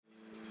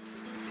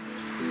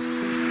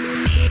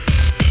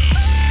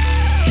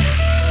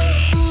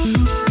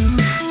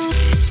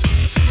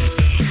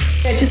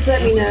Just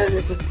let me know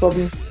if there's a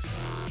problem.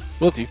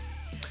 Will do.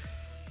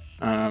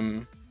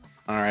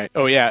 All right.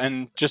 Oh, yeah.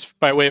 And just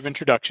by way of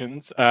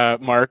introductions,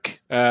 Mark,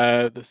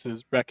 this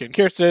is Rebecca and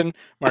Kirsten.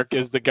 Mark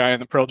is the guy in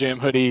the Pearl Jam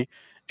hoodie.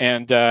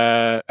 And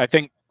I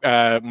think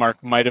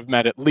Mark might have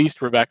met at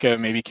least Rebecca,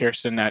 maybe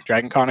Kirsten at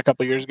Dragon Con a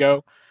couple years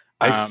ago.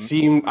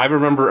 I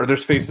remember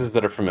there's faces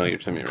that are familiar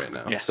to me right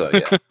now. Yeah. So,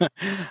 yeah.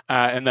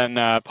 And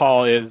then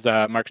Paul is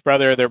Mark's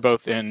brother. They're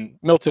both in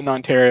Milton,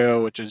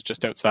 Ontario, which is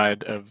just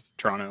outside of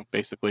Toronto,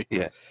 basically.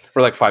 Yeah.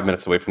 We're like 5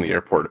 minutes away from the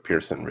airport at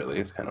Pearson, really.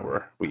 It's kind of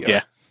where we are.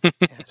 Yeah.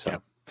 So. Yeah.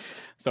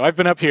 So I've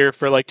been up here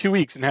for like 2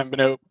 weeks and haven't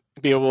been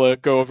able to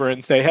go over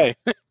and say, hey.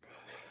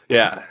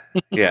 Yeah.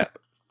 Yeah.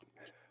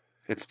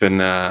 It's been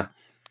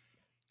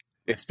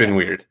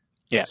weird.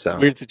 Yeah, so. It's a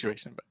weird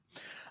situation. But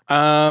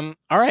all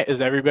right,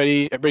 is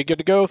everybody good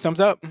to go? Thumbs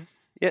up?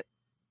 Yeah.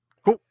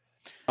 Cool.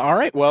 All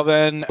right, well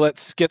then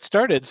let's get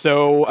started.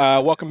 So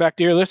welcome back,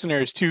 dear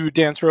listeners, to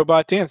Dance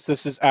Robot Dance.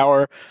 This is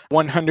our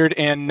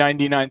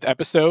 199th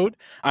episode.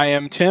 I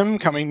am Tim,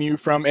 coming to you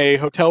from a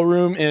hotel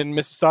room in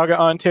Mississauga,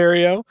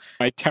 Ontario,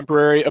 my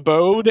temporary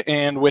abode,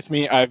 and with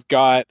me I've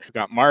got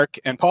Mark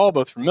and Paul,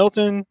 both from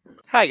Milton.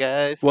 Hi,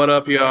 guys. What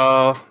up,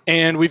 y'all?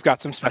 And we've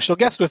got some special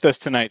guests with us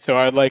tonight. So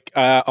I'd like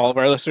all of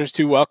our listeners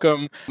to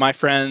welcome my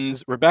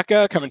friends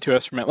Rebecca, coming to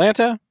us from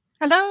Atlanta.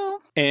 Hello.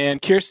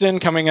 And Kirsten,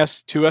 coming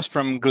to us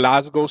from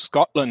Glasgow,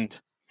 Scotland.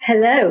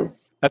 Hello.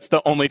 That's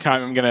the only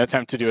time I'm going to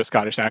attempt to do a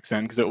Scottish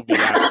accent, because it will be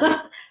absolute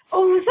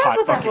Oh, is that hot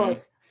what that fucking...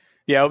 was?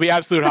 Yeah, it'll be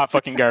absolute hot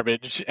fucking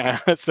garbage.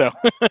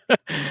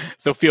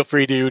 So feel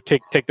free to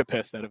take the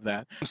piss out of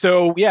that.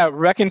 So yeah,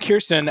 Rebecca and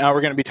Kirsten,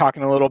 we're going to be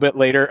talking a little bit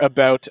later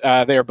about,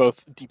 they are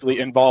both deeply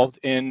involved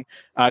in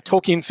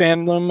Tolkien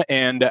fandom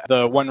and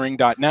the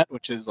OneRing.net,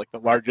 which is like the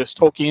largest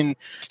Tolkien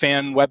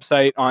fan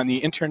website on the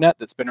internet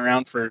that's been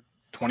around for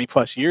 20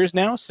 plus years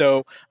now.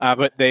 So,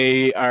 but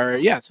they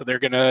are, so they're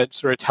going to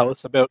sort of tell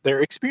us about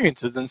their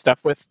experiences and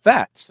stuff with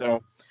that.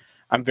 So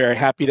I'm very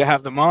happy to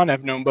have them on.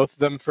 I've known both of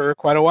them for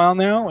quite a while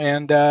now,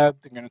 and they're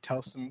going to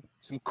tell some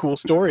cool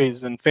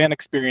stories and fan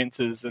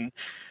experiences and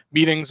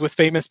meetings with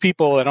famous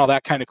people and all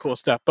that kind of cool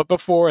stuff. But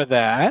before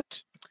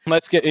that,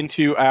 let's get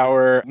into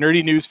our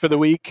nerdy news for the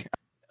week.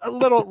 A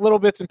little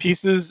bits and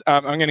pieces.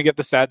 I'm going to get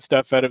the sad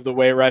stuff out of the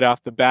way right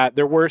off the bat.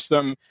 There were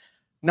some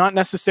not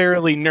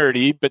necessarily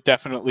nerdy, but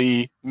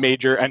definitely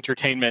major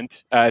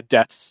entertainment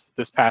deaths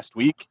this past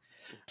week.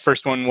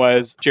 First one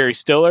was Jerry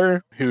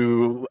Stiller,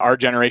 who our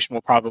generation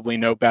will probably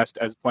know best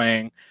as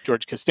playing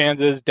George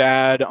Costanza's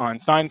dad on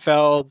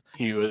Seinfeld.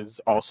 He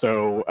was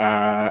also,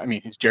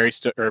 he's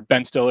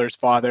Ben Stiller's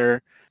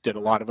father, did a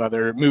lot of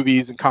other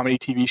movies and comedy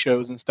TV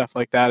shows and stuff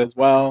like that as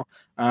well.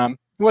 He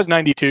was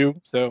 92,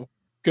 so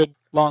good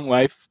long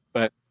life,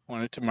 but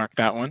wanted to mark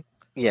that one.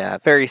 Yeah,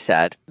 very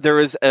sad. There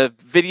was a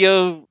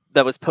video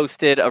that was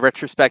posted, a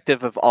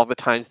retrospective of all the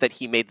times that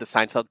he made the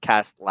Seinfeld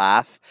cast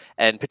laugh,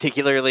 and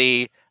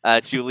particularly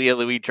Julia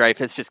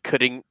Louis-Dreyfus just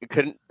couldn't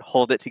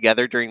hold it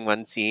together during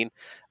one scene,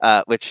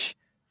 which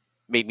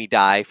made me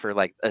die for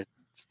like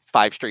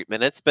 5 straight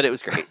minutes, but it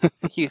was great.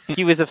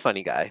 He was a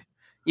funny guy,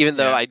 even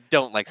though I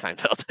don't like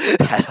Seinfeld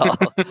at all.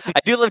 I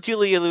do love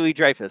Julia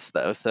Louis-Dreyfus,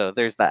 though, so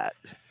there's that.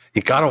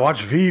 You gotta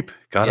watch Veep.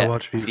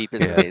 Watch Veep. Veep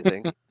is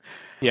amazing.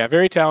 Yeah,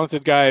 very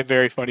talented guy,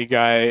 very funny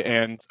guy,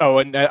 and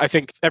I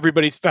think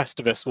everybody's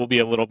Festivus will be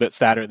a little bit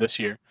sadder this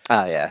year.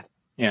 Oh, yeah.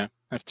 Yeah,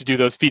 I have to do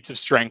those feats of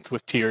strength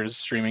with tears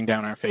streaming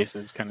down our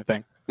faces kind of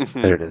thing.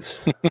 There it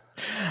is.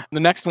 The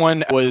next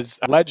one was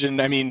a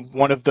legend. I mean,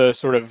 one of the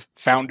sort of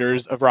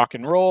founders of rock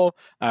and roll,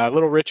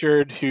 Little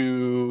Richard,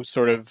 who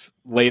sort of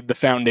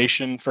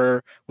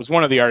was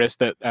one of the artists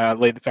that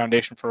laid the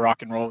foundation for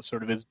rock and roll,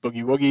 sort of his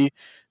boogie woogie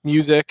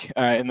music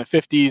in the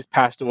 50s,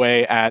 passed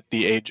away at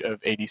the age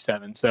of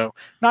 87. So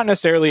not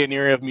necessarily an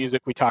era of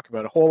music we talk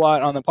about a whole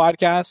lot on the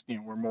podcast.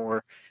 We're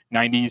more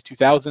 90s,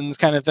 2000s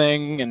kind of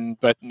thing,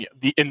 but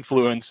the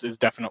influence is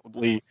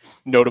definitely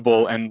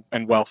notable and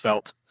well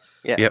felt.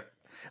 Yeah. Yep.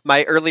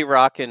 My early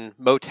rock and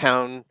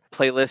Motown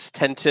playlists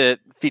tend to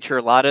feature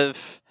a lot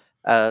of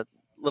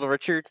Little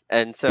Richard,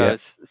 and so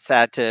it's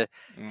sad to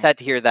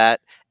hear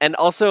that. And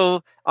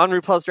also on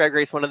RuPaul's Drag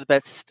Race, one of the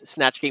best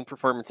Snatch Game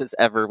performances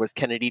ever was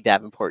Kennedy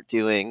Davenport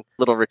doing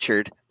Little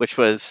Richard, which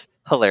was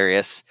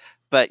hilarious.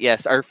 But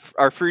yes, our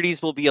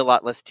fruities will be a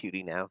lot less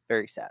tooty now.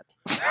 Very sad.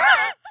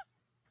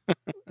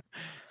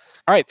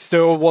 All right,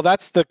 so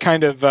that's the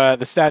kind of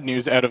the sad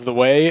news out of the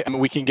way, and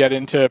we can get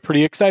into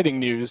pretty exciting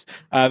news.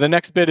 The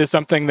next bit is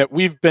something that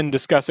we've been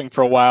discussing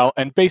for a while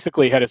and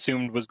basically had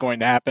assumed was going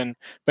to happen,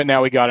 but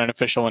now we got an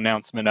official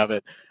announcement of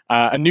it.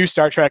 A new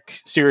Star Trek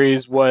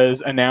series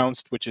was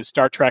announced, which is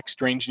Star Trek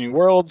Strange New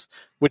Worlds,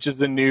 which is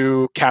the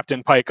new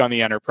Captain Pike on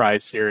the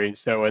Enterprise series.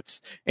 So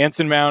it's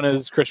Anson Mount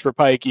as Christopher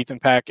Pike, Ethan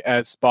Peck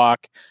as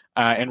Spock,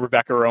 and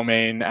Rebecca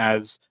Romijn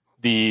as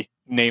the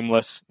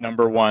nameless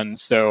number one.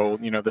 So,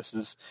 this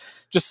is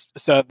just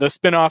the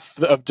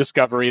spin-off of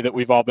Discovery that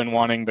we've all been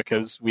wanting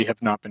because we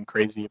have not been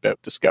crazy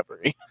about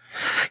Discovery.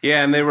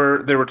 Yeah, and they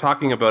were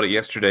talking about it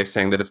yesterday,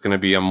 saying that it's going to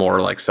be a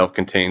more like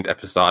self-contained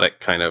episodic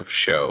kind of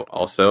show.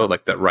 Also,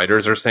 like the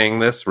writers are saying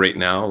this right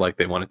now, like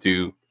they want to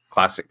do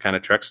classic kind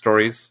of Trek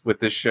stories with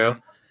this show.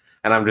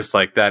 And I'm just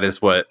like, that's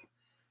what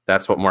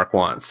Mark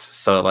wants.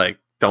 So like,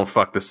 don't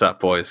fuck this up,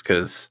 boys,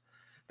 because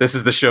this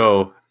is the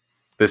show.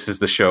 This is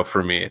the show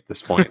for me at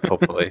this point,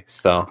 hopefully.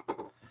 So.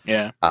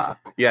 Yeah.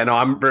 No,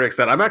 I'm very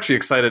excited. I'm actually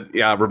excited.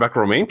 Yeah, Rebecca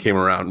Romaine came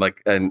around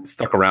and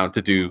stuck around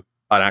to do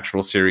an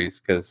actual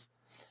series because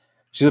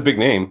she's a big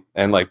name,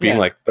 and like being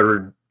like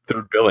third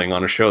billing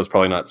on a show is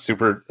probably not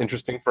super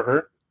interesting for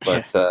her.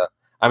 But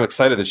I'm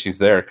excited that she's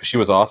there because she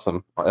was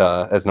awesome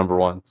as number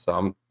one. So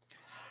I'm.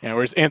 Yeah,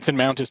 whereas Anson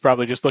Mount is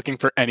probably just looking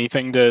for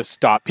anything to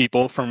stop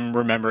people from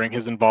remembering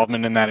his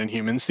involvement in that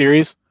Inhumans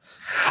series.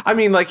 I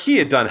mean, like he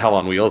had done Hell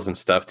on Wheels and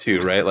stuff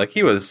too, right? Like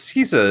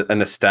he's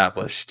an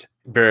established,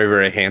 very,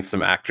 very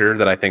handsome actor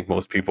that I think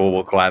most people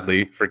will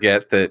gladly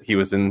forget that he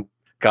was in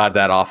God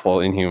That Awful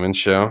Inhumans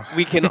show.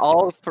 We can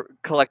all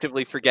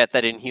collectively forget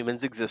that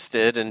Inhumans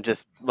existed and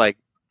just and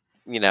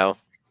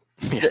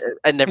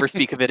never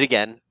speak of it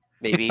again.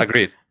 Maybe.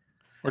 Agreed.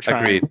 We're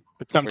trying. Agreed.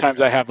 But sometimes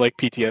I have like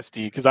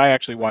PTSD because I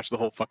actually watched the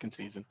whole fucking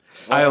season.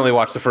 I only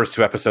watched the first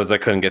 2 episodes. I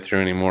couldn't get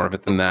through any more of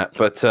it than that.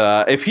 But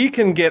if he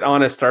can get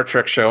on a Star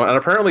Trek show, and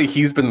apparently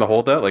he's been the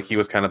holdout, like he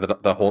was kind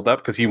of the holdout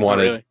because he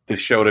wanted the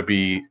show to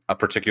be a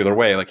particular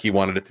way. Like he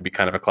wanted it to be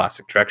kind of a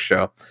classic Trek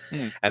show.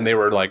 And they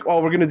were like,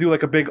 oh, we're going to do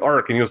like a big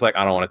arc. And he was like,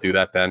 I don't want to do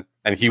that then.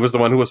 And he was the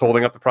one who was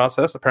holding up the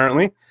process,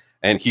 apparently.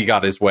 And he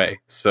got his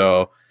way.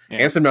 So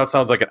Anson Mount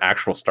sounds like an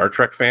actual Star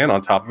Trek fan on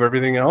top of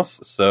everything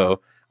else.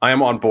 So I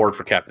am on board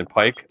for Captain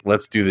Pike.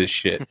 Let's do this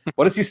shit.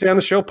 What does he say on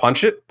the show?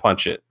 Punch it?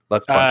 Punch it.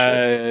 Let's punch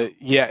it.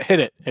 Yeah, hit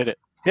it. Hit it.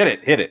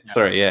 Yeah.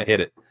 Sorry, hit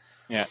it.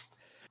 Yeah.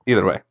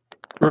 Either way.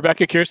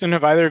 Rebecca, Kirsten,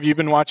 have either of you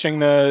been watching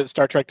the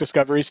Star Trek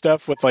Discovery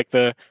stuff with like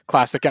the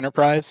classic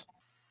Enterprise?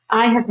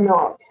 I have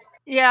not.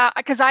 Yeah,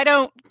 because I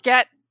don't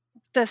get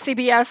the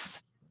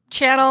CBS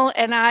channel,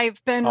 and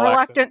I've been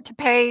reluctant to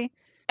pay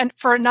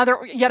for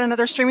yet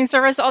another streaming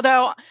service.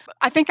 Although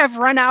I think I've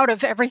run out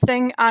of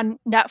everything on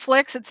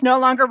Netflix. It's no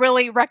longer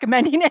really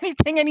recommending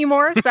anything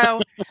anymore. So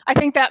I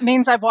think that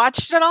means I've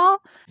watched it all.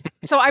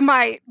 So I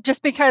might,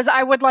 just because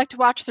I would like to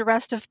watch the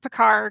rest of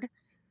Picard.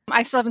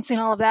 I still haven't seen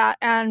all of that.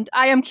 And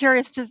I am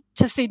curious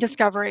to see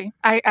Discovery.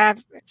 I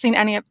haven't seen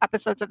any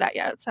episodes of that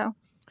yet. So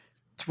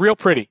it's real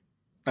pretty.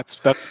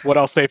 That's what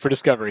I'll say for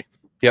Discovery.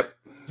 Yep.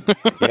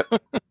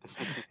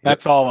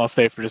 That's all I'll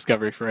say for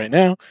Discovery for right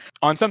now.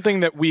 On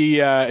something that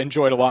we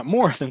enjoyed a lot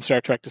more than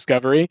Star Trek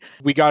Discovery,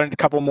 we got a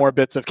couple more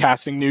bits of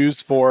casting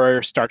news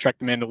for Star Trek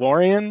The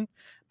Mandalorian.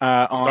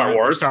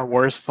 Star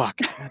Wars. Fuck.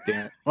 God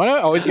damn it. Why do I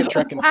always get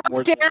Trek and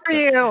Wars? How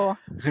dare you?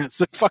 It's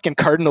the fucking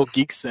cardinal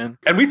geek sin.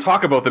 And we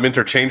talk about them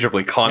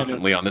interchangeably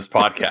constantly on this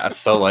podcast.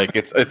 So like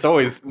it's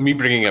always me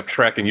bringing up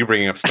Trek and you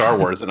bringing up Star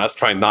Wars and us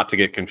trying not to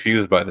get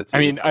confused by the two.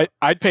 I mean,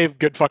 I'd pay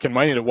good fucking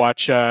money to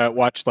watch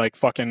like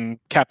fucking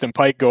Captain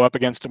Pike go up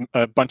against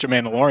a bunch of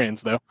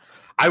Mandalorians though.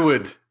 I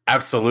would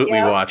absolutely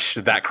watch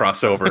that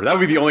crossover. That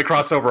would be the only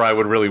crossover I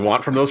would really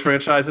want from those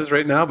franchises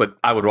right now, but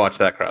I would watch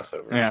that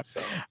crossover. Yeah.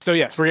 So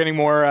yes, we're getting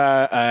more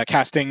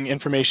casting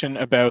information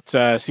about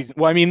season.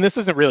 Well, I mean, this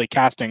isn't really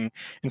casting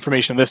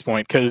information at this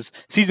point because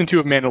season 2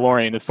 of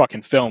Mandalorian is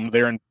fucking filmed.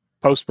 They're in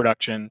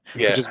post-production,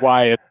 which is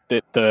why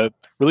the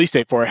release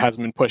date for it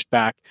hasn't been pushed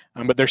back.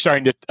 But they're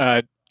starting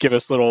to give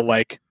us little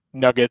like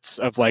nuggets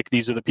of like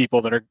these are the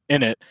people that are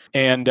in it.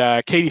 And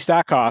Katie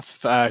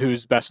Sackhoff,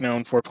 who's best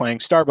known for playing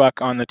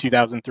Starbuck on the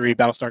 2003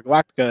 Battlestar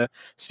Galactica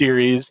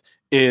series,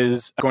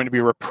 is going to be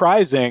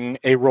reprising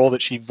a role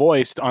that she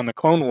voiced on the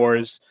Clone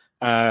Wars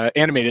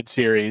animated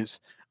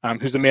series,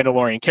 who's a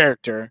Mandalorian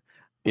character,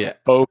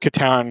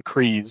 Bo-Katan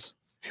Kryze,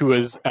 who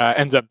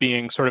ends up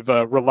being sort of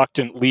a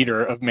reluctant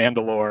leader of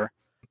Mandalore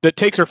that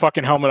takes her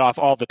fucking helmet off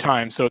all the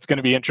time. So it's going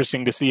to be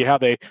interesting to see how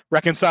they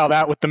reconcile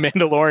that with the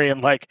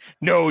Mandalorian. Like,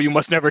 no, you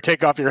must never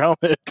take off your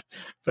helmet.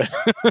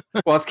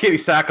 Well, it's Katie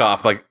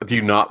Sackhoff. Like, do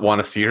you not want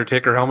to see her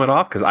take her helmet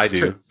off? Because I do.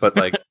 True. But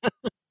like,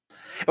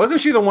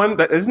 wasn't she the one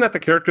that isn't that the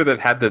character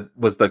that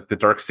was the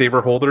dark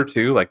saber holder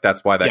too? Like,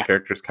 that's why that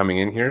character's coming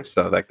in here.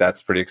 So like,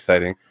 that's pretty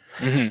exciting.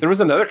 Mm-hmm. There was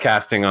another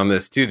casting on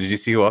this too. Did you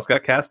see who else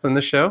got cast in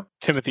the show?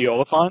 Timothy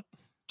Olyphant.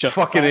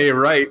 Justified. Fucking A,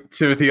 right.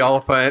 Timothy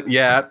Olyphant.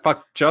 Yeah,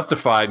 fuck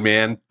Justified,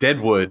 man.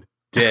 Deadwood.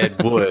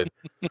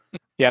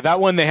 Yeah,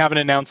 that one they haven't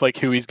announced like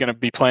who he's going to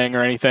be playing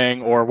or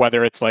anything, or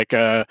whether it's like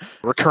a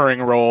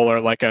recurring role or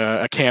like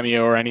a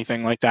cameo or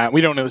anything like that. We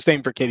don't know. The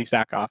same for Katie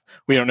Sackhoff.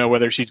 We don't know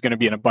whether she's going to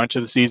be in a bunch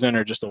of the season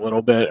or just a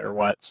little bit or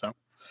what. So,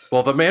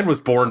 well, the man was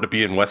born to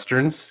be in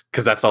Westerns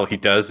because that's all he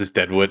does is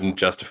Deadwood and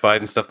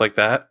Justified and stuff like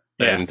that.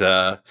 Yeah.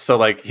 And so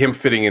like him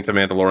fitting into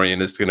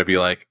Mandalorian is going to be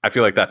like, I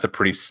feel like that's a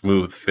pretty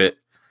smooth fit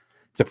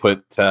to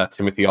put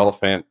Timothy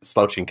Olyphant,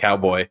 Slouching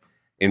Cowboy,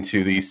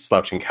 into the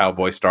Slouching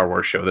Cowboy Star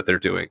Wars show that they're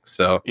doing.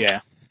 So yeah,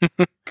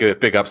 good,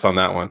 big ups on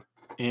that one.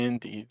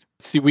 Indeed.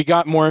 See, we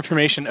got more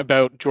information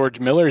about George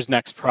Miller's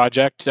next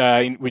project.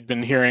 We'd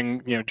been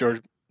hearing,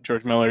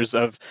 George Miller's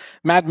of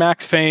Mad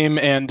Max fame,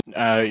 and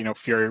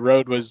Fury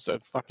Road was a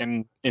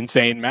fucking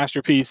insane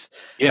masterpiece.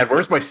 Yeah,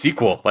 where's my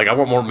sequel? Like, I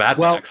want more Mad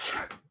Max.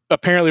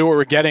 Apparently, what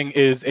we're getting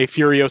is a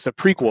Furiosa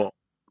prequel.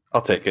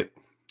 I'll take it.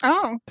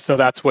 Oh. So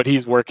that's what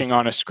he's working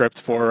on a script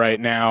for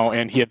right now,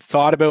 and he had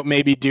thought about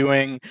maybe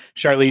doing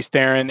Charlize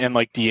Theron and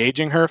like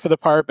de-aging her for the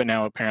part, but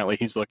now apparently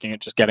he's looking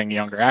at just getting a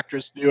younger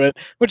actress to do it,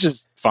 which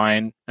is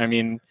fine. I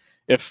mean,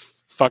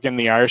 if fucking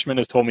The Irishman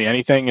has told me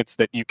anything, it's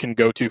that you can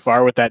go too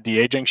far with that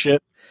de-aging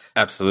shit.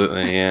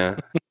 Absolutely, yeah.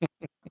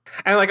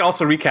 And like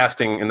also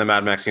recasting in the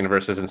Mad Max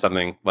universe isn't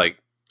something like,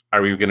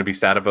 are we going to be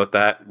sad about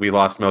that? We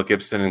lost Mel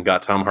Gibson and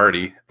got Tom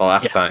Hardy the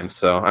last time,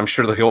 so I'm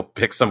sure that he'll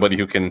pick somebody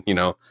who can,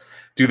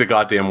 do the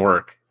goddamn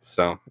work.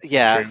 So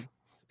yeah,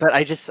 but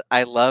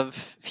I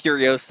love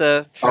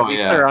Furiosa. Charlize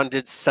Theron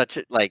did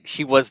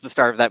she was the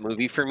star of that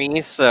movie for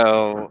me.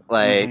 So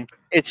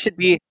it should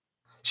be.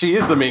 She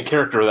is the main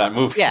character of that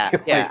movie. Yeah,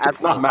 yeah.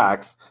 It's not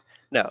Max.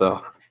 No.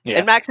 So, yeah.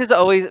 And Max is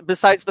always,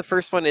 besides the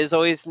first one, is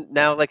always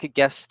now like a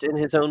guest in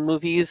his own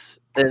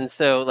movies, and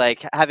so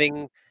like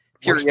having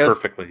Furiosa works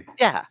perfectly.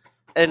 Yeah,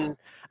 and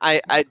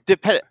I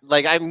depend.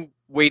 Like I'm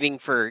waiting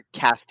for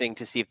casting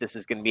to see if this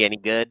is going to be any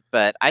good,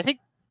 but I think.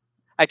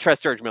 I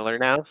trust George Miller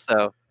now,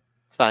 so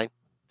it's fine.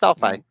 It's all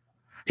fine.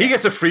 He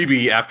gets a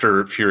freebie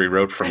after Fury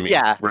Road from me,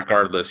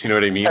 regardless. You know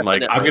what I mean? Definitely.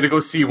 Like, I'm going to go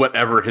see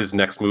whatever his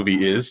next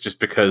movie is just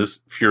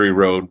because Fury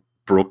Road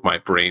broke my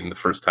brain the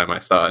first time I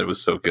saw it. It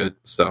was so good.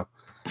 So,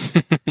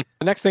 the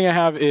next thing I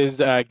have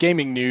is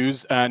gaming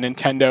news.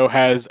 Nintendo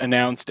has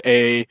announced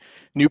a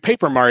new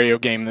Paper Mario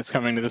game that's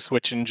coming to the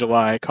Switch in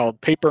July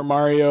called Paper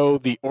Mario: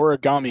 The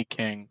Origami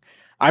King.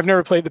 I've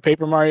never played the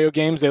Paper Mario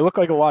games. They look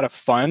like a lot of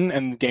fun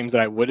and games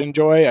that I would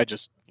enjoy. I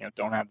just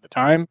don't have the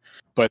time.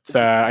 But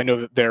I know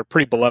that they're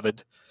pretty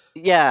beloved.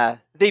 Yeah,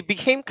 they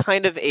became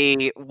kind of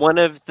one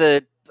of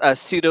the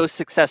pseudo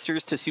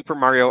successors to Super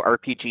Mario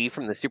RPG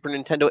from the Super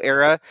Nintendo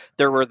era.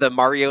 There were the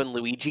Mario and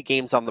Luigi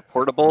games on the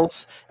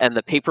portables and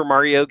the Paper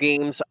Mario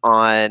games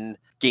on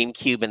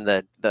GameCube and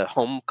the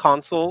home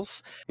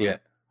consoles. Yeah.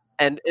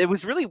 And it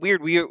was really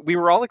weird. We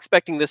were all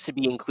expecting this to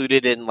be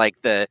included in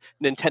like the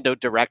Nintendo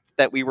Direct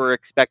that we were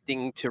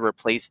expecting to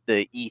replace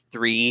the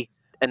E3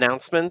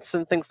 announcements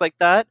and things like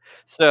that.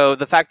 So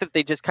the fact that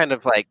they just kind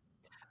of like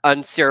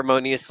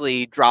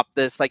unceremoniously dropped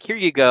this, like, here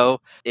you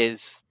go,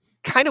 is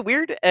kind of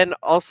weird, and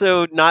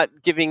also not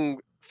giving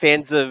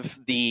fans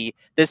of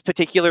this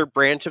particular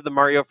branch of the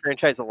Mario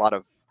franchise a lot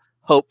of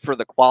hope for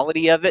the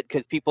quality of it,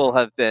 because people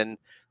have been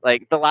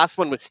like, the last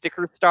one was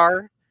Sticker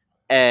Star,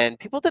 and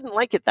people didn't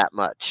like it that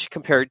much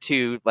compared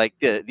to like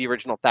the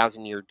original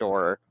Thousand Year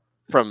Door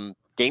from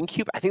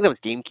GameCube. I think that was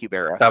GameCube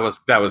era. That was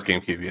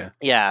GameCube, yeah.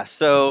 Yeah,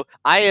 so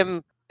I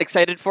am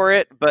excited for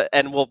it,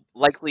 and will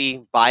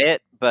likely buy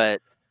it,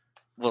 but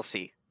we'll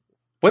see.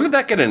 When did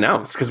that get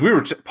announced? Because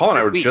Paul and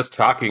I were just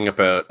talking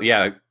about,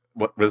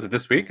 what was it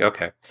this week?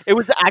 Okay. It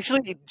was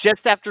actually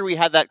just after we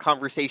had that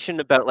conversation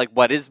about like,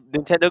 what is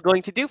Nintendo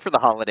going to do for the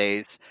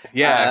holidays?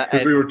 Yeah,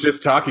 because we were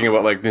just talking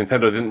about like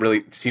Nintendo didn't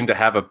really seem to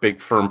have a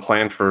big firm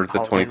plan for the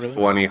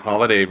 2020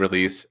 holiday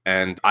release,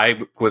 and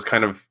I was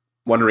kind of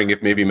wondering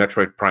if maybe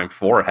Metroid Prime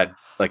 4 had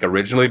like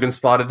originally been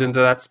slotted into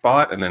that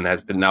spot and then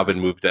has now been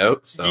moved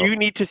out. So you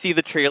need to see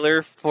the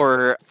trailer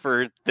for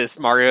this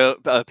Mario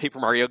Paper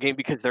Mario game,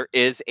 because there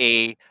is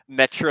a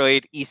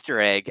Metroid Easter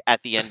egg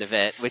at the end of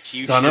it, which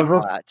you should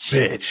watch.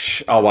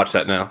 Bitch, I'll watch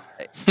that now.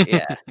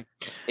 Yeah,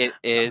 it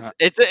is.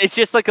 It's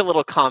just like a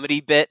little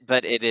comedy bit,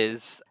 but it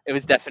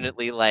was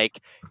definitely like,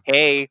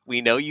 hey,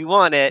 we know you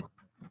want it.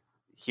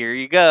 Here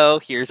you go.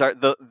 Here's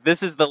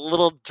this is the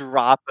little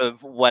drop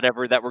of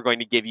whatever that we're going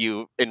to give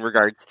you in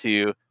regards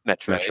to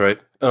Metroid.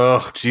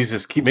 Oh,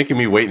 Jesus. Keep making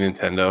me wait,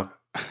 Nintendo.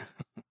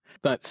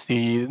 Let's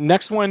see.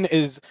 Next one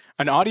is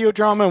an audio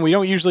drama. We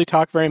don't usually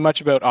talk very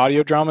much about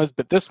audio dramas,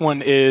 but this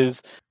one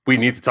is... We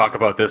need to talk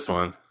about this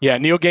one. Yeah,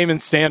 Neil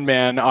Gaiman's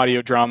Sandman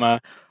audio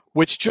drama,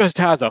 which just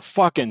has a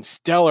fucking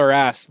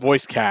stellar-ass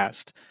voice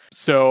cast.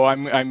 So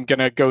I'm going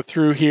to go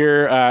through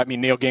here.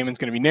 Neil Gaiman's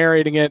going to be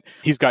narrating it.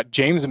 He's got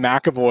James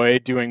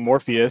McAvoy doing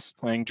Morpheus,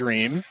 playing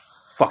Dream.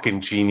 Fucking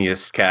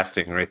genius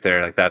casting right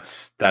there. Like,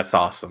 that's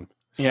awesome.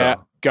 Yeah.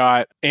 So.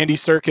 Got Andy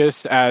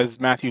Serkis as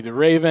Matthew the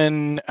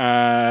Raven,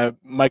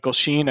 Michael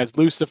Sheen as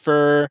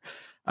Lucifer,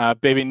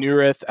 Baby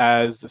Newirth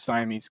as the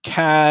Siamese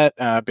Cat.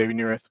 Baby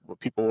Newirth, what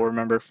people will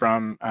remember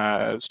from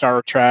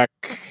Star Trek.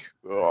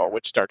 Oh,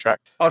 which Star Trek?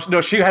 Oh, no,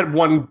 she had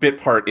one bit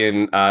part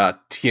in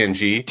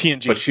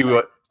TNG.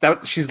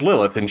 But she's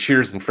Lilith in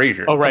Cheers and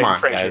Frasier. Oh, right,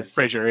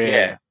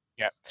 Frasier.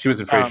 Yeah. She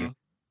was in Frasier.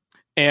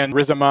 And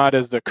Riz Ahmed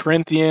as the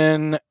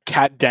Corinthian,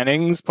 Kat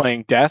Dennings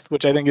playing Death,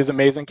 which I think is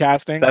amazing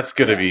casting. That's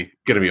gonna be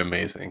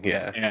amazing.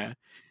 Yeah. Yeah.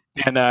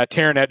 And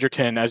Taron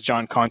Egerton as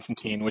John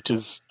Constantine, which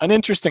is an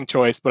interesting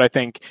choice, but I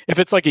think if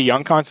it's like a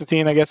young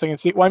Constantine, I guess I can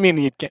see. Well, I mean,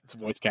 it's a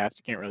voice cast;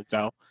 you can't really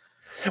tell.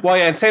 Well,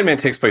 yeah, and Sandman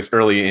takes place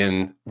early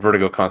in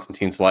Vertigo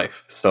Constantine's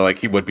life, so like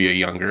he would be a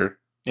younger.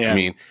 Yeah. I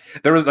mean,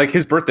 there was like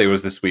his birthday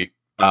was this week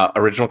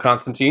original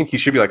Constantine, he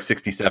should be like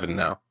 67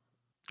 now.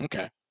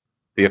 Okay.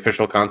 The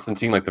official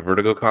Constantine, like the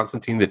Vertigo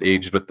Constantine that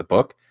aged with the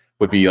book,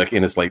 would be like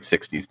in his late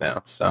 60s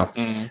now. So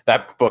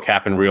that book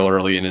happened real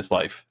early in his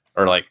life,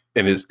 or like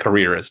in his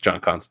career as John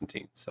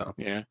Constantine. So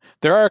yeah,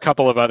 there are a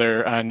couple of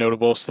other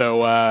notable.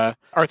 So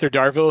Arthur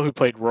Darvill, who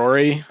played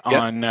Rory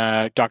on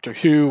Doctor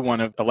Who,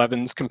 one of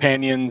Eleven's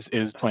companions,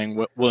 is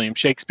playing William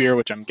Shakespeare,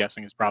 which I'm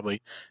guessing is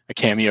probably a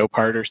cameo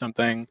part or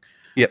something.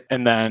 Yep.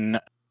 And then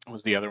what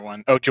was the other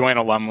one? Oh,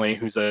 Joanna Lumley,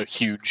 who's a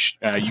huge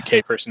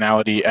UK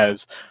personality,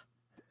 as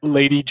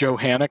Lady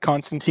Johanna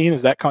Constantine.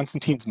 Is that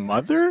Constantine's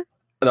mother?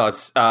 No,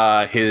 it's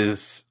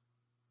his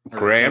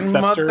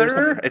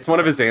grandmother. It's one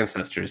of his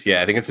ancestors.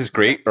 Yeah, I think it's his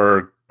great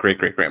or great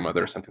great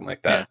grandmother or something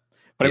like that. Yeah.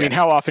 But I mean,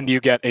 how often do you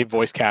get a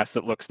voice cast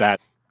that looks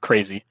that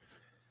crazy?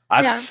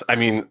 That's. I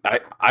mean,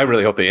 I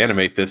really hope they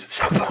animate this at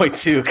some point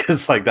too,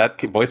 because like that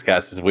voice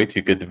cast is way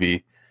too good to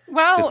be.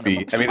 Well, just be. I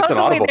mean, supposedly it's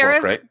an Audible there book,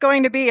 is right?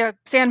 going to be a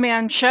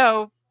Sandman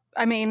show.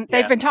 I mean,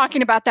 they've been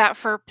talking about that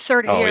for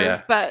 30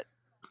 years, but.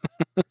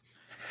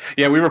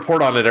 Yeah, we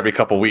report on it every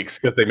couple weeks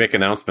because they make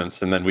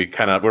announcements, and then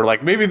we're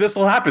like, maybe this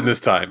will happen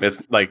this time.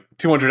 It's like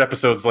 200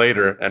 episodes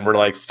later, and we're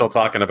like still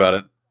talking about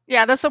it.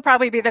 Yeah, this will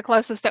probably be the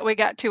closest that we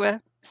get to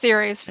a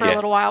series for a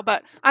little while,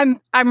 but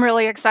I'm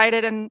really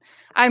excited, and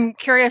I'm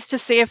curious to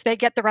see if they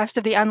get the rest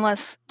of the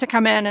Endless to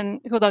come in and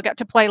who they'll get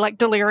to play, like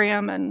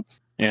Delirium and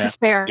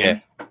Despair.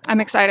 Yeah.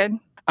 I'm excited.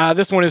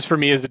 This one is for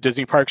me as a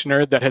Disney Parks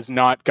nerd that has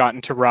not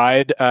gotten to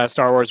ride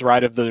Star Wars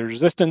Ride of the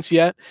Resistance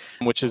yet,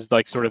 which is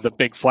like sort of the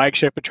big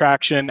flagship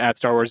attraction at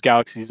Star Wars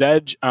Galaxy's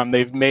Edge.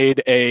 They've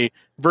made a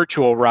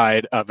virtual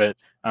ride of it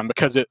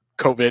because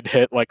COVID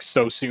hit like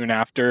so soon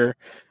after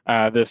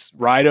this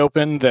ride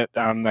opened that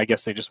I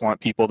guess they just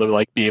want people to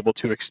like be able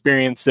to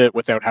experience it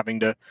without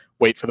having to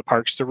wait for the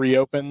parks to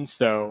reopen.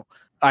 So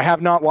I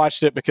have not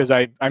watched it because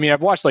I've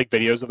watched like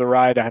videos of the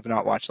ride. I have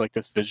not watched like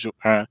this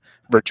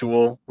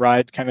virtual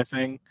ride kind of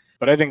thing,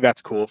 but I think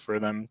that's cool for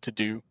them to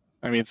do.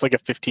 I mean, it's like a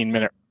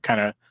 15-minute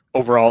kind of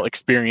overall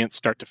experience,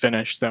 start to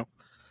finish. So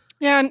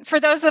yeah, and for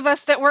those of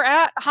us that were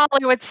at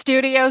Hollywood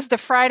Studios the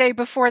Friday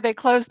before they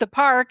closed the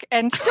park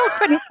and still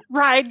couldn't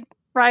ride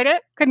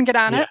it, couldn't get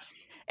on it,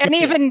 and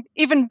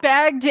even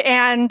begged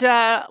and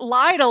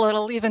lied a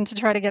little even to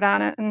try to get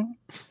on it, and.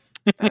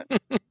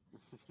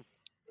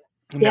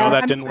 No,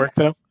 that didn't work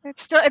though.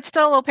 It's still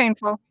a little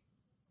painful.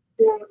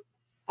 Yeah.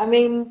 I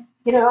mean,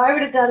 I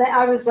would have done it.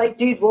 I was like,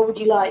 dude, what would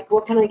you like?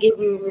 What can I give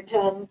you in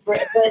return for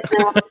it?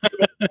 But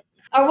no,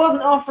 I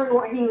wasn't offering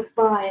what he was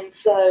buying,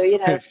 so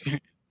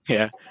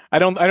Yeah, I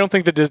don't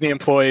think the Disney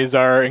employees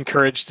are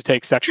encouraged to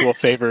take sexual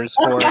favors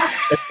for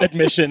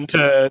admission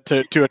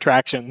to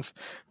attractions.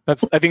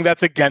 I think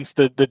that's against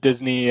the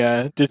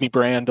Disney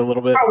brand a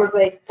little bit.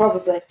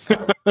 Probably.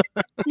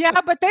 Yeah,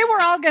 but they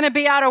were all going to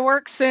be out of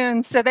work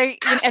soon, so they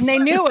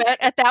knew it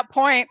at that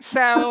point.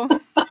 So,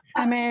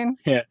 I mean,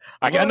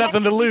 I got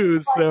nothing to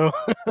lose. So,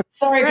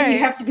 sorry, but you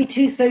have to be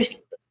too social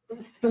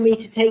for me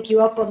to take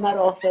you up on that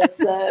offer.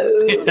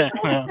 So,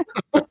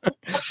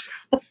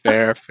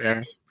 fair.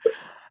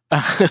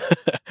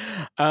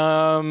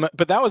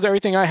 But that was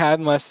everything I had,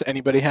 unless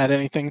anybody had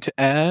anything to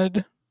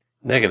add.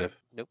 Negative.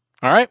 Nope.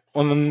 All right.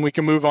 Well, then we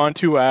can move on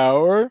to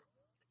our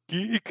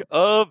Geek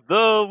of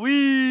the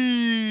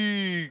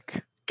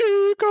Week.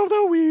 Geek of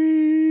the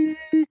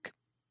Week,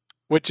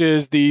 which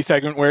is the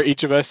segment where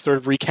each of us sort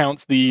of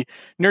recounts the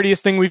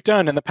nerdiest thing we've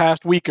done in the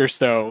past week or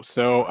so.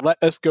 So let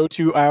us go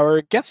to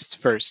our guests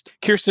first.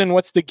 Kirsten,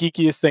 what's the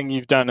geekiest thing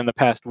you've done in the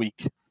past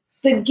week?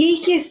 The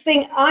geekiest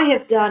thing I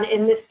have done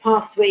in this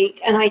past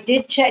week, and I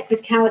did check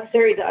with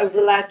Kalasuri that I was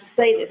allowed to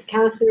say this.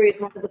 Kalasuri is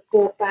one of the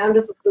 4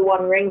 founders of the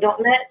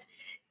OneRing.net,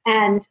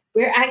 and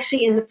we're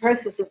actually in the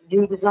process of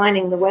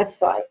redesigning the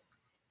website.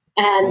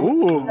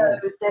 And so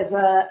there's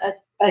a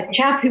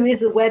chap who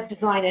is a web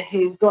designer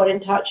who got in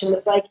touch and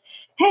was like,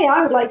 hey,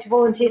 I would like to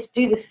volunteer to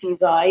do this for you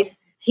guys.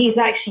 He's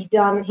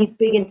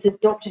big into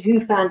Doctor Who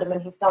fandom,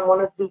 and he's done one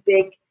of the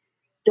big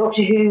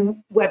Doctor Who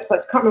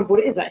websites. Can't remember what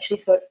it is actually,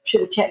 so I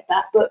should have checked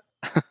that. But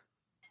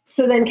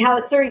so then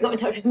Kalasuri got in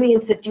touch with me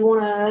and said, do you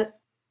want to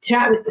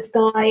chat with this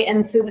guy?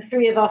 And so the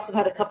 3 of us have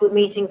had a couple of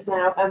meetings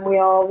now, and we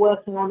are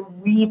working on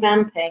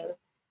revamping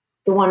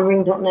the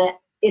OneRing.net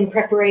in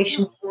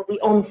preparation for the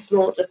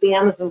onslaught of the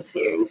Anthem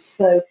series.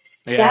 So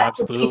that's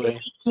absolutely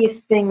the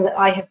geekiest thing that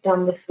I have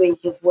done this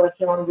week is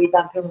working on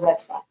revamping the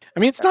website. I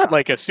mean, it's not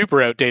like a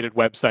super outdated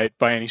website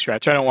by any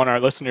stretch. I don't want our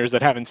listeners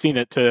that haven't seen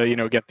it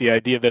to, get the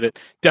idea that it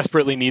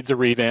desperately needs a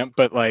revamp.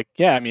 But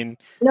I mean,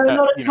 no,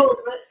 not at all.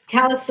 But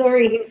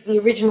Kalasuri, who's the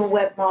original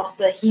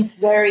webmaster, he's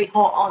very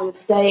hot on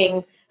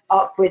staying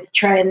up with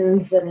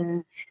trends,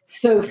 and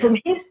so from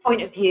his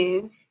point of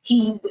view,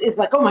 he is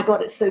like, oh my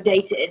god, it's so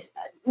dated.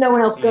 No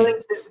one else going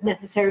to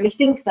necessarily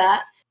think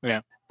that.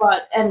 Yeah.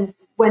 But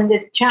when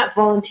this chap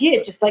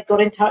volunteered, just got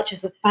in touch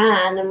as a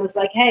fan and was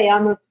like, hey,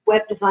 I'm a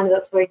web designer,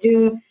 that's what I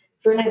do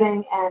for a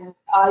living, and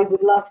I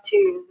would love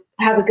to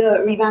have a go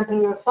at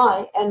revamping your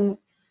site. And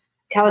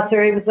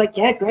Kalasuri was like,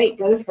 yeah, great,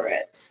 go for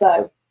it.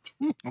 So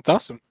That's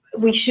awesome.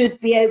 We should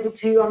be able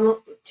to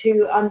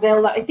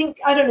unveil that.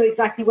 I don't know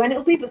exactly when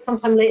it'll be, but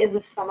sometime later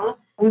this summer.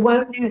 We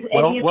won't lose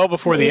any. Well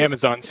before the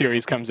Amazon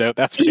series comes out.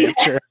 That's for damn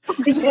sure.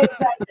 Yeah,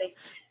 exactly.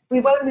 We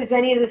won't lose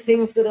any of the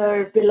things that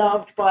are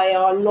beloved by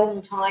our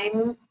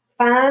long-time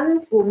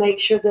fans. We'll make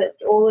sure that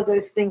all of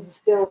those things are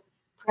still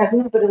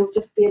present, but it'll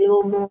just be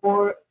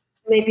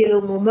maybe a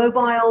little more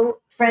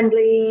mobile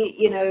friendly,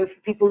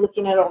 for people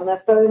looking at it on their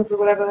phones or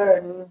whatever.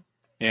 And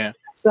yeah.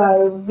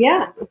 So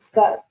that's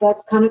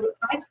kind of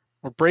exciting.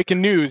 We're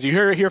breaking news. You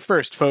hear it here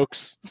first,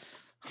 folks.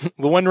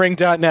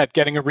 TheOneRing.net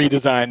getting a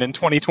redesign in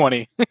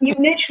 2020. You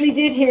literally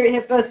did hear it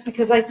here first,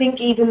 because I think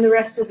even the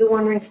rest of the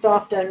One Ring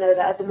staff don't know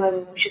that at the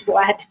moment, which is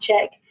why I had to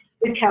check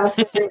with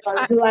Callister if I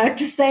was allowed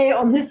to say it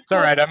on this. It's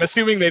all right. I'm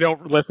assuming they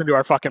don't listen to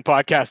our fucking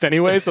podcast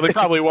anyway, so they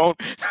probably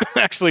won't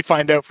actually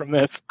find out from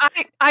this.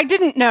 I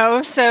didn't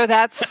know, so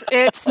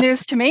it's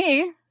news to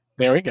me.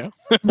 There we go.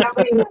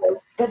 Nobody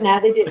knows, but now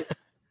they do.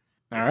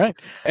 All right.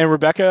 And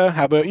Rebecca,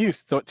 how about you?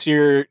 So what's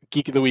your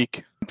Geek of the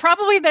Week?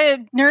 Probably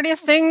the nerdiest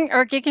thing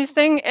or geekiest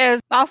thing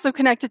is also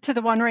connected to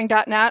the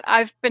OneRing.net.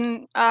 I've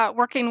been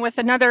working with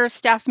another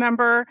staff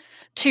member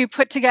to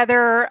put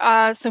together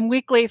some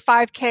weekly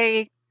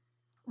 5K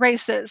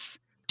races,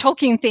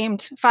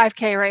 Tolkien-themed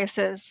 5K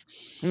races.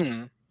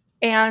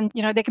 And,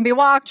 they can be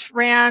walked,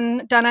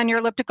 ran, done on your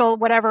elliptical,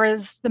 whatever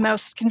is the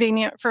most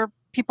convenient for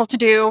people to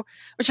do,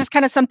 which is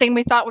kind of something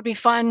we thought would be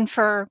fun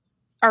for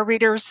our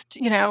readers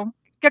to,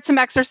 get some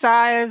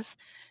exercise,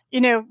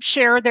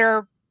 share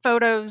their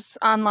photos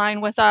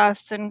online with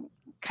us and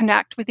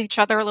connect with each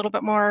other a little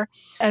bit more.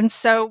 And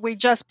so we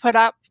just put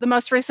up the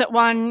most recent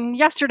one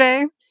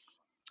yesterday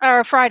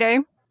or Friday.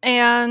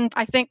 And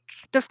I think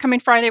this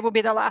coming Friday will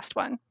be the last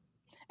one.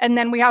 And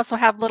then we also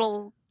have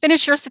little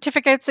finish your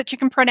certificates that you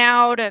can print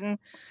out, and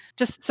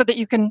just so that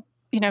you can,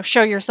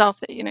 show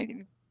yourself that,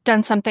 you've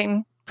done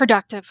something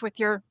productive with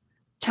your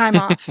time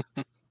off.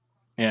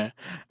 Yeah.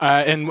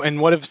 And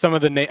what have some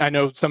of the I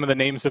know some of the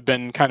names have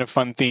been kind of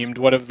fun themed.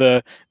 What have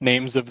the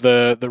names of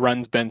the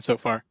runs been so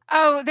far?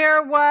 Oh,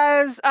 there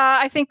was,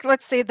 I think,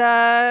 let's see,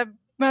 the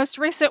most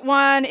recent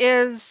one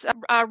is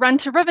Run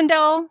to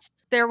Rivendell.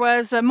 There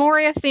was a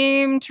Moria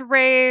themed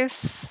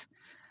race.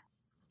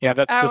 Yeah,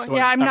 that's this one.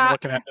 Yeah, I'm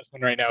looking at this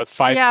one right now. It's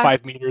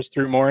 5 meters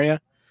through Moria.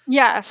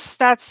 Yes,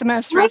 that's the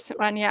most recent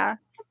one. Yeah.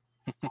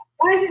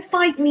 Why is it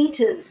 5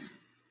 meters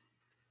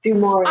through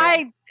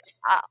Moria?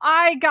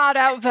 I got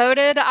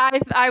outvoted.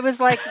 I was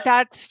like,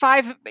 that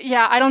 5.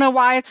 Yeah, I don't know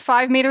why it's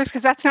 5 meters,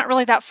 because that's not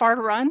really that far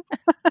to run.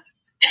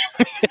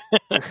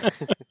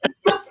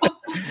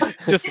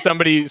 Just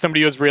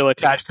somebody was real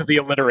attached to the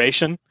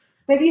alliteration.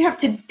 Maybe you have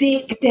to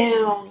dig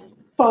down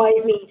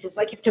 5 meters.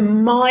 Like you have to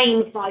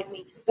mine 5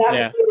 meters. That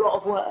would be a lot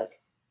of work.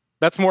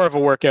 That's more of a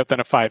workout than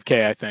a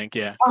 5K, I think.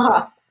 Yeah.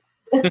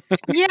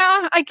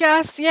 Yeah, I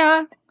guess.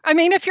 Yeah. I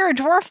mean, if you're a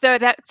dwarf, though,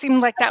 that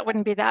seemed like that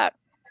wouldn't be that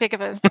big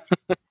of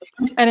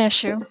an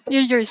issue.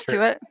 You're used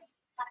to it.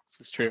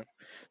 This is true.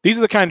 These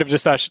are the kind of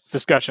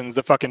discussions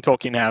that fucking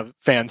Tolkien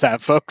fans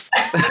have, folks.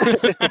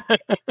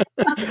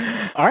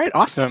 All right,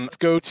 awesome. Let's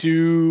go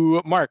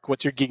to Mark.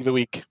 What's your Geek of the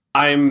Week?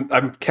 I'm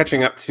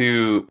catching up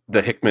to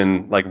the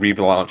Hickman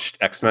relaunched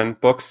X-Men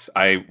books.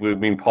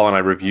 Paul and I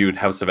reviewed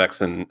House of X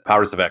and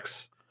Powers of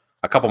X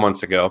a couple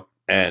months ago,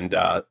 and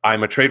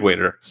I'm a trade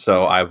waiter,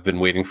 so I've been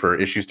waiting for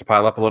issues to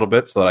pile up a little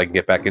bit so that I can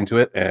get back into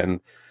it, and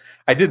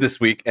I did this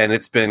week, and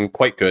it's been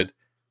quite good.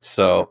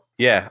 So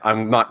yeah,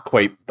 I'm not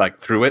quite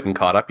through it and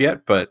caught up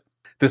yet, but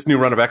this new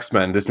run of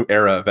X-Men, this new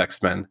era of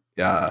X-Men,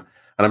 and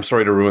I'm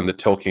sorry to ruin the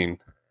Tolkien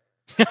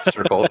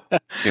circle,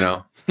 but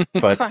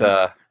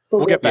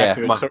we'll get back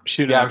to it.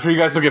 I'm sure you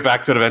guys will get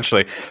back to it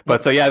eventually.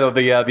 But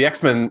the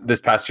X-Men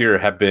this past year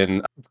have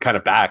been kind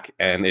of back,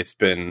 and it's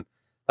been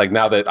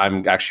now that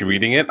I'm actually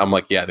reading it, I'm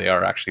like, yeah, they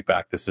are actually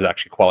back. This is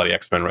actually quality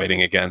X-Men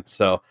writing again.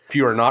 So if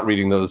you are not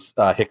reading those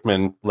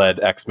Hickman-led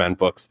X-Men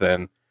books,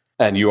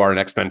 and you are an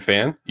X-Men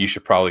fan, you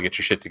should probably get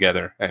your shit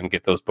together and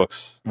get those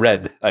books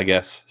read, I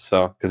guess.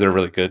 So because they're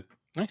really good.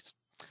 Nice.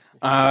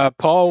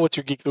 Paul, what's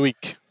your Geek of the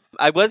Week?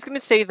 I was going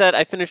to say that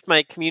I finished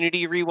my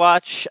Community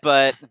rewatch,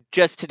 but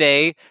just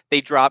today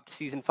they dropped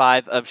season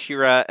 5 of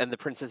She-Ra and the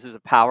Princesses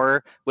of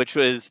Power, which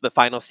was the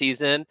final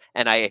season,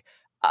 and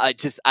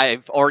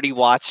I've already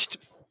watched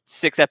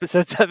 6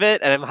 episodes of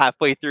it, and I'm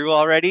halfway through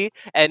already,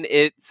 and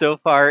it so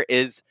far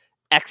is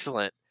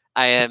excellent.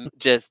 I am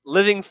just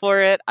living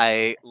for it.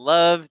 I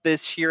love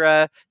this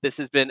She-Ra. This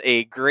has been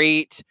a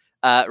great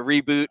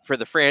reboot for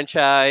the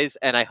franchise,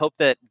 and I hope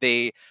that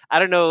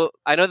I know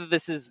that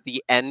this is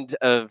the end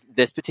of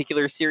this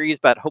particular series,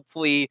 but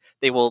hopefully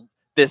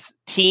this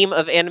team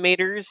of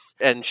animators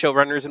and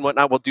showrunners and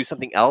whatnot will do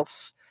something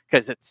else,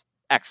 because it's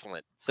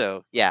excellent.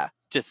 So yeah,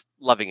 just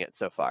loving it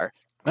so far.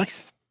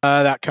 Nice.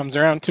 That comes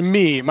around to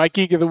me. My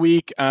Geek of the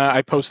Week,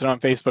 I posted on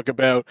Facebook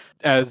about,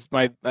 as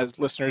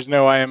listeners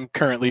know, I am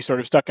currently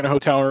sort of stuck in a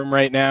hotel room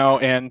right now,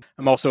 and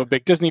I'm also a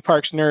big Disney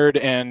Parks nerd,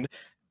 and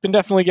been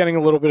definitely getting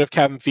a little bit of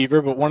cabin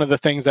fever, but one of the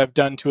things I've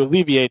done to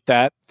alleviate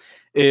that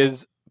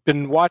is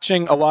been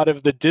watching a lot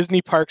of the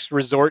Disney Parks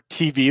Resort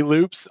TV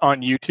loops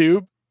on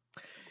YouTube.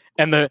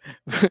 And the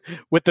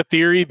with the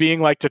theory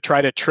being like to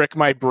try to trick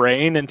my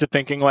brain into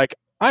thinking like,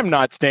 I'm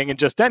not staying in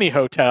just any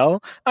hotel.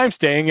 I'm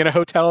staying in a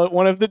hotel at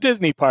one of the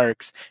Disney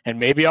parks. And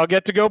maybe I'll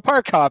get to go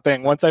park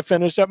hopping once I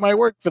finish up my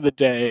work for the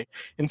day,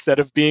 instead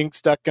of being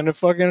stuck in a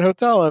fucking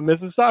hotel in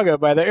Mississauga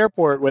by the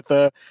airport with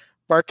a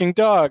barking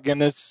dog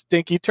and a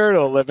stinky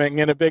turtle living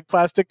in a big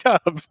plastic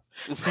tub.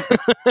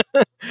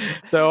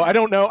 So I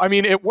don't know. I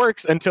mean, it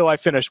works until I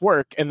finish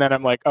work, and then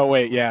I'm like, oh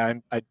wait, yeah,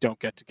 I don't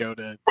get to go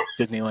to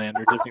Disneyland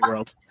or Disney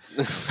World.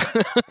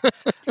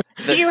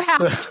 Do you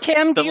have,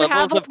 Tim? Do you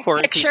have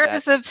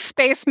pictures of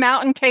Space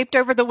Mountain taped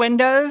over the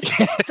windows,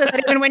 so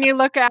that even when you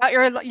look out,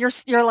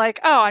 you're like,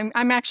 oh,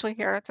 I'm actually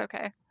here. It's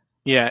okay.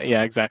 Yeah,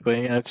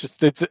 exactly. Yeah,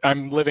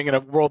 I'm living in a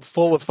world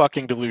full of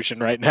fucking delusion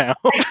right now.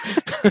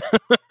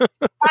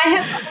 I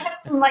have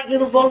some like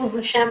little bottles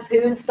of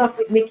shampoo and stuff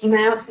with Mickey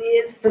Mouse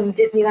ears from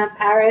Disneyland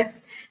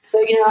Paris. So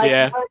I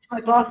can go to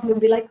my bathroom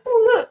and be like,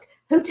 oh look,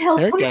 hotel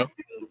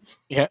toiletries.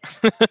 Yeah,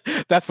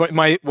 that's what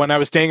when I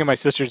was staying in my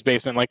sister's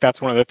basement. Like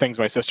that's one of the things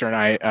my sister and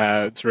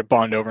I sort of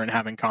bond over and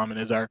have in common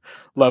is our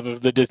love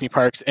of the Disney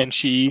parks. And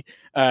she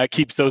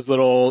keeps those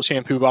little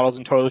shampoo bottles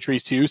and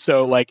toiletries too.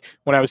 So like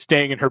when I was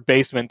staying in her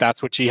basement,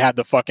 that's what she had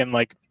the fucking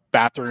like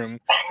bathroom,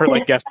 her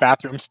like guest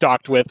bathroom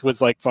stocked with, was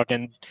like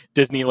fucking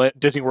Disney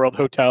World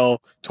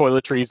hotel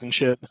toiletries and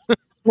shit.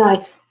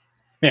 Nice.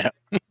 Yeah.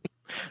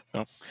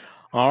 So,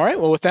 all right.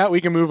 Well, with that,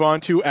 we can move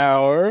on to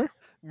our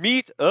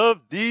meat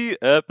of the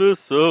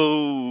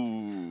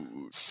episode.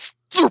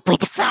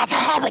 Stupid fat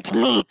hobbit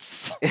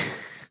meats.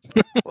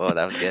 Whoa,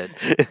 that was good.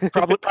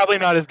 probably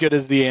not as good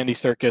as the Andy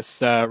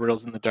Serkis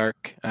Riddles in the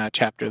Dark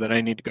chapter that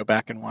I need to go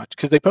back and watch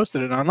because they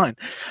posted it online.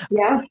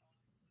 Yeah.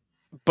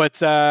 But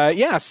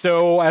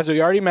so as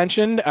we already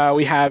mentioned,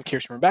 we have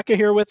Kirsten and Rebecca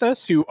here with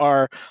us, who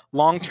are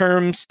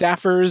long-term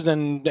staffers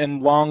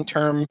and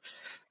long-term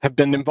have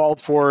been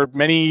involved for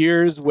many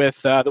years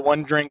with the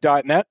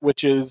OneDrink.net,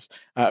 which is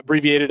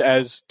abbreviated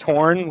as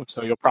TORN.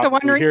 So you'll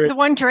probably hear it. The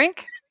One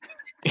Drink?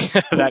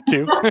 That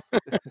too.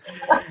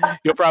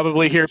 You'll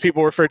probably hear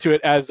people refer to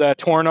it as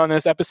TORN on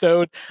this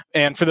episode.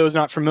 And for those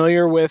not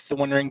familiar with the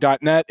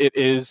OneRing.net, it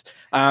is,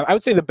 I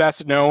would say, the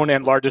best known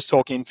and largest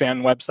Tolkien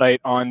fan website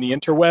on the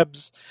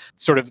interwebs.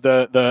 Sort of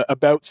the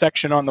About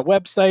section on the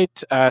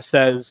website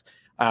says,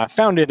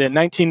 founded in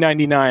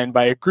 1999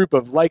 by a group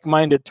of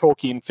like-minded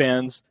Tolkien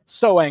fans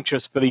so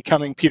anxious for the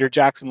coming Peter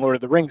Jackson Lord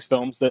of the Rings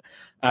films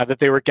that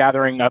they were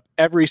gathering up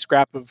every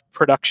scrap of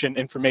production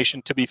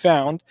information to be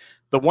found.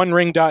 The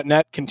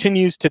OneRing.net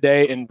continues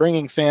today in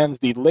bringing fans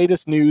the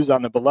latest news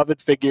on the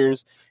beloved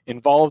figures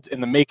involved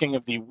in the making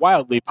of the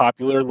wildly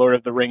popular Lord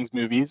of the Rings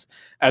movies,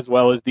 as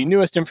well as the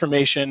newest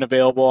information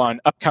available on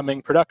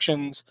upcoming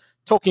productions,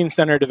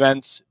 Tolkien-centered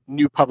events,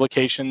 new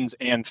publications,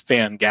 and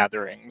fan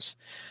gatherings.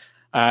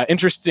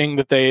 Interesting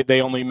that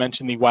they only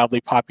mention the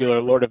wildly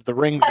popular Lord of the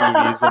Rings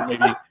movies and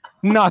maybe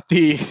not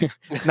the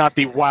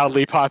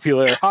wildly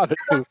popular Hobbit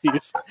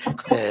movies.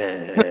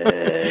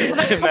 Updating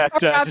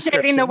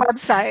the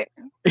website.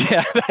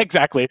 Yeah,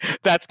 exactly.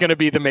 That's going to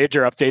be the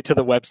major update to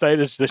the website.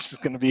 Is this is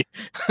going to be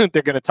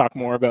they're going to talk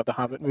more about the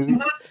Hobbit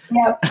movies.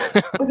 Yeah,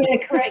 we're going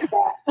to correct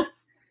that.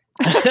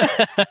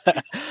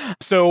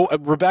 So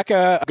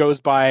Rebecca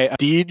goes by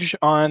Deej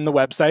on the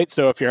website.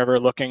 So if you're ever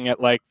looking at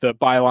like the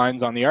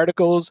bylines on the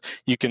articles,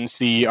 you can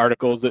see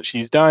articles that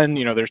she's done.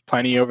 There's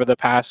plenty over the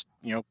past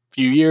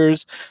few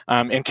years.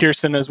 And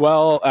Kirsten as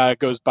well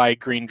goes by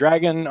Green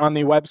Dragon on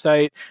the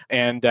website.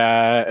 And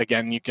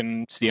again, you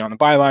can see on the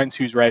bylines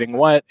who's writing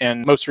what.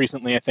 And most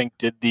recently, I think,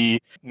 did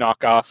the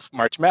knockoff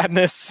March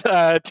Madness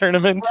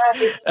tournament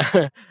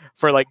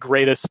for like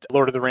greatest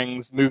Lord of the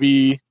Rings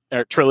movie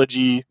or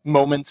trilogy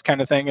moments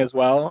kind of thing as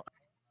well.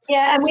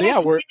 Yeah, and we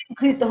did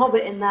include The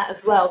Hobbit in that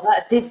as well.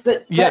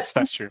 Yes,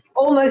 that's true.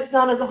 Almost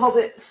none of the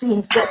Hobbit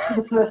scenes got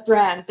to the first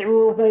round. They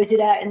were all voted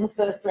out in the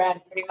first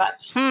round, pretty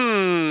much.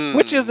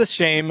 Which is a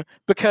shame,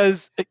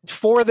 because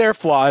for their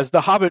flaws,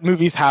 the Hobbit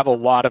movies have a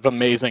lot of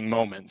amazing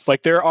moments.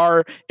 Like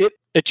it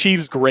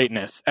achieves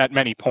greatness at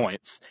many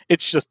points.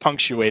 It's just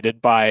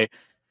punctuated by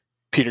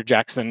Peter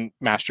Jackson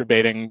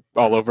masturbating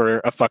all over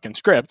a fucking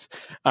script,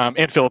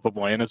 and Philippa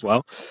Boyens as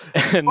well.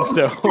 And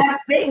so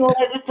masturbating all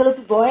over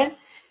Philippa Boyens.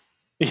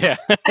 Yeah,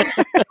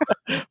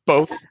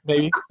 both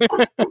maybe.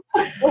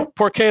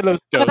 Porque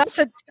los dos.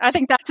 I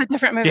think that's a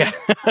different movie. Yeah.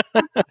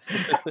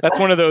 That's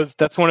one of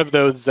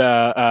those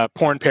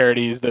porn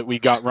parodies that we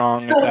got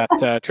wrong at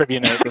that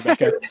trivia night,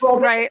 Rebecca.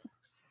 Right.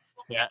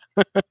 Yeah.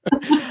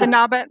 The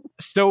Nobbit.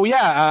 So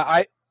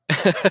yeah,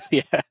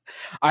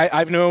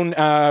 I've known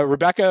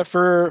Rebecca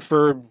for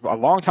a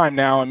long time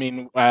now. I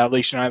mean,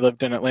 Alicia and I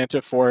lived in Atlanta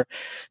for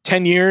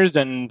 10 years,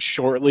 and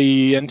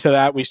shortly into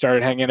that, we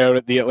started hanging out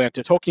at the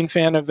Atlanta Tolkien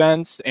fan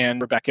events, and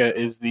Rebecca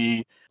is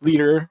the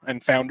leader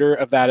and founder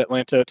of that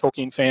Atlanta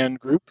Tolkien fan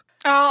group.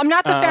 Oh, I'm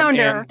not the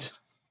founder.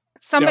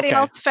 Somebody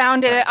else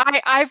founded it.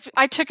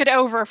 I took it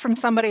over from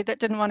somebody that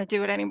didn't want to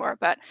do it anymore,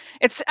 but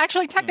it's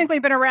actually technically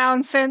been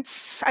around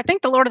since, I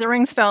think, the Lord of the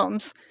Rings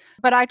films,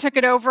 but I took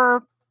it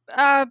over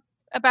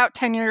about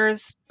 10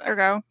 years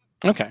ago.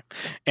 Okay,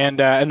 and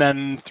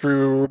then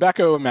through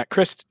Rebecca, we met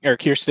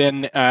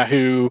Kirsten,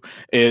 who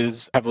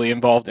is heavily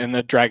involved in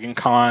the Dragon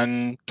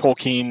Con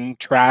Tolkien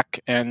track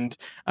and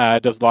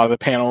does a lot of the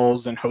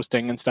panels and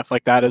hosting and stuff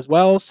like that as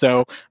well.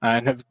 So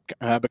and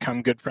have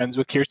become good friends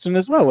with Kirsten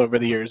as well over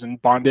the years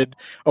and bonded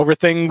over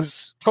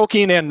things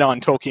Tolkien and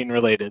non-Tolkien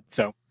related.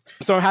 So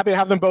I'm happy to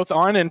have them both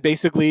on, and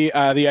basically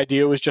the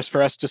idea was just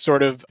for us to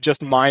sort of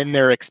just mine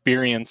their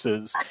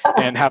experiences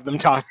and have them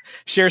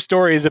share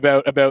stories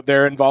about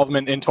their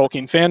involvement in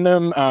Tolkien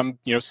fandom,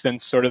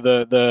 since sort of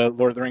the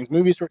Lord of the Rings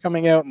movies were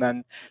coming out, and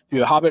then through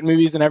the Hobbit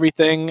movies and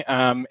everything.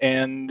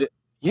 And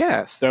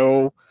yeah,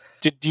 so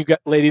did you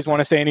ladies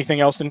want to say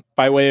anything else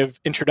by way of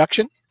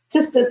introduction?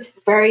 Just it's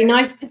very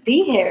nice to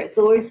be here. It's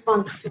always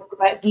fun to talk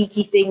about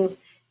geeky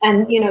things.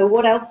 And,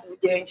 what else are we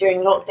doing during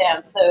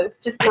lockdown? So it's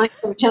just nice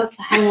to have a chance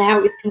to hang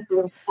out with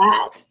people and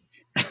chat.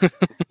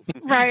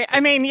 Right. I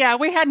mean, yeah,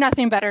 we had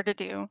nothing better to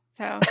do.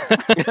 So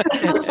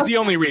it's the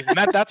only reason.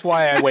 That's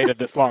why I waited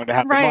this long to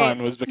have them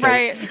on, was because,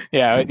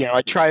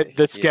 I tried,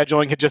 the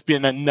scheduling had just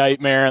been a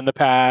nightmare in the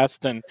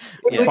past. And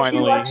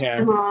finally,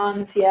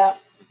 command, yeah.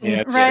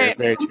 Yeah, it's true.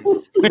 Very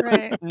true.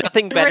 Right.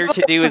 Nothing better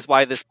to do is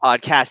why this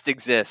podcast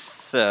exists.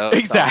 So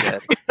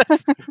exactly,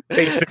 that's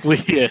basically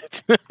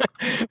it.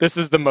 This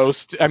is the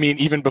most. I mean,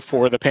 even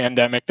before the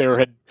pandemic, there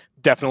had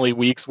definitely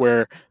weeks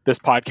where this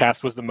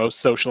podcast was the most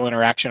social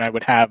interaction I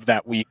would have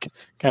that week,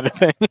 kind of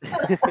thing.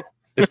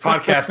 This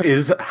podcast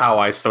is how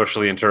I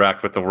socially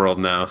interact with the world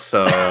now.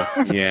 So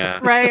yeah,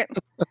 right.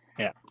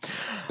 Yeah.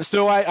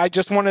 So I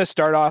just want to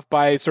start off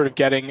by sort of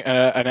getting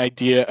an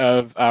idea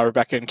of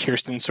Rebecca and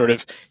Kirsten's sort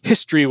of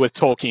history with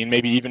Tolkien,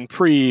 maybe even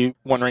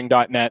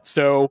pre-OneRing.net.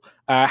 So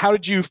how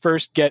did you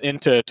first get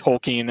into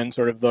Tolkien and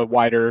sort of the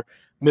wider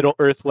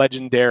Middle-earth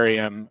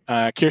legendarium?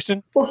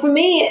 Kirsten? Well, for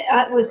me,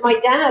 it was my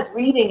dad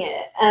reading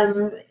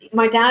it.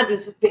 My dad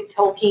was a big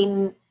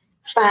Tolkien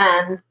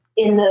fan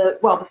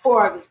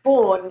before I was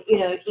born.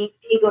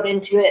 He got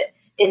into it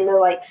in the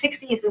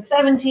 60s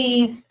and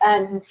 70s.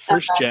 And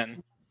first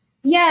gen.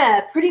 Yeah,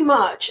 pretty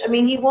much. I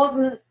mean, he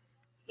wasn't,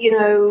 he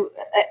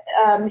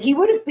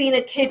would have been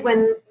a kid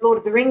when Lord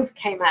of the Rings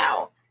came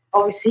out.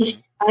 Obviously,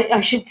 I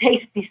should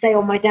tastefully say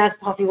on my dad's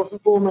part he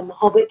wasn't born when The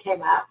Hobbit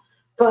came out.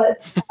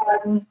 But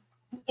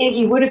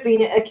he would have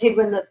been a kid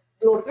when the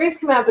Lord of the Rings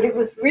came out, but it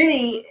was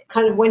really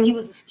kind of when he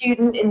was a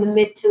student in the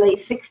mid to late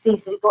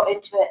 60s that he got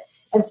into it.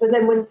 And so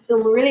then when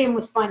Silmarillion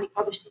was finally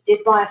published, he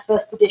did buy a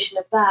first edition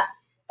of that.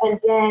 And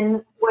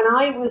then when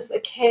I was a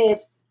kid,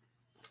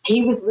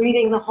 he was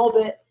reading The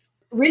Hobbit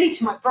really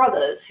to my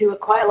brothers, who were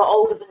quite a lot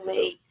older than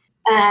me,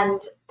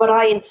 but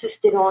I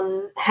insisted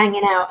on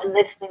hanging out and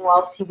listening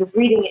whilst he was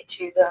reading it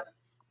to them.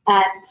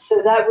 And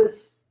so that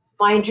was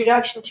my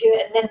introduction to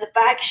it. And then the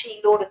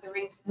Bakshi Lord of the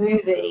Rings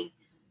movie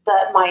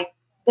that my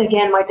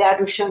dad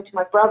was showing to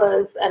my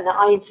brothers, and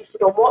I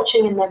insisted on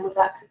watching, and then was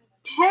absolutely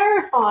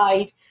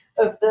terrified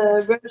of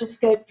the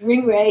rotoscoped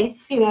ring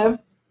wraiths,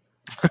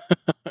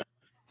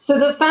 So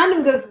the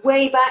fandom goes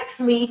way back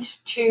for me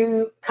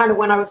to kind of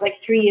when I was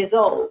 3 years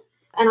old.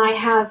 And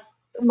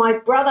my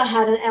brother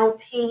had an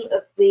LP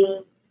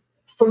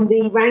from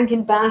the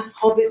Rankin Bass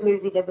Hobbit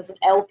movie. There was an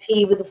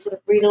LP with a sort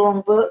of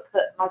read-along book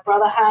that my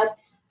brother had.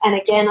 And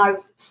again, I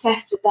was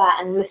obsessed with that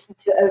and listened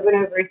to it over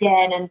and over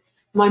again. And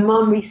my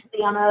mum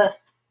recently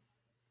unearthed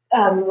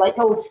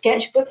old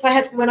sketchbooks I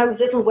had when I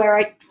was little, where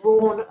I'd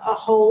drawn a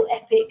whole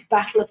epic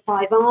Battle of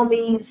Five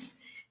Armies,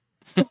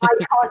 my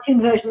cartoon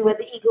version where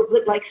the eagles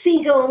looked like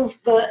seagulls,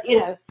 but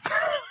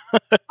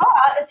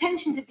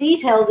attention to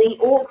detail, the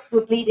orcs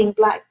were bleeding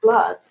black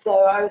blood.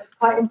 So I was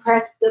quite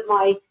impressed that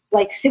my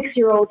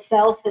 6-year-old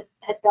self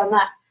had done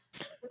that.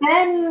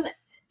 Then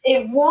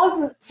it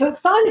wasn't, so it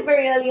started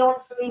very early on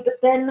for me, but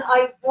then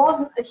I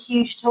wasn't a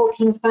huge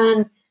Tolkien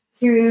fan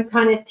through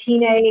kind of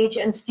teenage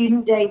and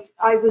student days.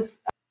 I was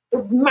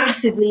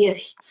massively a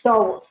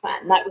Star Wars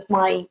fan. That was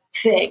my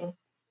thing.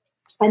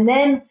 And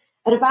then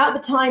at about the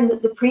time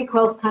that the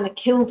prequels kind of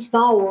killed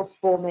Star Wars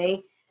for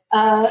me,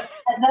 at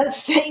that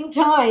same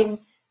time,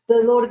 the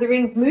Lord of the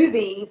Rings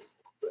movies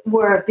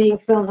were being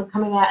filmed and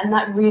coming out, and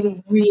that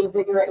really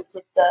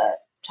reinvigorated the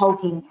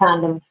Tolkien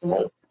fandom for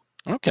me.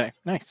 Okay,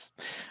 nice.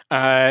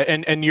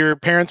 And your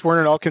parents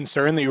weren't at all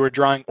concerned that you were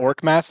drawing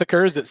orc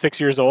massacres at 6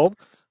 years old?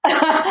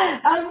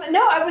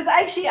 No, I was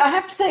actually, I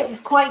have to say it was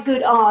quite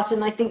good art,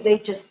 and I think they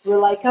just were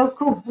like, oh,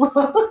 cool.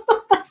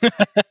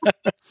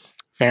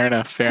 Fair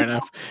enough.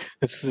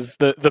 This is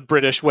the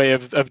British way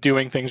of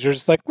doing things. You're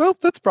just like, well,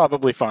 that's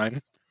probably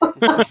fine.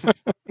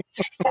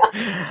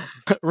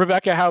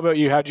 Rebecca, how about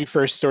you? How'd you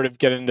first sort of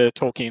get into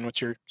Tolkien?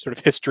 What's your sort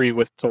of history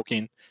with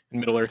Tolkien and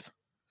Middle-earth?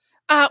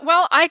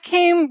 Well, I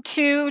came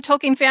to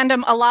Tolkien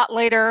fandom a lot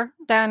later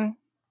than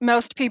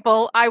most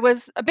people. I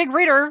was a big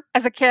reader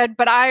as a kid,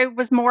 but I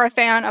was more a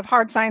fan of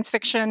hard science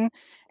fiction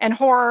and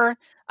horror.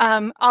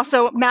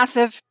 Also,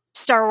 massive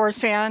Star Wars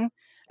fan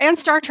and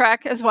Star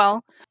Trek as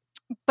well.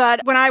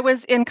 But when I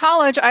was in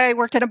college, I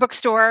worked at a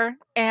bookstore,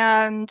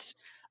 and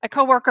a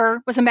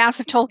coworker was a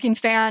massive Tolkien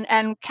fan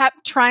and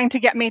kept trying to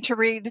get me to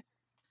read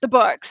the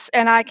books.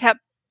 And I kept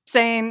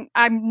saying,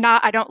 I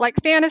don't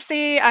like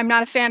fantasy. I'm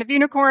not a fan of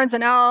unicorns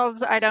and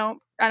elves. I don't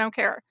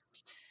care.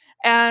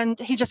 And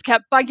he just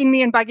kept bugging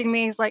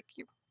me. He's like,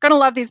 you're going to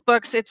love these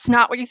books. It's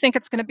not what you think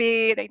it's going to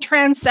be. They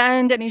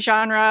transcend any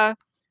genre.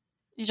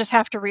 You just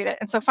have to read it.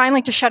 And so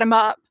finally, to shut him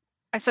up,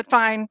 I said,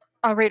 fine,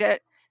 I'll read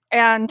it.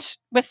 And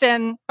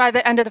by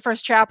the end of the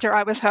first chapter,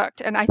 I was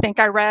hooked. And I think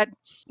I read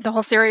the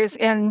whole series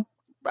in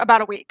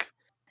about a week.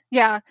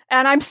 Yeah.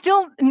 And I'm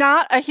still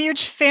not a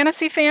huge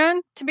fantasy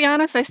fan, to be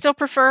honest. I still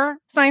prefer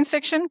science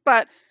fiction,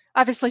 but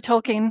obviously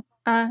Tolkien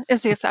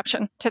is the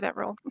exception to that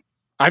rule.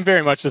 I'm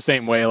very much the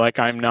same way. Like,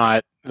 I'm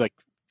not like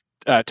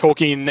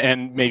Tolkien,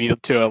 and maybe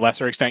to a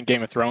lesser extent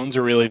Game of Thrones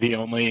are really the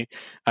only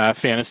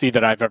fantasy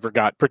that I've ever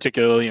got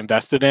particularly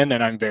invested in,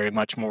 and I'm very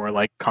much more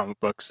like comic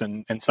books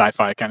and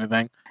sci-fi kind of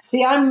thing.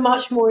 See, I'm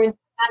much more into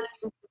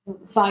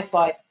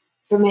sci-fi.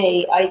 For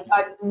me, I'm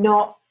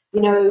not,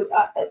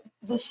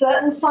 the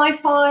certain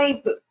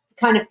sci-fi, but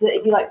kind of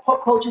if you like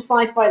pop culture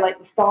sci-fi, like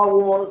the Star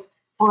Wars,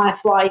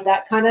 Firefly,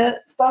 that kind of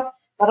stuff.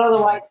 But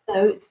otherwise,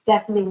 no, it's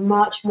definitely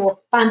much more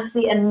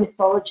fantasy and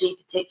mythology,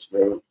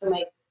 particularly for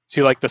me. So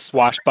you like the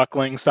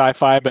swashbuckling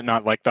sci-fi, but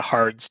not like the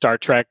hard Star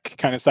Trek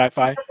kind of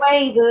sci-fi? In a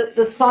way,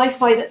 the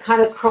sci-fi that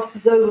kind of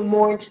crosses over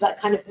more into that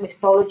kind of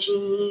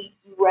mythology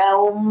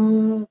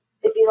realm,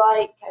 if you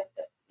like.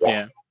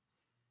 Yeah.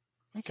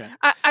 Okay.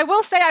 I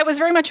will say I was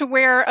very much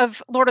aware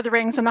of Lord of the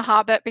Rings and The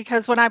Hobbit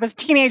because when I was a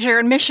teenager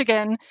in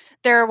Michigan,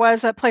 there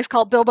was a place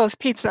called Bilbo's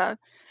Pizza.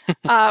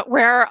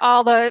 Where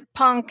all the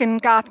punk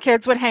and goth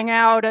kids would hang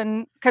out,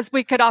 and because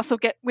we'd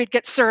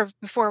get served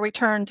before we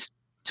turned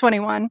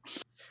 21.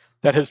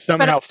 That has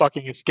somehow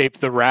fucking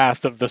escaped the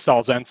wrath of the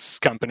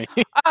Solzhenitsyn company.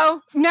 Oh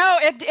no,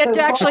 it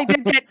actually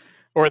did get.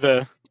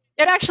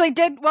 It actually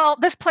did. Well,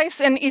 this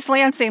place in East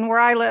Lansing where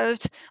I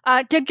lived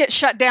did get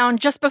shut down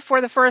just before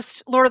the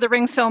first Lord of the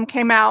Rings film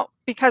came out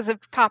because of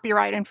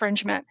copyright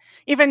infringement,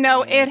 even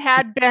though it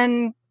had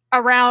been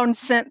around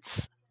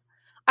since,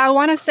 I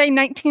want to say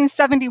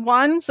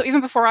 1971, so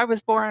even before I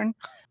was born.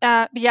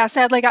 Yeah,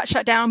 sadly got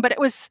shut down, but it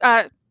was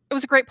a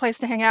great place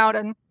to hang out,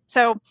 and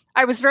so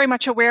I was very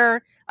much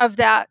aware of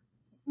that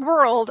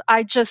world.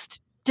 I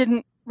just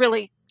didn't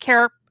really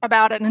care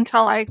about it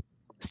until I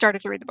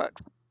started to read the book.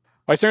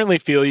 I certainly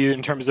feel you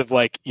in terms of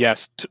like,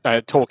 yes,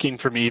 Tolkien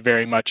for me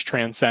very much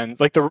transcends,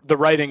 like the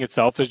writing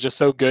itself is just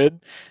so good,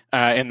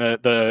 and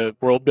the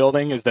world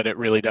building is that it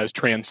really does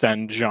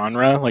transcend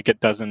genre. Like it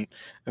doesn't,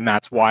 and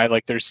that's why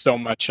like there's so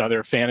much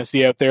other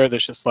fantasy out there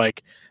that's just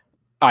like,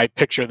 I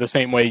picture the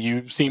same way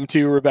you seem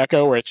to,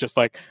 Rebecca, where it's just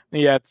like,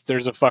 yeah,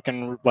 there's a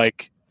fucking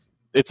like,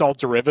 it's all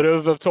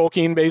derivative of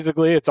Tolkien,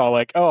 basically. It's all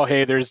like, oh,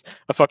 hey, there's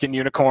a fucking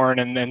unicorn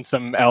and then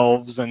some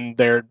elves, and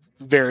they're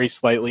very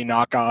slightly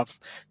knockoff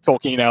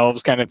Tolkien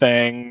elves kind of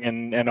thing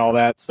and all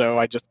that. So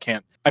I just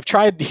can't. I've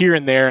tried here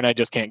and there, and I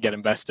just can't get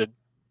invested.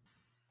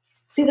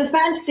 See, the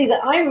fantasy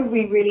that I would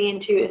be really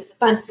into is the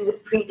fantasy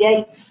that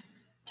predates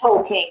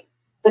Tolkien.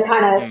 The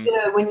kind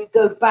of, when you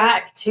go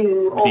back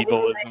to Old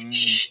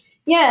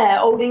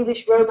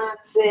English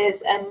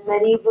romances and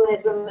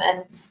medievalism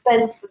and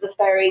Spencer the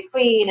Fairy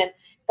Queen and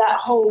that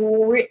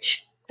whole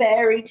rich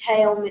fairy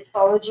tale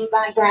mythology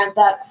background,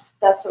 that's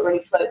what really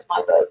floats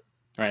my boat.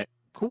 Right.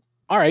 Cool.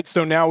 All right.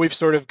 So now we've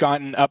sort of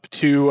gotten up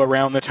to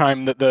around the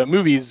time that the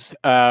movies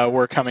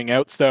were coming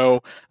out.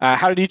 So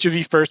how did each of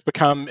you first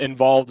become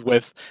involved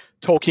with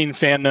Tolkien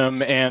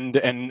fandom and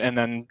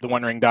then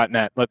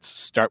theonering.net? Let's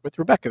start with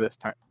Rebecca this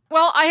time.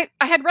 Well, I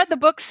had read the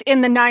books in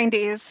the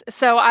 90s,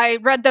 so I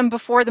read them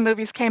before the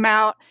movies came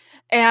out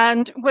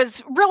and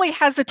was really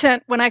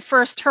hesitant when I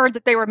first heard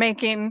that they were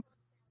making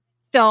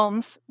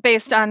films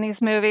based on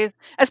these movies,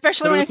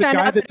 especially when I found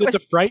out that it was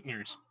the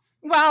Frighteners.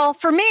 Well,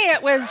 for me,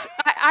 it was,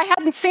 I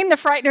hadn't seen the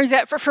Frighteners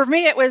yet. For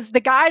me, it was the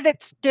guy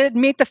that did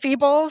Meet the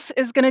Feebles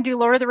is going to do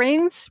Lord of the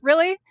Rings.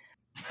 Really?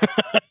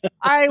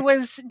 I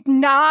was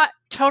not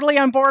totally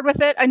on board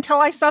with it until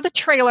I saw the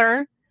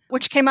trailer,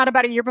 which came out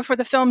about a year before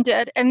the film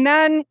did. And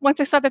then once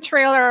I saw the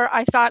trailer,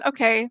 I thought,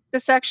 okay,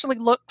 this actually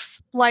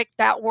looks like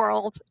that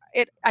world.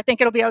 I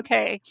think it'll be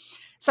okay.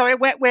 So I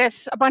went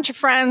with a bunch of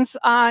friends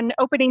on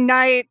opening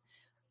night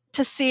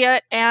to see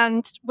it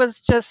and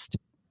was just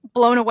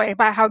blown away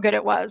by how good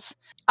it was.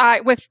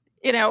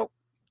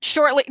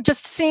 Shortly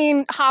just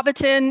seeing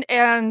Hobbiton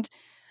and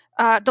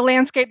the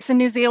landscapes in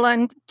New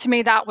Zealand, to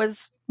me that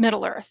was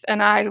Middle Earth,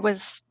 and I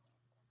was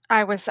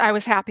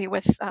happy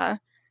with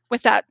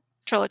that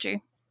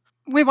trilogy.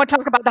 We won't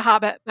talk about The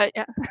Hobbit, but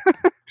yeah.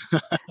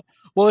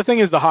 Well, the thing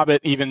is, The Hobbit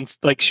even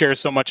like shares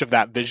so much of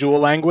that visual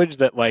language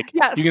that like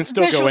you can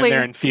still go in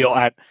there and feel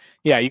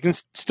you can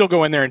still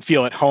go in there and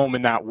feel at home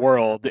in that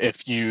world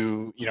if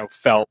you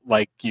felt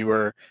like you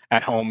were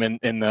at home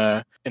in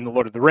the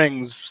Lord of the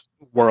Rings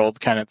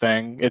world kind of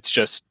thing. It's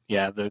just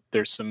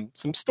there's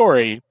some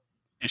story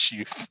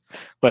issues,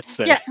 let's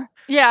say.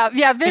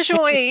 Yeah.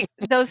 Visually,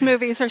 those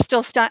movies are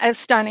still as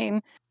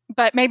stunning,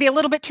 but maybe a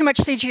little bit too much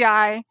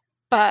CGI.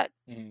 but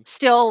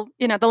still,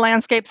 the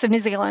landscapes of New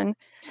Zealand.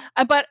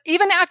 But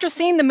even after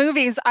seeing the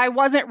movies, I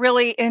wasn't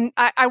really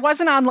I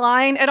wasn't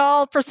online at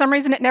all. For some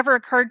reason, it never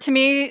occurred to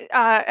me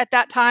at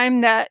that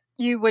time that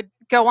you would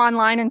go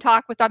online and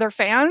talk with other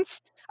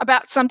fans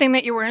about something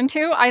that you were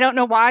into. I don't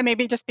know why,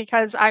 maybe just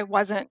because I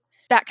wasn't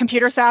that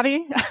computer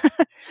savvy.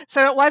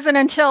 So it wasn't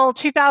until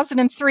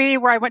 2003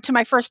 where I went to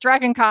my first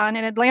Dragon Con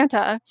in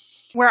Atlanta,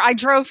 where I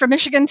drove from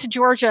Michigan to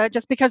Georgia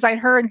just because I'd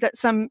heard that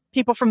some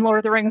people from Lord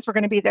of the Rings were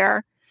going to be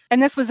there.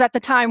 And this was at the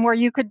time where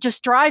you could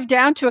just drive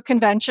down to a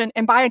convention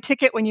and buy a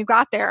ticket when you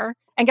got there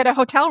and get a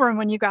hotel room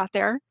when you got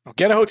there.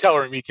 Get a hotel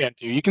room you can't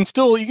do. You can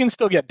still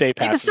get day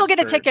passes. You can still get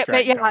a ticket,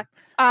 but yeah.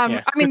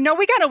 I mean, no,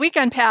 we got a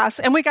weekend pass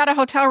and we got a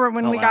hotel room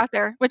when we got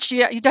there, which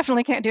you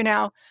definitely can't do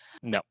now.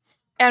 No.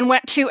 And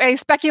went to a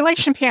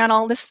speculation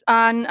panel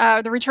on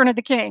The Return of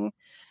the King,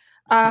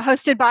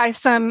 hosted by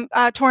some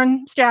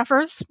Torn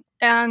staffers.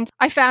 And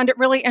I found it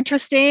really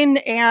interesting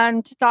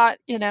and thought,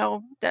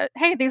 that,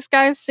 hey, these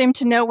guys seem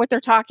to know what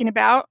they're talking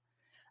about.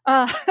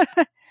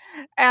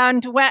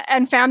 And went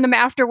and found them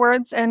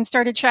afterwards and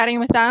started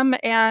chatting with them.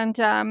 And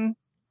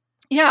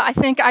I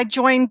think I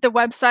joined the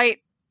website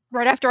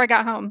right after I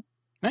got home.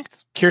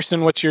 Nice.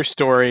 Kirsten, what's your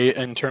story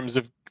in terms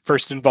of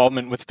first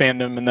involvement with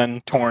fandom and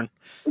then Torn?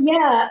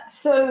 Yeah,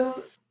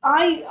 so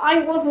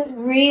I wasn't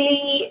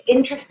really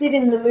interested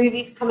in the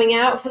movies coming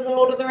out for The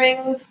Lord of the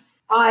Rings.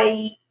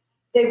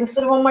 They were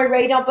sort of on my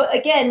radar, but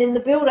again, in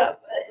the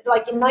build-up,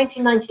 like in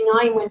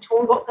 1999 when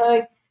Torn got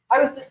going, I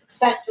was just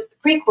obsessed with the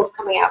prequels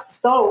coming out for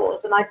Star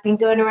Wars, and I've been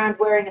going around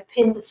wearing a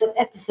pin that said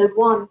Episode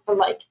 1 for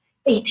like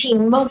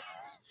 18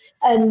 months.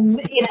 And,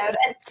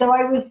 and so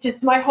I was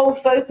just, my whole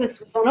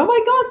focus was on, oh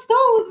my God, Star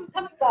Wars is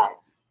coming back.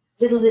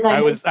 Little did I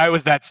know. I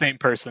was that same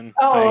person.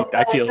 Oh,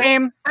 I feel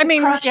same. I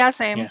mean,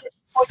 same.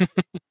 Yeah.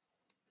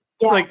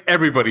 Like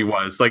everybody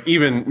was, like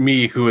even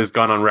me, who has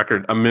gone on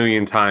record a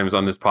million times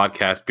on this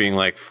podcast being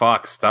like,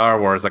 fuck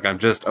Star Wars, like I'm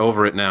just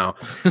over it now.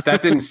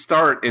 That didn't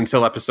start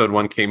until Episode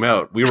 1 came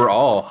out. We were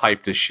all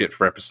hyped as shit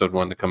for Episode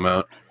 1 to come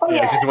out.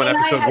 It's just when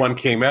Episode 1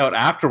 came out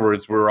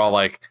afterwards, we were all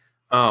like,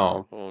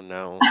 oh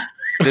no,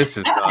 this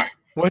is not.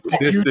 What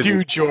did you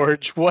do,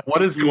 George?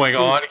 What is going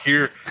on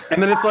here?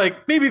 And then it's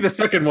like, maybe the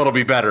second one will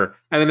be better.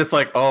 And then it's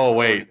like, oh,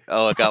 wait.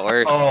 Oh, it got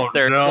worse. Oh,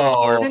 there's a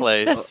lower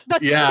place.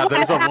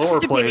 There's a lower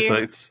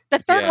place. The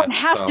third one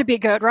has to be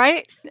good,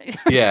 right?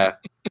 Yeah.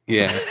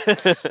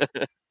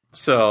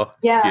 So,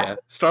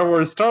 Star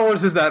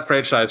Wars is that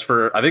franchise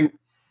for, I think,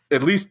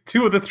 at least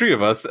two of the three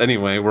of us,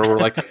 anyway, where we're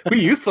like, we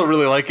used to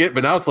really like it,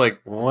 but now it's like,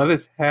 what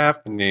is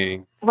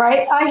happening?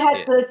 Right, I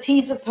had the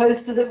teaser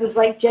poster that was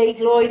like Jake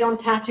Lloyd on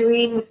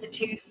Tatooine with the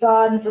two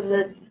suns and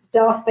the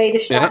Darth Vader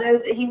shadow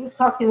that he was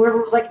casting, where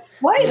everyone was like,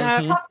 why is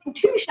he casting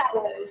two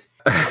shadows?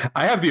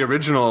 I have the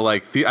original,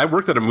 I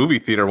worked at a movie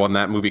theater when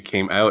that movie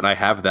came out, and I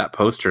have that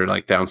poster,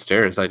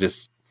 downstairs. I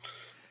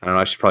don't know,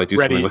 I should probably do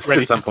something with it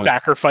at some point.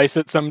 Sacrifice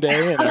it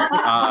someday in a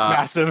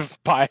massive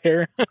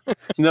pyre?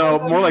 No,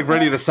 more like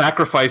ready to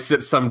sacrifice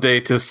it someday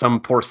to some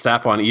poor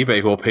sap on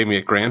eBay who will pay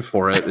me $1,000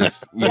 for it.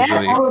 Is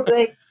usually... Yeah,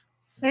 probably.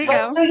 There you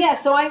go.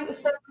 So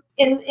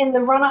in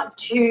the run up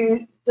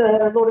to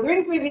the Lord of the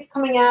Rings movies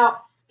coming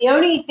out, the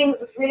only thing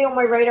that was really on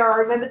my radar, I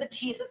remember the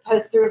teaser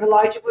poster of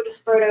Elijah Wood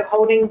as Frodo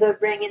holding the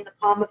ring in the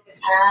palm of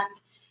his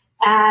hand,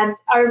 and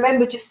I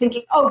remember just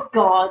thinking, oh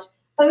God,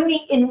 only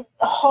in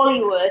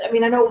Hollywood. I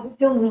mean, I know it wasn't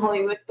filmed in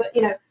Hollywood, but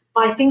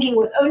my thinking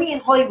was only in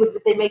Hollywood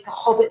would they make a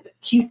Hobbit look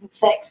cute and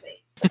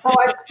sexy. So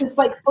I was just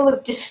full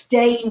of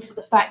disdain for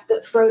the fact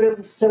that Frodo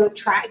was so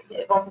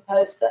attractive on the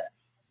poster.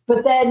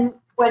 But then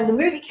when the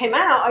movie came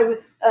out, I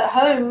was at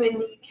home in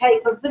the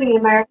UK, so I was living in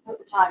America at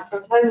the time. So I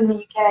was home in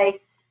the UK,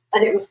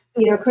 and it was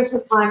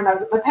Christmas time, and I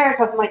was at my parents'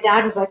 house, and my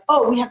dad was like,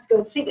 "Oh, we have to go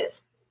and see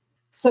this."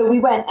 So we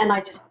went, and I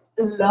just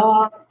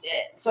loved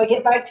it. So I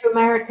get back to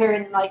America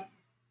in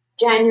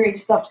January,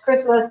 just after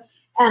Christmas,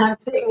 and I'm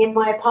sitting in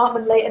my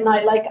apartment late at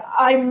night,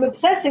 I'm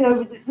obsessing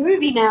over this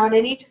movie now, and I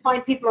need to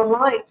find people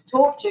online to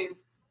talk to.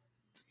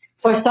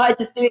 So I started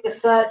just doing a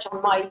search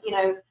on my,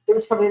 it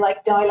was probably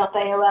dial-up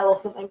AOL or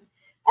something,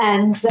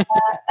 and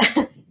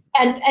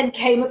and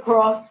came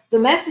across the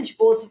message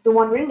boards of the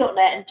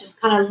OneRing.net and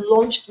just kind of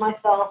launched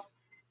myself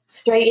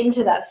straight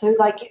into that. So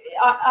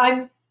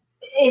I'm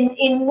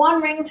in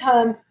One Ring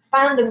terms,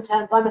 fandom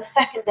terms, I'm a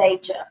second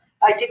ager.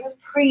 I didn't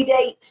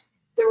predate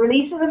the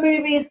release of the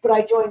movies, but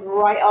I joined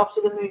right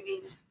after the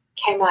movies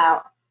came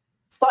out.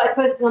 Started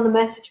posting on the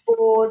message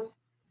boards,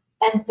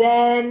 and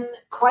then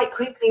quite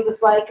quickly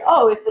was like,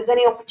 oh, if there's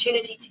any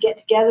opportunity to get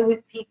together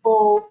with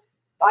people,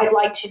 I'd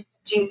like to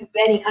do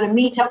any kind of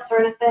meetups or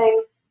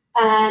anything.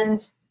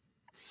 And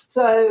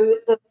so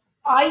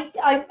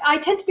I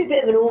tend to be a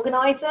bit of an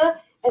organizer,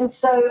 and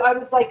so I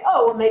was like,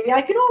 oh, well, maybe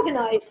I can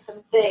organize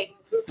some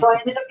things. And so I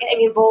ended up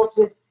getting involved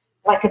with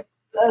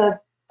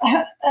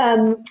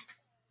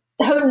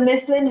Houghton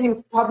Mifflin,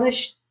 who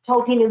published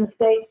Tolkien in the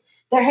States.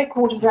 Their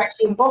headquarters are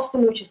actually in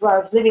Boston, which is where I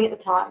was living at the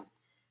time.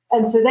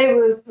 And so they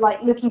were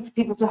looking for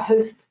people to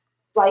host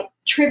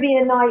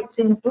trivia nights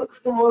in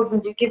bookstores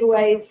and do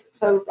giveaways.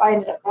 So I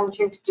ended up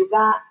volunteering to do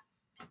that.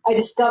 I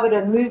discovered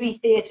a movie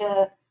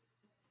theater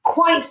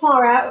quite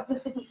far out of the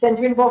city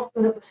center in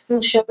Boston that was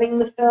still showing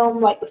the film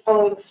like the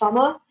following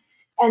summer.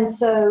 And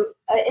so,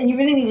 and you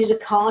really needed a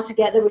car to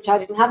get there, which I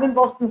didn't have in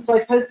Boston. So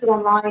I posted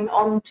online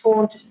on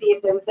Torn to see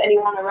if there was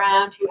anyone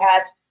around who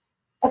had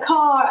a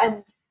car.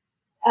 And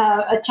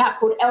a chap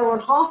called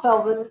Elron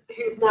Halfelven,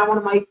 who's now one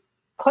of my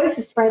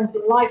closest friends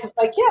in life, was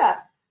like, yeah,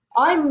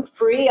 I'm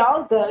free,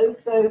 I'll go.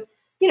 So,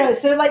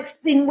 so like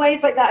in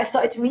ways like that, I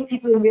started to meet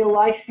people in real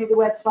life through the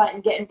website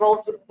and get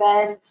involved with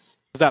events.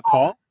 Is that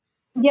Paul?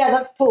 Yeah,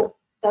 that's Paul.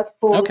 That's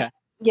Paul. Okay.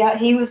 Yeah,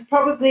 he was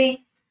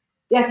probably,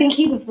 I think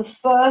he was the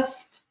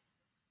first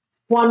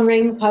One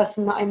Ring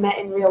person that I met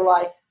in real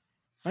life.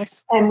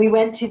 Nice. And we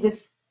went to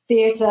this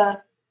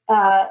theater,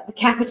 the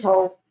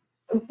Capitol,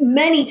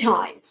 many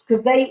times,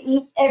 because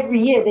every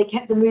year they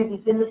kept the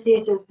movies in the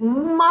theater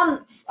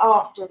months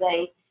after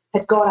they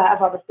had gone out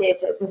of other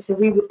theaters. And so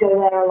we would go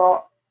there a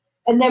lot.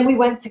 And then we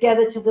went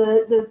together to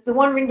the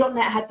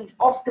OneRing.net had these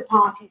Oscar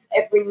parties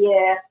every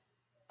year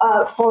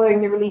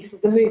following the release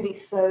of the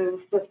movies. So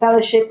for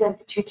Fellowship, then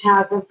for Two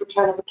Towers, and for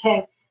Return of the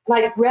King.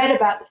 And I read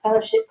about the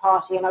Fellowship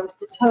party, and I was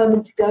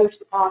determined to go to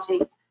the party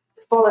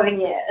the following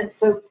year. And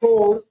so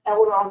Paul,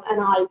 Elron, and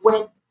I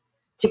went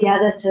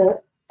together to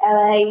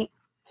LA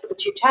for the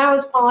Two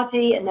Towers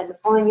party, and then the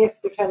following year for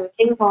the Return of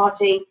the King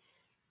party.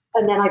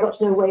 And then I got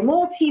to know way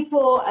more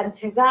people, and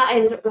through that I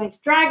ended up going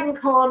to Dragon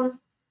Con,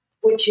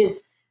 which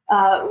is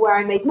where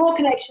I made more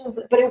connections.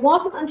 But it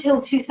wasn't until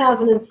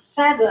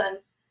 2007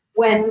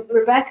 when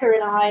Rebecca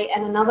and I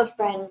and another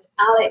friend,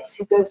 Alex,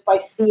 who goes by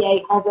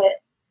CA Hobbit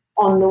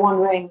on the One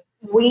Ring,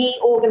 we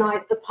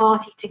organized a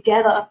party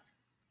together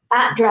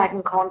at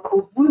Dragon Con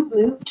called Woot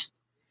Moot.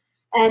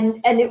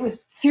 And it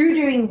was through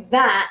doing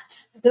that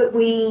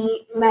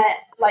we met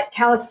like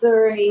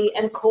Kalasuri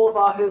and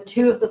Korvar, who are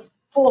two of the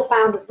four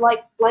founders,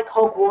 like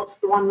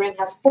Hogwarts, the One Ring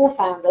has four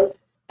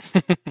founders.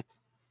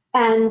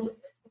 And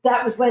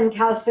that was when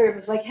Kalasuri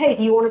was like, hey,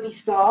 do you want to be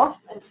staff?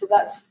 And so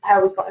that's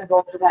how we got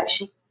involved with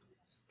actually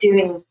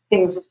doing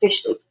things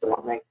officially for the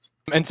One Ring.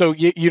 And so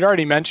you'd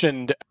already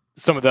mentioned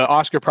some of the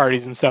Oscar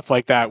parties and stuff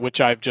like that, which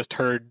I've just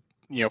heard,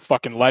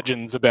 fucking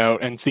legends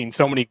about and seen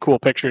so many cool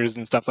pictures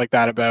and stuff like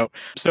that about.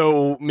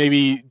 So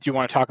maybe do you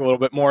want to talk a little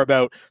bit more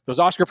about those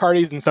Oscar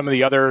parties and some of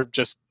the other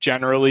just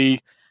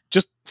generally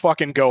just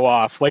fucking go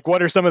off? Like,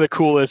 what are some of the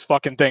coolest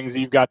fucking things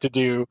you've got to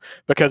do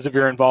because of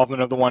your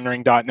involvement of the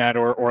OneRing.net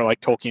or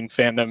like Tolkien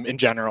fandom in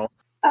general?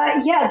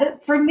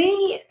 For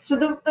me, so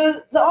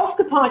the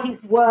Oscar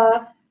parties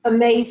were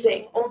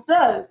amazing,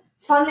 although,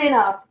 funnily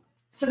enough,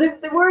 so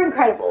they were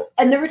incredible.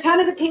 And the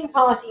Return of the King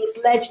party is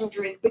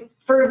legendary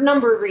for a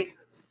number of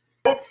reasons.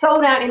 It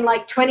sold out in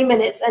like 20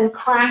 minutes and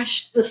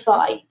crashed the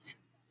site,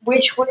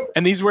 which was...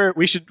 And these were,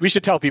 we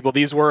should tell people,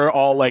 these were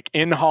all like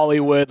in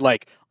Hollywood,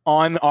 like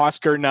on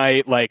Oscar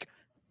night, like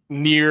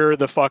near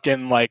the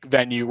fucking like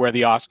venue where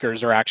the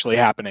Oscars are actually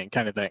happening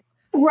kind of thing.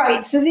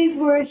 Right. So these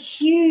were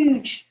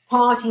huge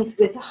parties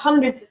with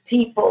hundreds of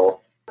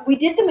people. We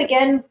did them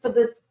again for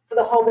the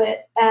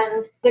Hobbit,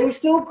 and they were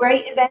still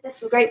great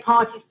events and great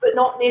parties, but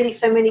not nearly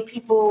so many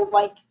people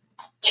like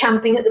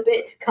champing at the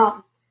bit to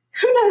come.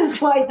 Who knows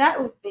why that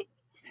would be?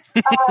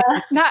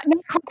 Not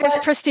quite as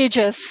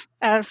prestigious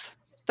as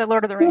the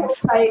Lord of the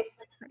Rings. Right.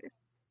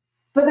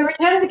 But the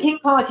Return of the King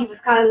party was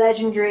kind of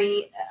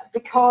legendary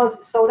because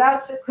it sold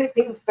out so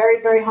quickly. It was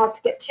very, very hard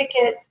to get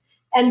tickets.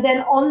 And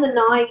then on the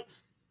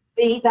night,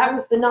 that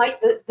was the night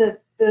that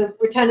the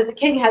Return of the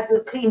King had the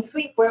clean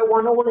sweep where it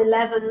won all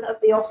 11 of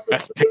the Oscars.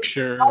 Best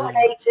Picture,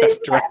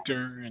 Best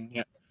Director, and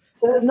yeah.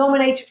 So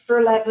nominated for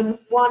 11,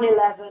 won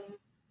 11.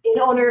 In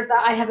honor of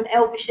that, I have an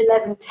Elvish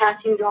 11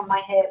 tattooed on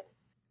my hip.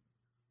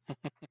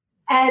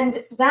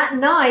 And that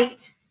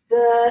night,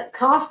 the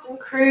cast and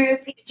crew,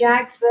 Peter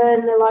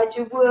Jackson,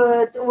 Elijah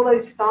Wood, all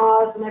those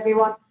stars and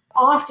everyone,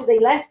 after they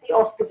left the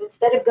Oscars,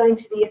 instead of going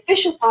to the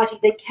official party,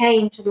 they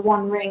came to the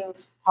One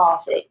Rings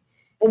party.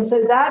 And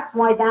so that's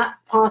why that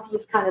party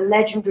is kind of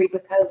legendary,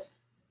 because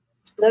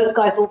those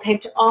guys all came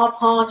to our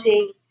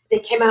party. They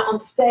came out on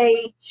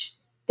stage.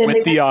 Then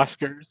with the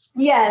Oscars.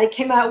 Yeah, they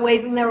came out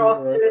waving their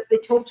Oscars. They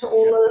talked to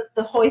all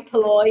the hoi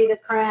polloi, the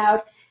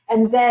crowd,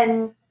 and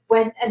then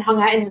went and hung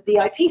out in the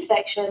VIP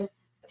section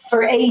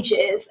for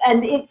ages.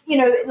 And it's,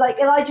 like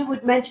Elijah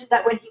Wood mentioned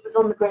that when he was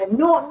on the Graham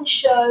Norton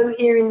show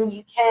here in the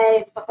UK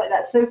and stuff like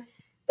that. So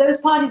those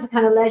parties are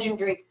kind of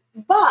legendary.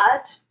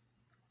 But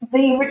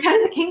the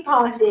Return of the King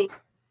party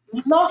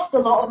lost a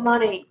lot of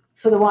money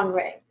for the One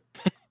Ring.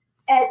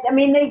 And, I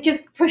mean, they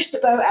just pushed the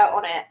boat out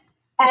on it.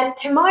 And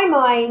to my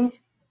mind,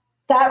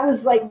 that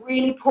was like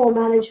really poor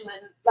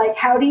management. Like,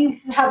 how do you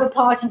have a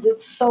party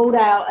that's sold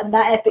out and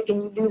that epic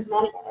and you lose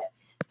money on it?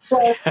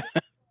 So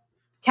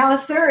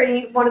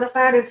Kalasuri, one of the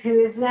founders, who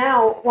is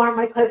now one of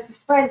my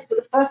closest friends, but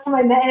the first time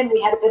I met him,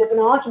 we had a bit of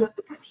an argument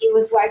because he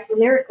was waxing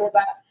lyrical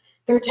about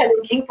the Return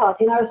of the King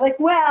party. And I was like,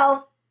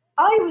 well,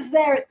 I was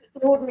there as just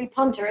an ordinary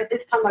punter. At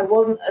this time, I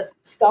wasn't a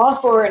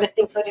staff or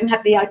anything, so I didn't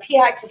have VIP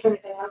access or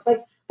anything. I was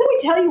like, let me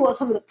tell you what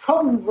some of the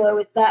problems were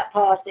with that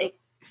party.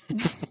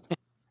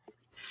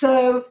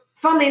 So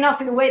funnily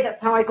enough, in a way, that's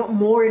how I got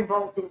more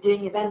involved in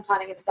doing event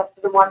planning and stuff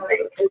for the One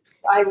Ring.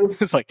 I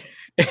was. It's like,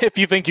 if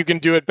you think you can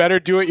do it better,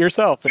 do it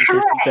yourself. And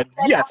Correct. Kirsten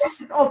said,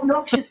 yes. I was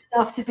obnoxious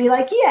enough to be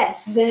like,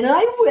 yes, then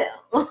I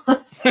will.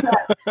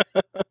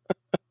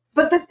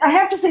 But I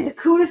have to say, the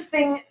coolest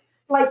thing,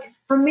 like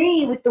for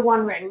me with the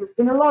One Ring, there's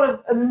been a lot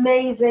of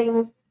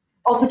amazing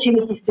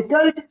opportunities to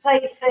go to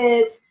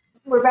places.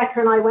 Rebecca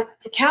and I went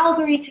to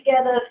Calgary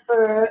together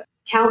for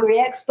Calgary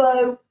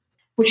Expo,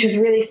 which was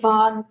really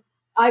fun.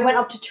 I went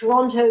up to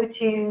Toronto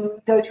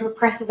to go to a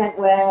press event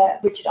where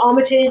Richard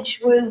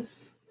Armitage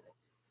was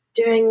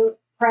doing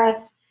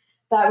press.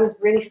 That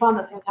was really fun.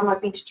 That's the only time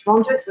I've been to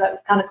Toronto, so that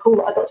was kind of cool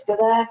that I got to go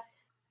there.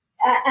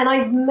 And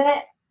I've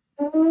met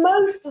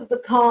most of the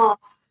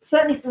cast,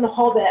 certainly from The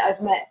Hobbit,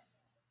 I've met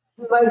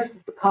most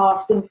of the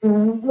cast, and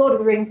from Lord of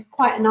the Rings,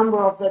 quite a number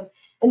of them.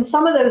 And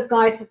some of those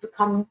guys have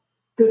become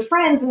good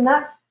friends, and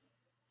that's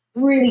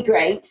really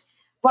great.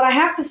 But I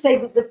have to say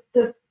that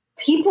the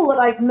people that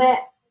I've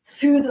met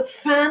through the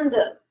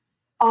fandom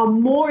are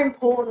more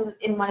important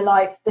in my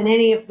life than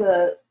any of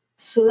the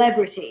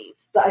celebrities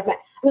that I've met.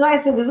 I mean, like I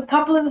said, there's a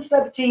couple of the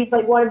celebrities,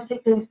 like one in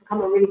particular who's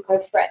become a really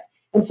close friend,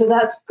 and so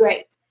that's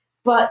great.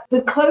 But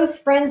the close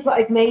friends that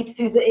I've made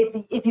through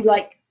if you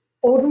like,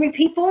 ordinary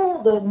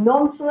people, the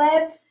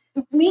non-celebs,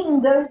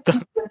 meeting those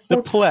people.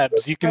 The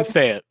plebs, you can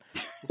say it.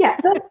 Yeah,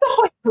 the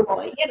hoi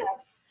polloi,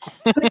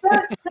 But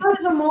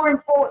those are more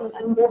important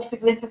and more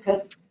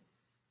significant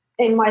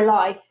in my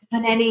life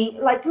than any,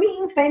 like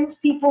meeting famous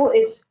people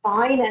is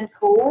fine and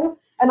cool.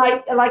 And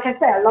like I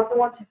say, I love the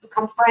ones who've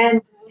become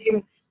friends and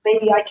who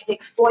maybe I can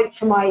exploit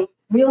for my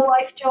real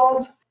life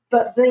job.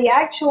 But the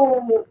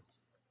actual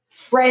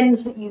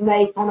friends that you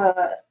make on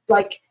a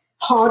like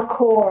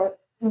hardcore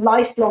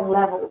lifelong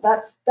level,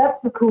 that's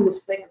the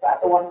coolest thing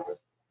about the One Ring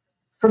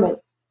for me.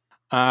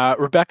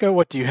 Rebecca,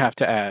 what do you have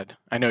to add?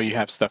 I know you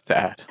have stuff to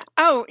add.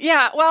 Oh,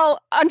 yeah.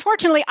 Well,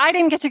 unfortunately, I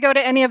didn't get to go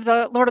to any of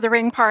the Lord of the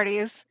Ring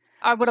parties.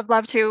 I would have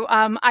loved to.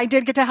 I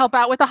did get to help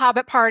out with the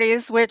Hobbit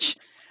parties, which,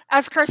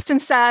 as Kirsten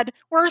said,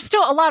 were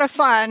still a lot of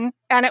fun,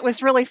 and it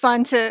was really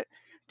fun to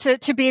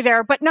be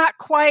there, but not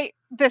quite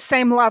the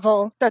same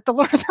level that the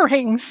Lord of the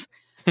Rings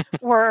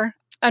were,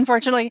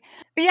 unfortunately.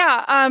 But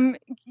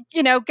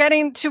yeah,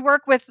 getting to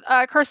work with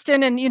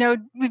Kirsten, and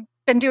we've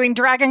been doing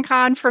Dragon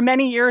Con for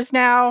many years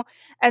now,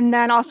 and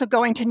then also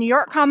going to New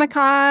York Comic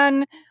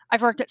Con.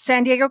 I've worked at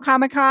San Diego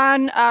Comic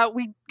Con.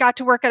 We got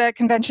to work at a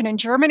convention in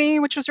Germany,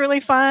 which was really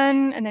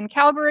fun, and then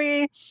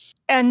Calgary.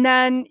 And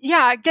then,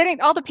 getting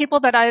all the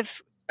people that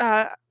I've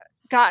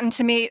gotten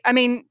to meet. I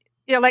mean,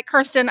 like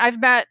Kirsten, I've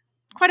met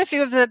quite a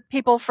few of the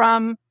people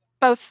from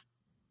both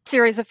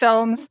series of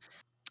films,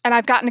 and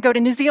I've gotten to go to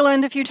New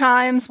Zealand a few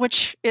times,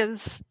 which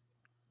is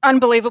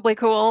unbelievably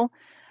cool.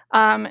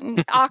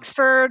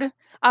 Oxford.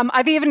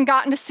 I've even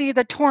gotten to see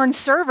the Torn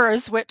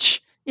servers,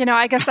 which,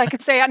 I guess I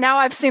could say now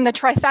I've seen the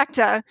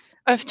trifecta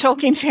of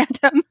Tolkien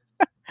fandom.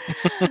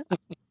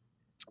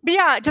 But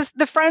yeah, just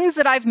the friends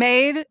that I've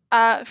made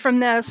from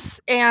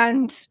this,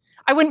 and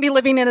I wouldn't be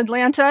living in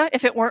Atlanta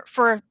if it weren't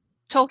for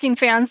Tolkien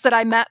fans that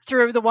I met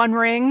through the One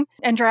Ring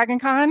and Dragon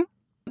Con.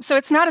 So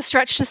it's not a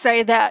stretch to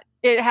say that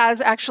it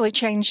has actually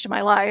changed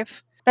my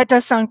life. That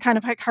does sound kind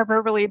of like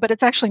hyperbole, but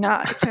it's actually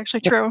not. It's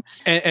actually true.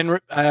 And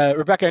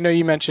Rebecca, I know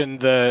you mentioned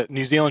the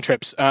New Zealand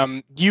trips.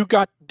 Do you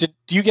get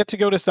to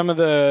go to some of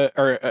the,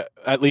 or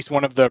at least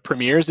one of the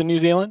premieres in New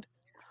Zealand?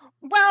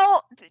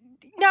 Well,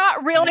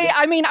 not really.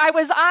 I mean, I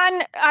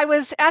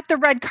was at the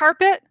red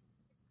carpet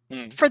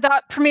for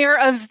the premiere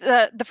of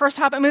the first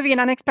Hobbit movie,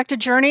 An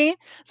Unexpected Journey.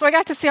 So I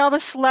got to see all the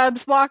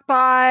celebs walk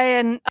by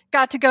and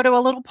got to go to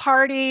a little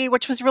party,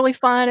 which was really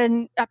fun.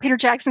 And Peter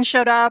Jackson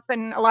showed up,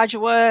 and Elijah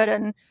Wood,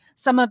 and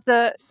some of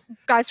the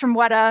guys from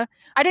Weta.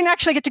 I didn't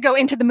actually get to go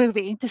into the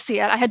movie to see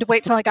it. I had to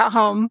wait till I got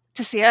home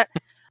to see it.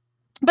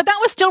 But that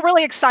was still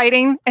really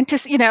exciting, and to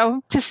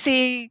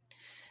see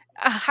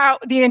how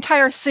the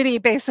entire city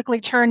basically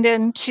turned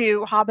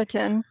into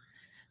Hobbiton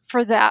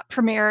for that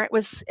premiere. It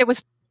was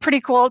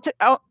pretty cool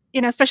to,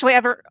 especially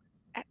ever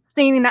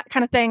seeing that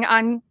kind of thing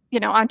on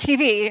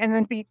TV, and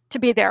then to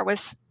be there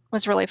was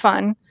really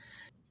fun.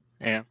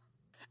 Yeah.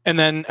 And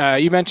then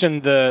you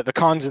mentioned the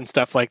cons and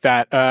stuff like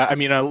that. us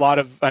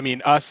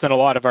and a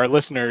lot of our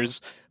listeners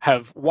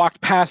have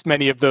walked past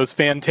many of those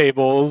fan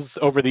tables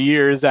over the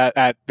years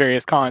at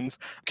various cons.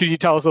 Could you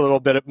tell us a little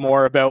bit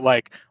more about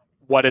like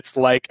what it's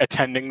like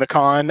attending the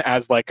con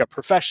as like a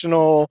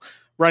professional,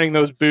 running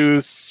those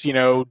booths,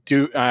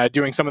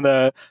 doing some of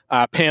the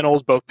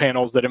panels, both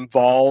panels that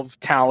involve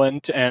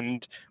talent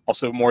and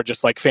also more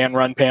just like fan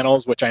run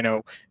panels, which I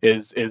know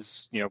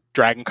is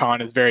Dragon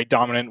Con is very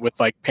dominant with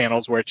like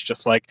panels where it's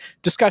just like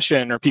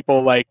discussion or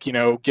people like,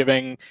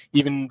 giving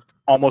even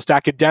almost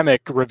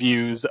academic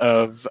reviews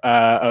of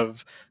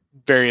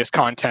various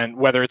content,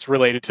 whether it's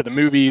related to the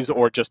movies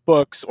or just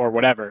books or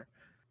whatever.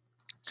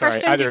 Sorry,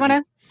 Kirsten, do you want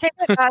to take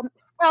it?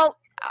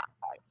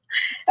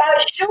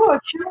 Sure.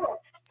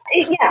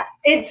 Yeah,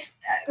 it's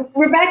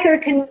Rebecca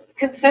can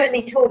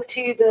certainly talk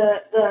to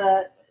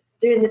the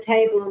doing the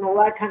table and all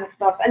that kind of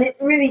stuff, and it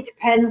really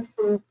depends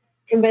from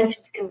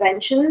convention to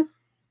convention.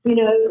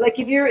 Like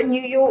if you're at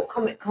New York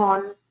Comic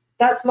Con,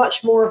 that's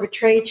much more of a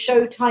trade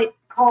show type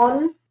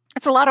con.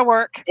 It's a lot of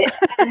work.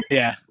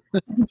 Yeah.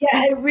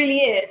 Yeah, it really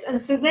is.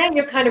 And so then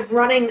you're kind of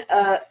running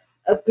a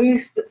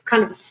booth that's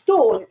kind of a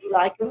stall, if you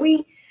like. And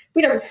we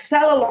don't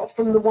sell a lot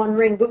from the One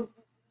Ring, but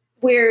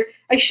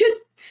I should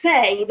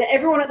say that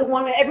everyone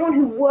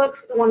who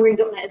works at the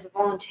OneRing.net is a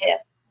volunteer.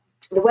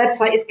 The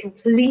website is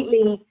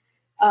completely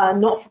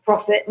not for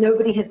profit.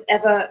 Nobody has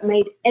ever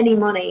made any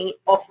money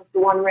off of the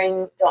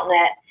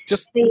OneRing.net.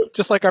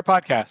 Just like our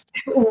podcast.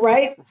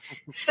 Right?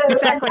 So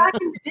Exactly. back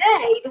in the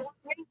day, the One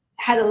Ring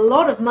had a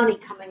lot of money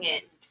coming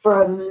in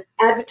from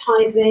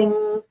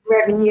advertising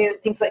revenue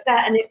and things like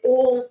that, and it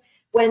all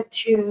went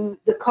to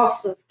the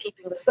costs of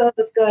keeping the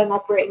servers going,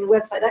 operating the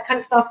website, that kind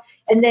of stuff.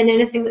 And then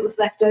anything that was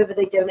left over,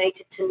 they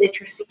donated to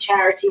literacy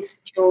charities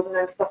for children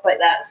and stuff like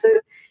that. So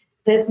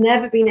there's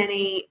never been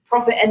any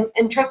profit.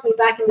 And trust me,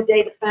 back in the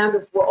day, the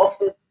founders were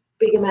offered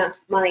big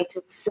amounts of money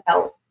to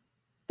sell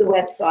the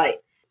website.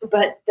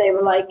 But they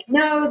were like,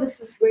 no,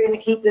 we're going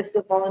to keep this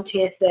a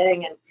volunteer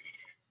thing. And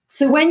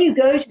so when you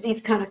go to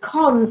these kind of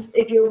cons,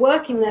 if you're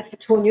working there for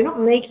tour and you're not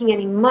making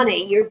any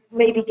money, you're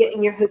maybe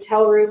getting your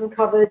hotel room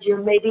covered,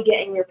 you're maybe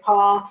getting your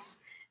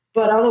pass,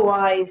 but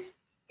otherwise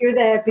you're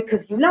there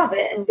because you love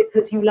it and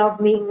because you love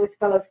meeting with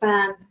fellow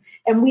fans.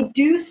 And we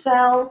do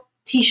sell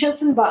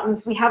T-shirts and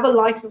buttons. We have a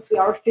license. We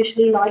are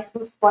officially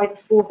licensed by the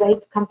Source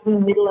 8 company,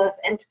 Middle-earth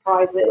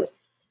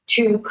Enterprises,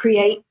 to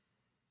create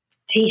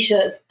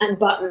T-shirts and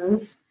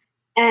buttons.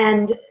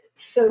 And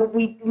so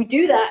we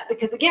do that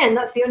because, again,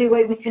 that's the only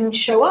way we can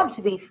show up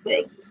to these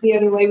things. It's the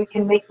only way we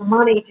can make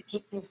money to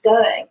keep things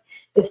going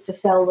is to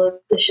sell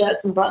the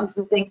shirts and buttons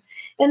and things.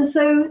 And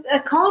so a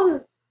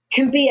con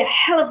can be a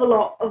hell of a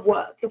lot of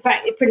work. In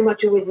fact, it pretty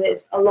much always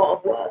is a lot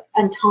of work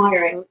and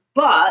tiring.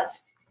 But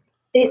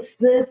it's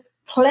the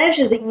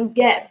pleasure that you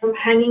get from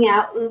hanging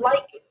out,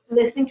 like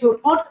listening to a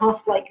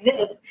podcast like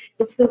this.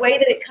 It's the way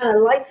that it kind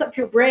of lights up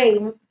your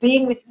brain,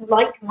 being with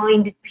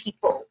like-minded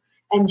people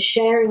and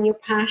sharing your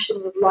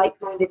passion with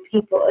like-minded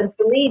people. And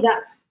for me,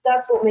 that's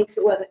what makes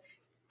it worth it.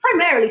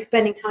 Primarily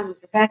spending time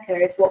with Rebecca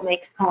is what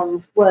makes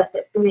cons worth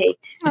it for me.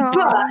 Aww.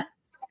 But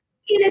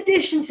in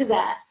addition to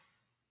that,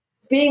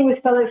 being with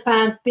fellow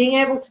fans, being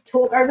able to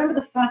talk. I remember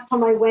the first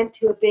time I went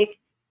to a big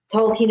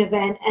Tolkien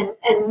event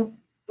and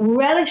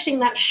relishing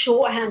that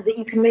shorthand that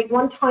you can make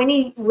one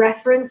tiny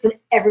reference and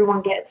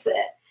everyone gets it.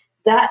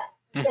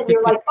 And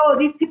you're like, oh,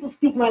 these people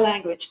speak my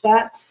language.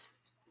 That's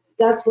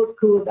what's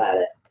cool about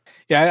it.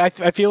 Yeah,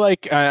 I feel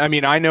like,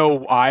 I know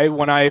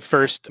when I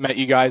first met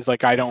you guys,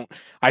 like I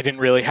didn't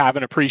really have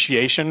an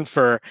appreciation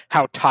for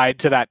how tied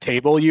to that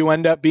table you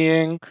end up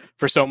being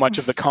for so much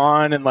of the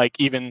con. And like,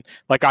 even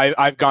like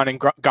I've gone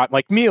and got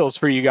like meals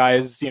for you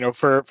guys,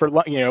 for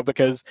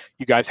because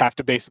you guys have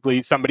to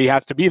basically, somebody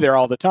has to be there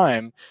all the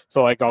time.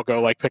 So like, I'll go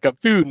like pick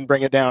up food and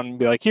bring it down and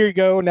be like, here you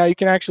go. Now you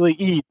can actually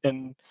eat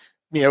and,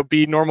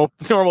 be normal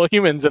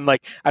humans. And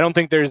like, I don't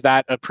think there's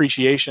that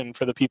appreciation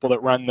for the people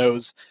that run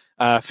those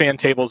fan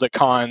tables at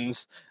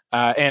cons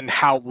and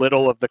how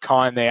little of the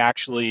con they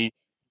actually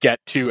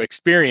get to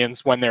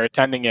experience when they're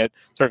attending it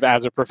sort of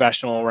as a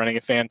professional running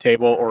a fan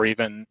table or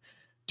even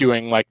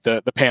doing like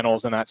the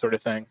panels and that sort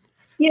of thing.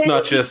 Yeah.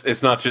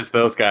 It's not just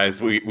those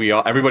guys. We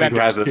all, everybody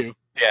vendors who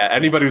has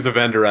anybody who's a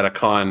vendor at a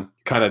con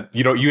kind of,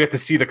 you get to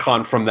see the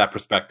con from that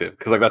perspective.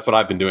 Cause like, that's what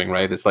I've been doing,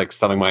 right? It's like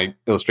selling my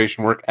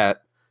illustration work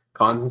at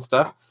cons and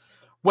stuff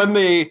when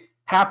they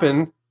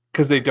happen,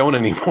 because they don't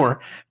anymore.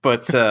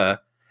 But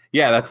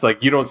that's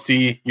like, you don't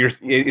see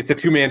it's a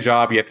 2-man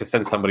job. You have to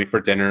send somebody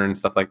for dinner and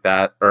stuff like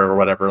that, or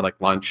whatever, like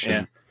lunch. Yeah.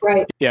 And,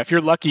 right. Yeah. If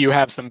you're lucky, you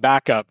have some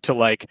backup to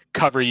like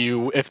cover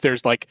you if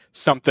there's like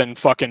something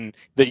fucking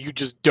that you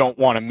just don't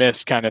want to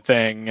miss kind of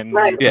thing.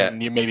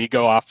 And you maybe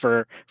go off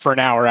for an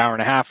hour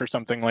and a half or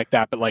something like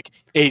that. But like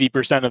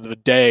 80% of the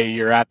day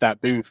you're at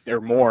that booth or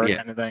more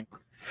kind of thing.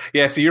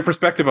 Yeah, so your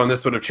perspective on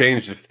this would have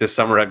changed if this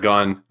summer had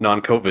gone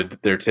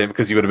non-COVID there, Tim,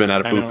 because you would have been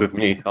at a booth with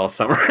me all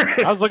summer.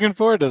 I was looking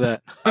forward to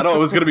that. I know it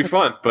was going to be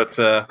fun, but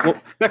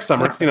next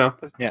summer,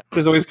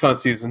 there's always con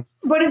season.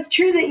 But it's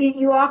true that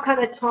you are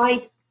kind of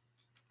tied.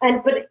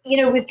 But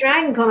with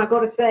Dragon Con, I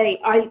got to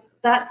say,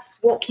 that's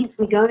what keeps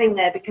me going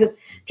there, because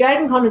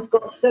Dragon Con has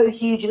got so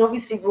huge, and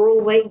obviously we're all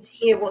waiting to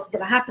hear what's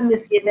going to happen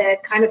this year. They're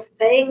kind of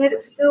saying that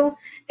it's still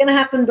going to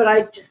happen, but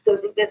I just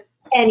don't think there's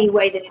any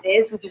way that it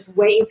is. We're just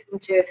waiting for them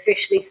to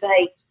officially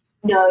say,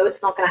 no,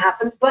 it's not going to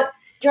happen. But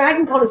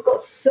Dragon Con has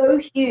got so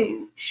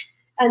huge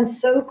and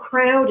so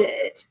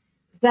crowded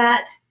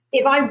that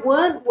if I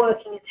weren't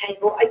working a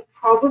table, I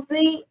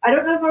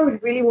don't know if I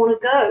would really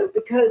want to go,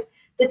 because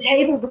the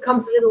table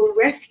becomes a little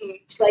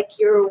refuge. Like,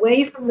 you're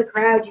away from the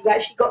crowd. You've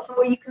actually got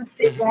somewhere you can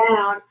sit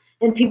down,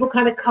 and people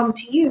kind of come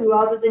to you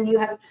rather than you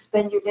having to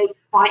spend your day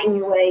fighting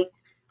your way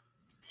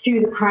through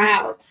the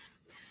crowds.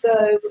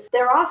 So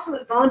there are some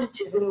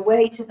advantages in a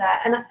way to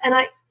that.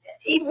 And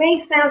it may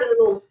sound a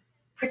little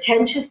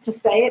pretentious to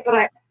say it,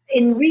 but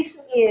in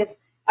recent years,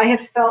 I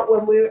have felt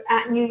when we're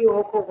at New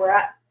York or we're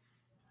at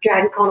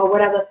Dragon Con or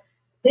whatever,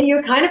 that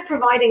you're kind of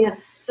providing a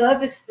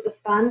service for the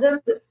fandom.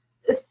 That,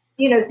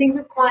 things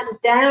have quieted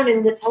down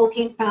in the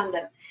Tolkien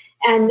fandom.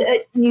 And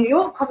at New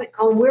York Comic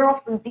Con, we're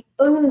often the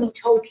only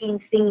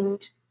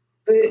Tolkien-themed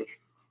booth.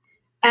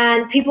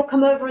 And people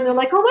come over and they're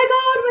like, oh my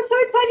God, we're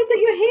so excited that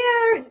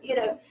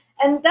you're here.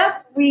 And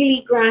that's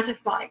really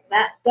gratifying.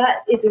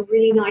 That is a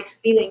really nice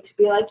feeling to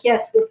be like,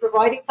 yes, we're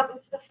providing something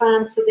for the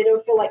fans so they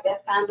don't feel like their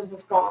fandom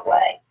has gone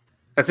away.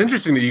 That's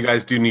interesting that you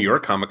guys do New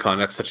York Comic Con.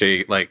 That's such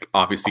a,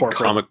 obviously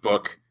corporate.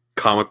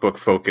 comic book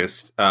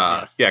focused,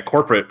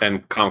 corporate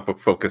and comic book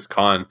focused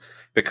con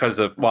because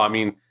of,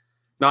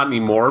 not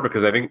anymore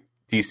because I think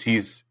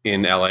DC's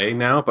in LA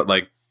now, but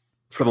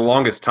for the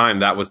longest time,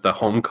 that was the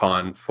home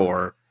con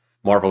for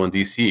Marvel and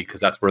DC because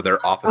that's where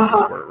their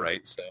offices were,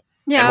 right? So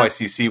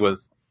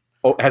NYCC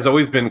has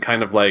always been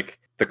kind of like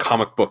the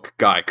comic book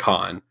guy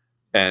con,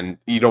 and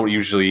you don't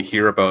usually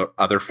hear about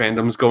other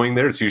fandoms going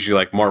there. It's usually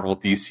like Marvel,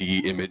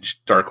 DC,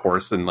 Image, Dark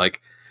Horse, and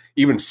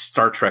even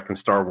Star Trek and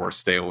Star Wars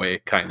stay away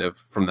kind of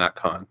from that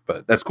con.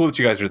 But that's cool that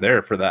you guys are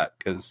there for that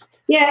because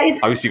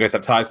obviously you guys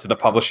have ties to the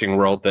publishing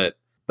world that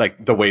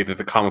the way that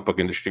the comic book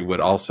industry would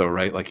also,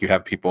 right? Like you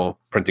have people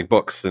printing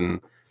books and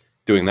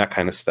doing that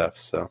kind of stuff.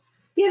 So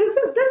yeah,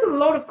 there's a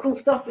lot of cool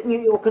stuff in New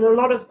York and a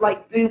lot of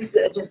booths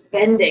that are just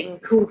vending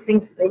cool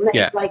things that they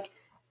make,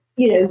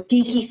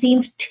 geeky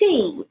themed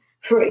tea,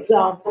 for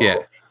example,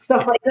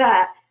 stuff like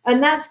that.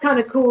 And that's kind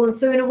of cool. And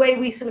so in a way,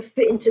 we sort of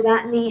fit into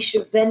that niche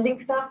of vending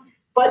stuff.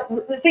 But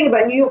the thing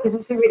about New York is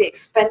it's a really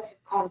expensive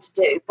con to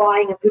do,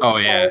 buying a booth. Oh,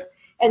 yeah.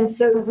 And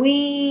so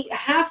we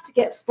have to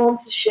get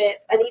sponsorship,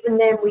 and even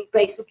then we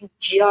basically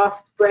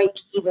just break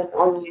even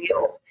on New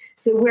York.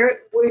 So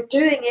we're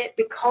doing it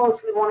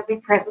because we want to be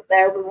present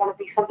there. We want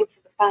to be something for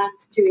the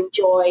fans to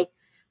enjoy,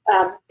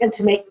 and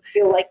to make them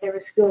feel like there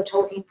is still a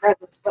Tolkien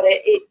presence. But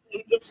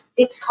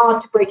it's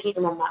hard to break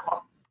even on that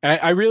one.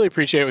 I really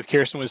appreciate what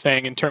Kirsten was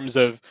saying in terms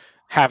of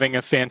having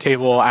a fan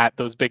table at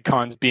those big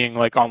cons being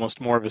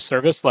almost more of a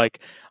service.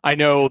 I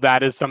know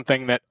that is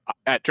something that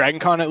at Dragon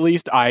Con, at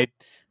least, I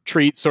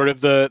treat sort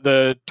of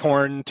the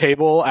torn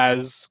table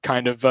as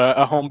kind of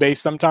a home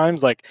base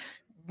sometimes.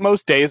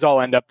 Most days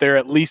I'll end up there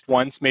at least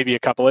once, maybe a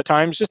couple of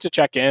times just to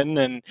check in.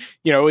 And,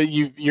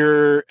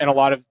 you're in a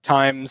lot of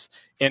times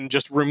in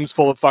just rooms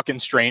full of fucking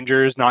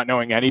strangers, not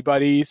knowing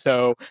anybody.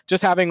 So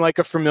just having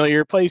a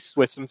familiar place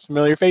with some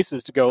familiar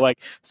faces to go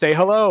say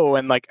hello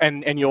and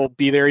and you'll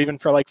be there even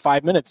for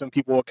 5 minutes and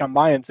people will come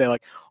by and say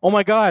oh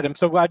my God, I'm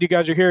so glad you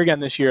guys are here again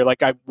this year.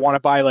 I want to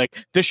buy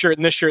this shirt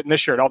and this shirt and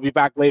this shirt. I'll be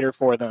back later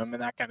for them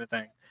and that kind of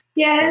thing.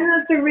 Yeah, and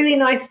that's a really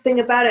nice thing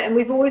about it. And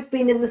we've always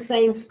been in the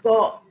same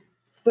spot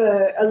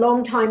for a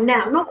long time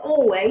now. Not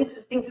always,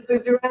 things have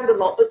moved around a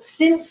lot, but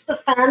since the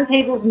fan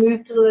tables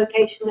moved to the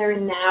location they're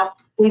in now,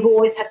 we've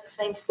always had the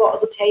same spot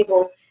at the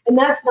table. And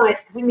that's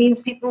nice because it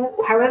means people,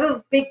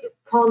 however big the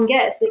con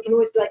gets, they can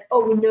always be like,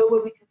 oh, we know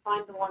where we can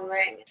find the One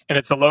Ring. And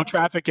it's a low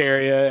traffic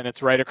area, and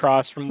it's right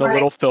across from the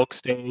little Filk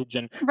stage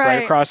and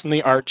right across from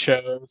the art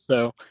show.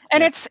 So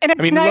and it's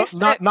nice.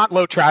 Not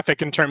low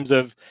traffic in terms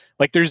of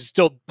there's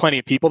still plenty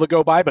of people to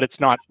go by, but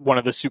it's not one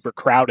of the super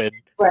crowded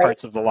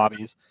parts of the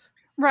lobbies.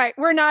 Right.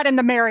 We're not in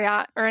the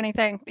Marriott or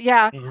anything.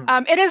 Yeah.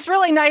 Mm-hmm. It is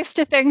really nice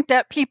to think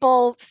that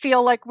people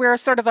feel like we're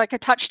sort of like a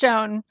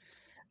touchstone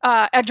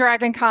at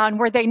Dragon Con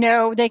where they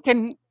know they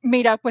can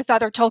meet up with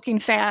other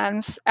Tolkien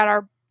fans at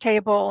our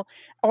table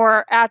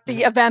or at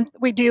the event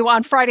we do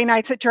on Friday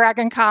nights at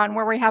Dragon Con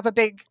where we have a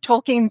big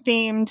Tolkien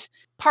themed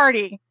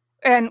party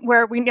and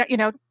where we,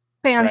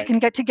 fans can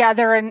get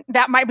together. And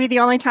that might be the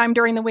only time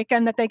during the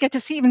weekend that they get to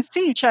see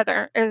each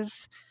other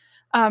is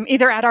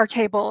either at our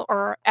table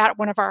or at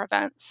one of our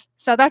events.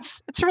 So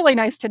it's really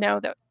nice to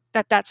know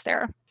that's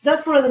there.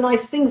 That's one of the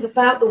nice things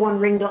about the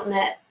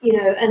OneRing.net,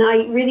 and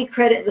I really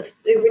credit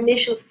the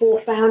initial 4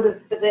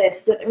 founders for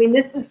this.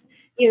 This is,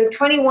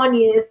 21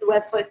 years the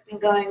website's been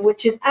going,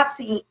 which is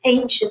absolutely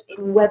ancient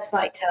in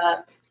website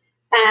terms.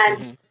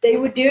 And they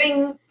were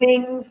doing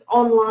things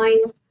online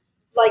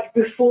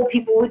before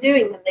people were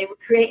doing them. They were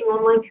creating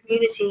online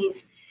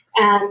communities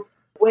and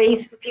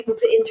ways for people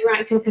to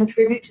interact and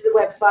contribute to the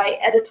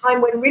website at a time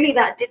when really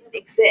that didn't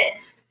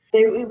exist.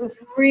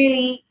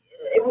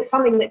 It was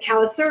something that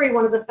Kalasuri,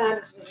 one of the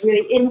founders, was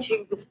really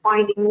into, was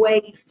finding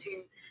ways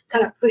to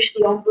kind of push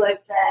the envelope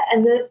there.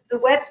 And the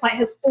website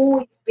has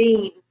always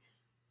been,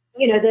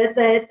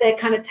 their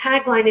kind of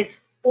tagline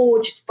is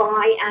forged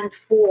by and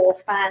for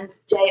fans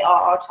of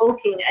J.R.R.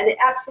 Tolkien. And it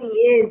absolutely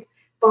is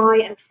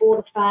by and for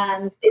the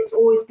fans. It's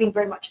always been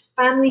very much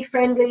a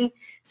family-friendly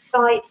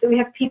site. So we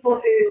have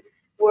people who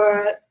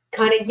were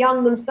kind of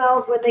young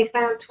themselves when they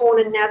found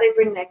Torn, and now they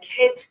bring their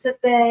kids to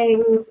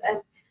things. And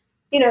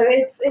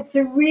it's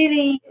a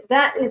really,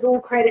 that is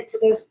all credit to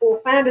those 4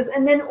 founders.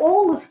 And then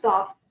all the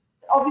staff,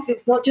 obviously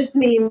it's not just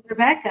me and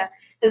Rebecca,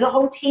 there's a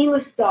whole team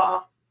of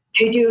staff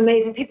who do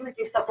amazing, people who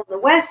do stuff on the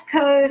West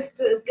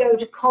Coast, go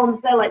to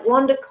cons there like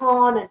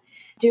WonderCon and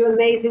do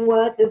amazing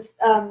work. There's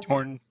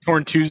Torn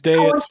Tuesday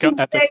at the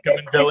Scum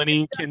and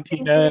Villainy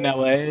Cantina in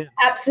LA.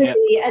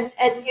 Absolutely. Yeah.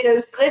 And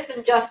Cliff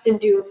and Justin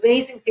do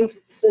amazing things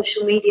with the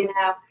social media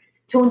now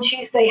Torn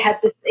Tuesday had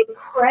this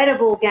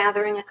incredible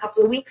gathering a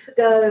couple of weeks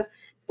ago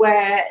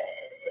where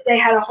they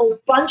had a whole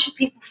bunch of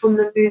people from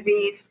the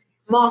movies,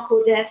 Mark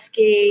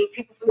Ordesky,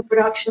 people from the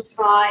production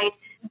side,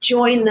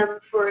 join them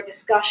for a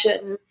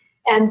discussion.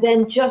 And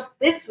then just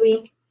this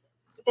week,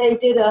 they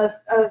did a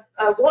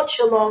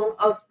watch-along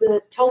of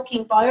the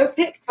Tolkien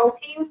biopic,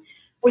 Tolkien,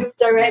 with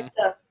the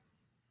director.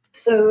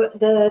 So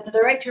the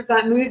director of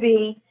that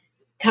movie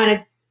kind of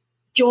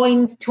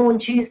joined Torn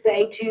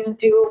Tuesday to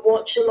do a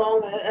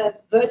watch-along, a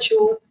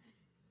virtual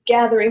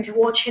gathering to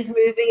watch his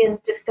movie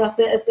and discuss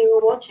it as they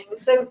were watching.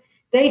 So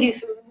they do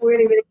some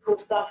really, really cool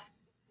stuff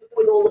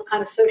with all the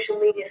kind of social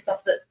media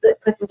stuff that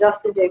Cliff and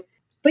Dustin do.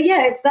 But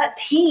yeah, it's that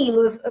team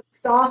of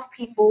staff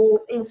people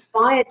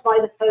inspired by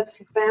the folks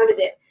who founded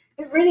it.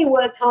 It really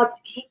worked hard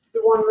to keep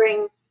the One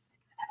Ring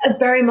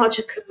very much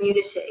a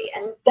community,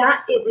 and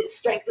that is its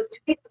strength. To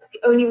me,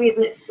 the only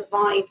reason it's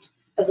survived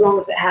as long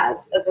as it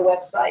has as a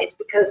website is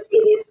because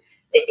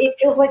it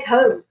feels like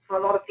home for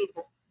a lot of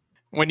people.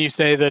 When you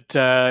say that,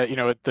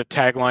 the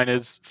tagline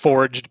is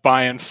forged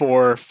by and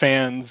for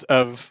fans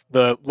of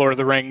the Lord of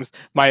the Rings,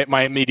 my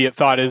immediate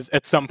thought is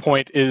at some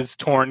point is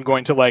Torn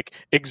going to like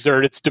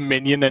exert its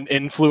dominion and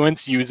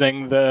influence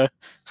using the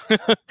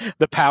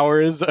the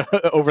powers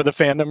over the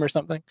fandom or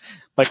something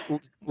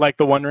like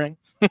the One Ring?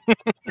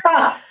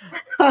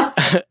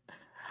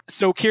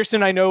 So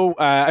Kirsten, I know,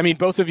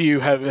 both of you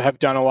have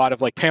done a lot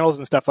of like panels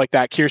and stuff like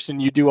that. Kirsten,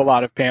 you do a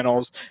lot of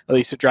panels, at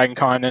least at Dragon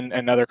Con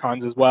and other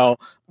cons as well,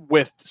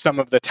 with some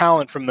of the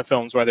talent from the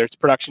films, whether it's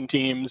production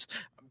teams,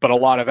 but a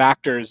lot of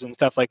actors and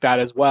stuff like that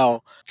as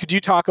well. Could you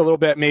talk a little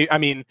bit,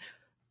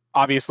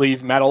 obviously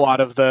you've met a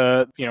lot of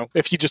the,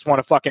 if you just want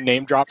to fucking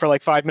name drop for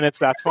like 5 minutes,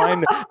 that's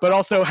fine. But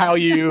also how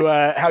you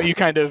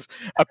kind of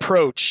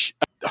approach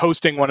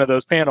hosting one of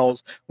those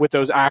panels with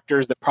those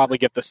actors that probably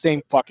get the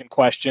same fucking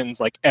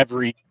questions like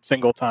every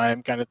single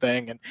time kind of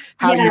thing, and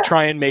how you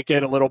try and make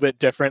it a little bit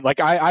different. Like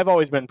I've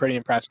always been pretty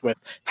impressed with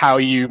how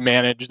you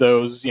manage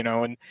those,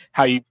 and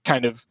how you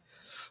kind of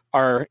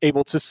are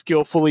able to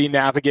skillfully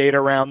navigate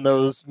around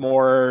those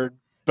more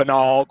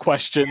banal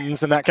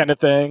questions and that kind of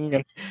thing.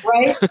 And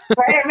right.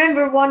 I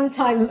remember one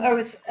time I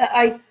was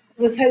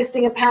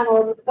hosting a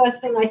panel, and the first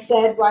thing I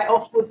said right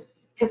off was,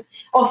 because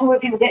often when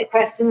people get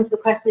questions, the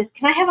question is,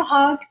 can I have a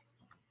hug?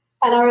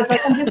 And I was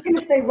like, I'm just going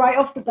to say right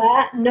off the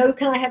bat, no,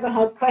 can I have a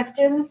hug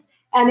questions.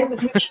 And it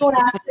was with Sean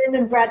Astin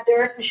and Brad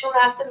Dourif, and Sean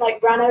Astin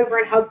ran over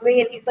and hugged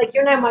me, and he's like,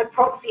 you're now my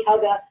proxy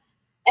hugger.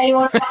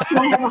 Anyone else can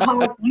I have a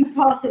hug? You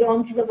pass it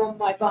on to them on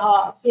my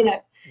behalf,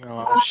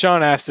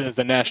 Sean Astin is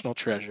a national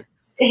treasure.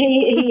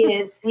 He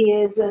is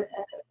a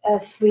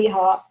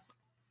sweetheart.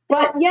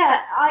 But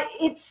yeah,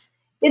 it's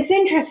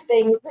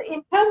interesting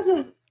in terms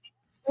of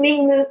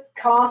meeting the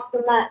cast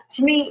and that.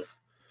 To me,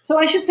 so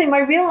I should say my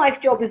real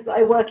life job is that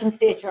I work in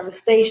theatre. I'm a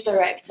stage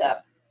director,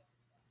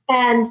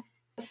 and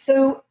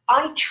so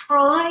I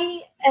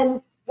try,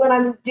 and when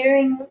I'm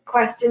doing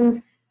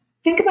questions,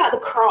 think about the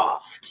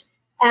craft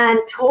and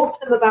talk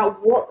to them about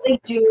what they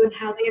do and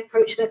how they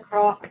approach their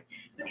craft,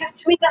 because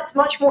to me that's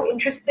much more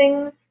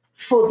interesting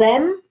for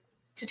them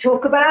to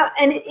talk about,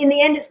 and in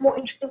the end it's more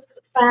interesting for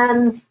the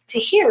fans to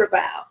hear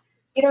about.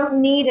 You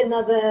don't need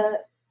another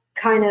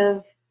kind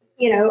of,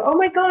 oh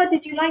my God,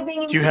 did you like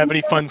being in Do you have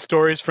any fun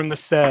stories from the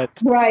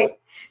set? Right.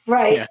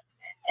 Yeah.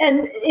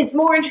 And it's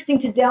more interesting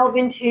to delve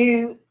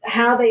into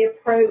how they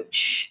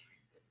approach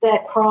their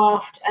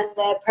craft and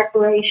their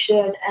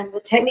preparation and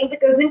the technique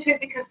that goes into it,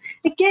 because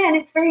again,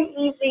 it's very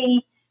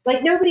easy.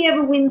 Like nobody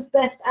ever wins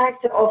Best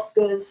Actor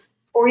Oscars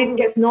or even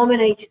gets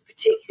nominated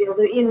particularly,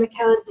 although Ian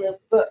McKellen did,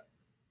 but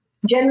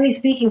generally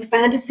speaking,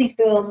 fantasy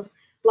films,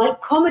 like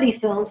comedy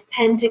films,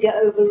 tend to get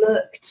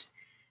overlooked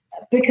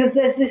because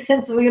there's this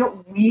sense of, you're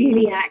not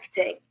really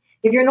acting.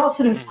 If you're not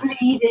sort of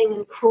bleeding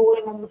and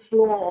crawling on the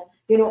floor,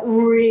 you're not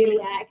really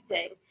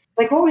acting.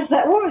 Like, what was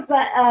that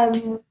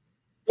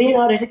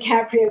Leonardo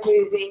DiCaprio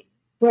movie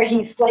where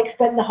he's like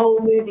spent the whole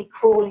movie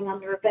crawling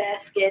under a bear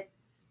skin?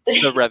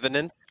 The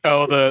Revenant.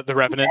 Oh, the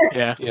Revenant.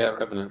 Yes. Yeah,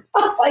 Revenant.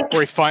 Oh, where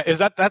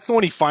that's the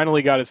one he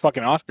finally got his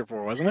fucking Oscar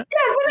for, wasn't it?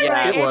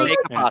 Yeah, It was.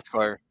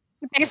 Oscar.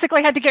 He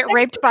basically had to get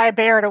raped by a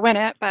bear to win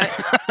it, but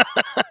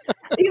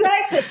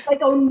exactly. It's like,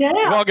 oh no.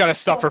 We've all got to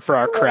suffer for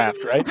our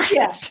craft, right?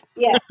 Yeah.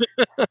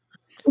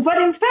 But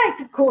in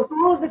fact, of course,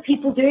 all of the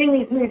people doing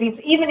these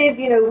movies, even if,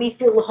 we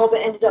feel The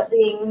Hobbit ended up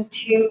being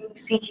too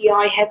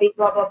CGI heavy,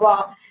 blah, blah,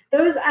 blah,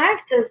 those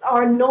actors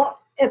are not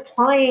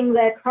applying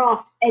their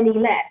craft any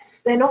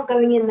less. They're not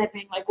going in there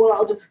being like, well,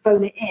 I'll just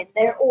phone it in.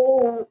 They're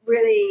all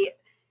really,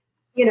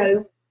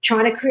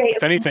 trying to create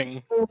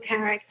a cool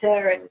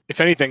character. And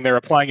if anything, they're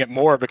applying it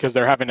more because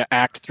they're having to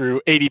act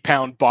through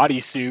 80-pound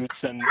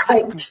bodysuits and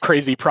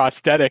crazy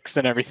prosthetics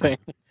and everything.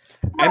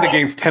 And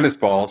against tennis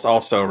balls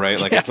also, right?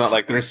 Like, It's not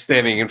like they're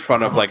standing in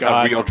front of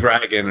a real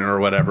dragon or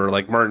whatever,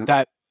 like Martin.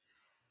 Behind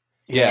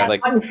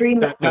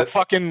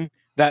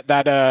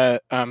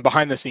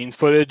the scenes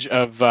footage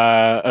of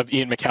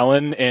Ian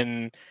McKellen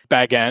in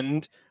Bag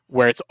End,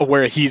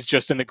 where he's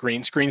just in the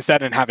green screen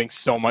set and having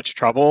so much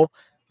trouble.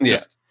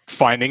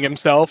 finding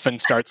himself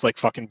and starts like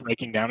fucking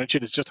breaking down and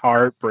shit. It's just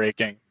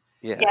heartbreaking.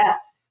 Yeah.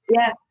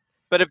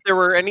 But if there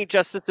were any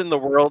justice in the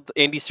world,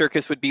 Andy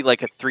Serkis would be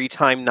like a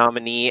 3-time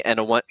nominee and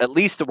at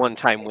least a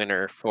 1-time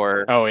winner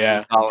for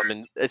Gollum,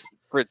 and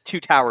for Two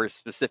Towers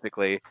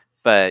specifically.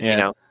 But you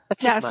know,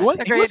 that's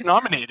just he was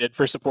nominated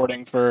for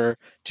supporting for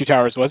Two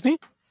Towers,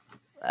 wasn't he?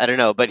 I don't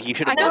know, but he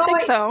should have. I don't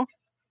think so.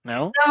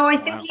 No, I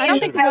think Ian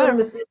McKellen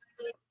was the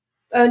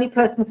only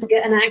person to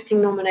get an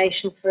acting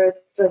nomination for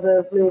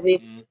the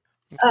movies.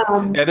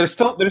 There's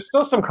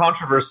still some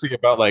controversy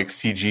about like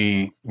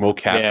CG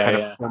mocap kind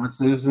of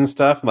performances and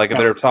stuff. Like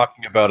they're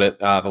talking about it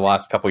the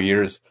last couple of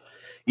years,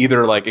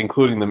 either like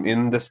including them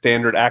in the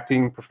standard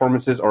acting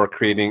performances or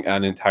creating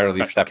an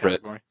entirely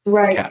separate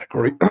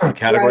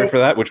category for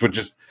that, which would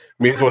just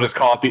may as well just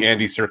call it the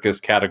Andy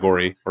Serkis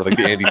category or like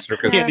the Andy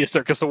Serkis Andy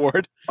Serkis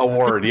award.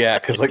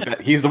 Because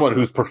like he's the one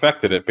who's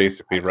perfected it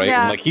basically, right?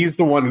 And like he's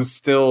the one who's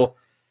still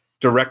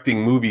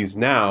directing movies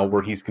now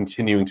where he's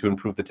continuing to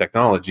improve the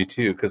technology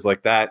too, because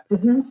like that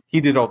he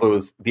did all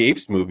those the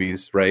Apes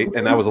movies, right?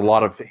 And that was a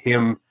lot of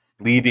him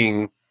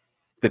leading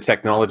the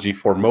technology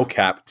for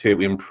mocap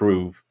to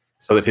improve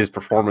so that his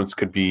performance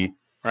could be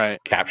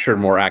captured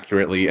more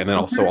accurately, and then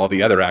also all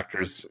the other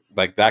actors,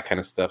 like that kind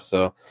of stuff.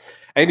 So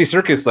Andy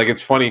Serkis, like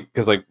it's funny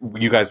because like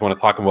you guys want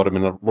to talk about him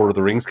in a Lord of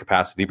the Rings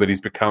capacity, but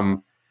he's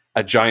become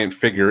a giant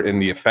figure in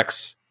the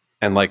effects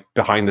and like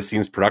behind the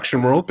scenes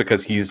production world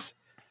because he's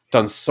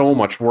done so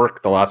much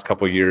work the last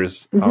couple of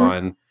years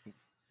on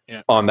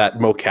that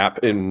mocap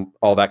and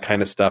all that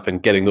kind of stuff,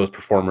 and getting those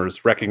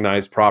performers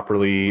recognized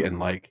properly. And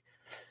like,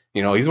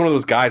 you know, he's one of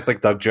those guys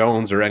like Doug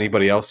Jones or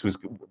anybody else who's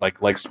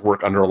like likes to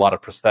work under a lot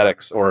of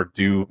prosthetics or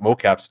do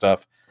mocap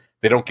stuff.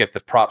 They don't get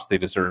the props they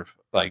deserve.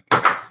 Like,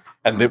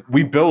 and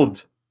we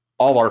build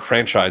all our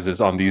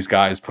franchises on these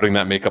guys putting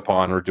that makeup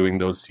on or doing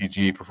those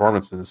CG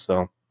performances.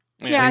 So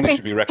I think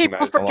should be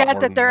recognized. People forget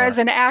that there is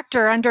an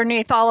actor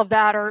underneath all of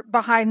that or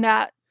behind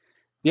that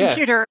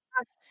computer.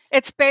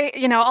 It's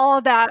all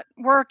of that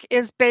work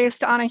is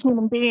based on a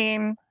human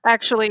being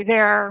actually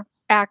there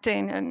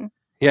acting and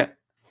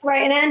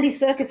right. And Andy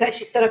Serkis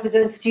actually set up his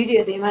own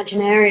studio, the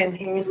Imaginarium,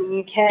 here in the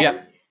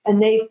UK,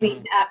 and they've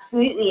been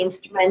absolutely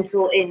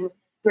instrumental in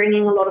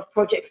bringing a lot of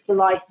projects to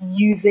life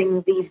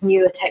using these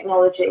newer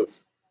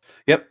technologies.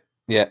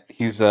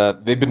 He's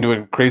they've been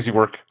doing crazy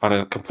work on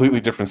a completely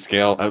different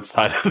scale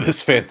outside of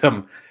this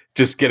fandom,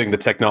 just getting the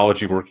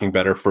technology working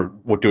better for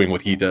doing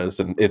what he does.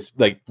 And it's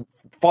like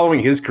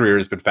following his career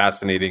has been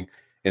fascinating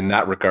in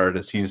that regard,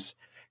 as he's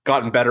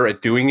gotten better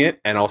at doing it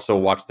and also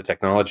watch the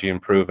technology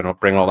improve and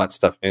bring all that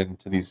stuff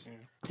into these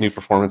new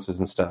performances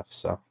and stuff.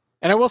 So,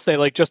 and I will say,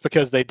 like, just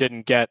because they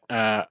didn't get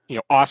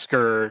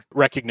Oscar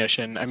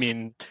recognition, I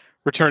mean,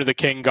 Return of the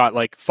King got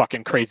like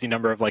fucking crazy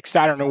number of like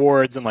Saturn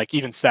Awards, and like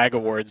even SAG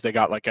Awards, they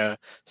got like a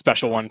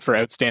special one for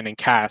outstanding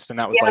cast, and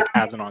that was like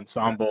as an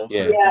ensemble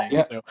sort of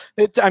thing. So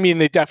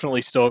they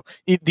definitely still,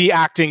 the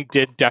acting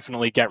did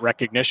definitely get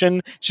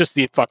recognition. It's just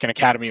the fucking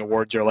Academy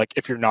Awards are like,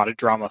 if you're not a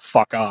drama,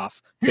 fuck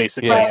off,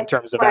 basically, in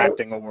terms of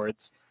acting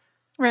awards.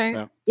 Right.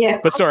 So,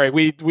 but sorry,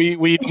 we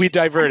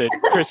diverted.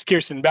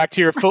 Kirsten, back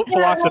to your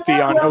philosophy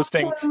on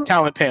hosting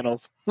talent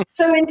panels.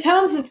 So in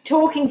terms of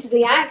talking to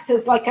the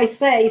actors, like I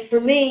say, for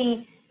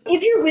me,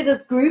 if you're with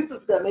a group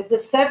of them, if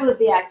there's several of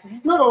the actors,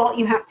 it's not a lot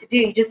you have to do.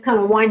 You just kind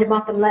of wind them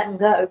up and let them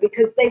go,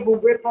 because they will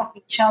rip off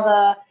each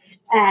other,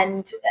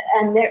 and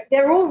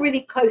they're all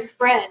really close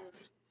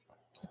friends,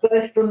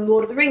 both from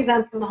Lord of the Rings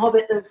and from The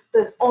Hobbit.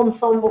 Those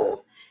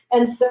ensembles.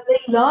 And so they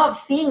love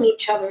seeing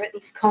each other at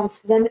these cons.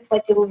 For them, it's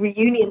like little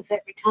reunions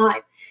every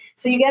time.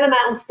 So you get them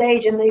out on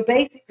stage, and they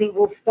basically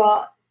will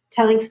start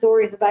telling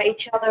stories about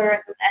each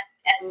other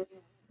and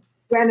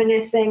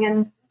reminiscing.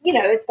 And,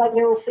 it's like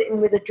they're all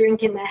sitting with a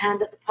drink in their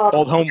hand at the pub.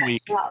 Old home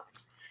week.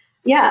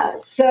 Yeah,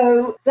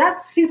 so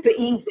that's super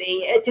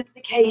easy. Just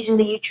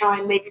occasionally you try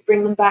and maybe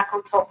bring them back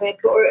on topic,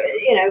 or,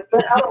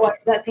 but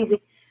otherwise that's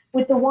easy.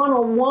 With the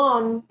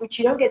one-on-one, which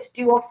you don't get to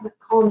do often at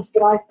cons,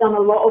 but I've done a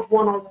lot of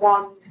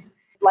one-on-ones,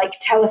 like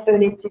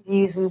telephone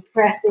interviews and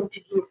press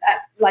interviews at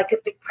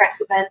big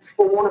press events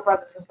for Warner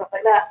Brothers and stuff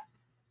like that.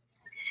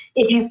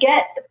 If you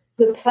get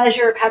the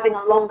pleasure of having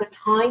a longer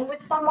time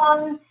with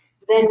someone,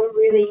 then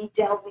really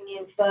delving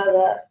in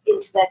further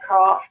into their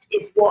craft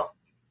is what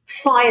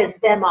fires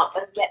them up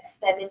and gets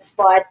them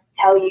inspired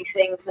to tell you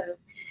things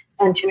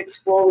and to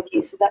explore with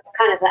you. So that's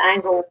kind of the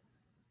angle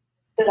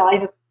that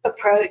I've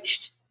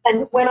approached.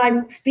 And when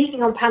I'm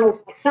speaking on panels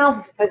myself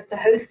as opposed to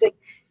hosting,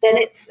 then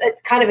it's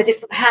kind of a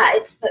different hat.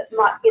 It's that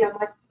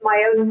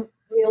my own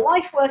real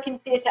life work in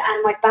theatre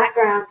and my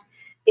background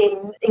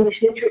in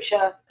English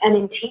literature and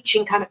in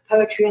teaching kind of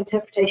poetry,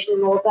 interpretation,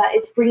 and all of that.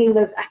 It's bringing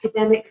those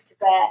academics to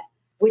bear,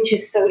 which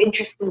is so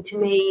interesting to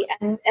me,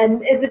 and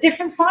is a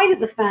different side of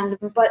the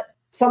fandom, but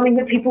something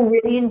that people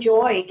really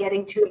enjoy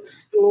getting to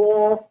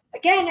explore.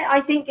 Again,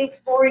 I think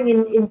exploring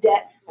in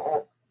depth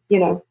more.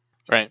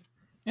 Right.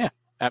 Yeah.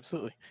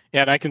 Absolutely.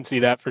 Yeah, and I can see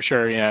that for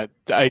sure. Yeah,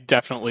 I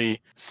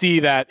definitely see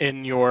that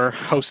in your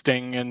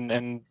hosting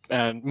and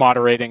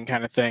moderating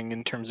kind of thing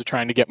in terms of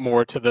trying to get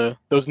more to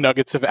those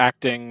nuggets of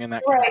acting and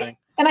that kind of thing.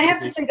 And I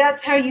have to say,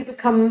 that's how you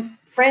become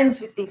friends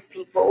with these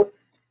people.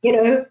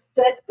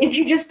 That if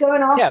you just go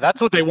and ask... Yeah, that's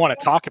what they want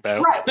to talk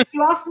about. Right. If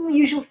you ask them the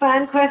usual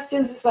fan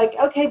questions, it's like,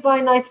 okay, bye,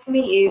 nice to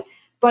meet you.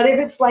 But if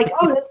it's like,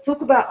 oh, let's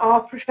talk about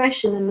our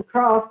profession and the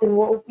craft and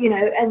what,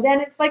 and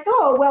then it's like,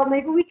 oh, well,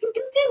 maybe we can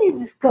continue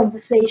this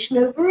conversation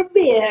over a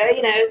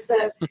beer,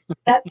 so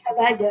that's how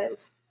that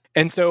goes.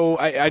 And so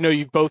I know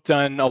you've both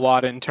done a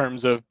lot in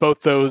terms of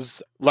both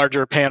those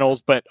larger panels,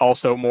 but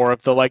also more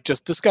of the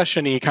just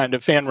discussion-y kind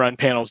of fan-run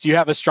panels. Do you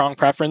have a strong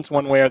preference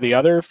one way or the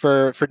other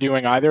for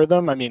doing either of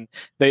them? I mean,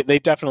 they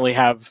definitely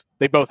have,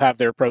 they both have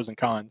their pros and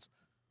cons.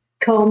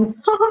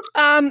 Cons.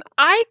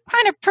 I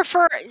kind of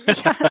prefer...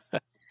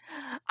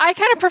 I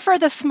kind of prefer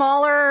the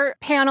smaller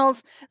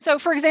panels. So,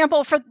 for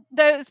example, for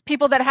those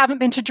people that haven't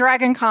been to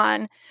Dragon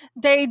Con,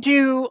 they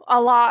do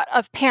a lot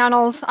of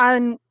panels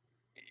on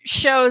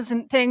shows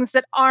and things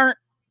that aren't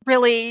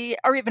really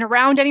or even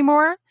around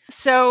anymore.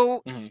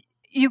 So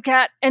you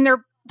get, and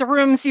the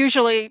rooms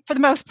usually, for the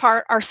most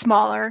part, are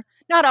smaller.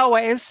 Not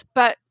always,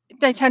 but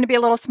they tend to be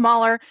a little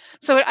smaller.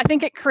 So I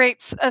think it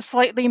creates a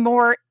slightly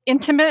more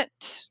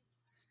intimate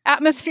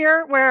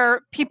atmosphere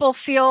where people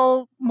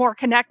feel more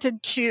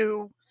connected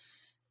to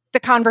the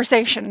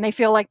conversation. They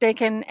feel like they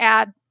can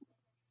add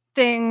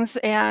things,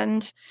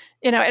 and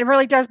it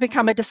really does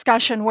become a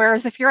discussion.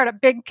 Whereas if you're at a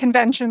big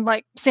convention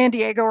like San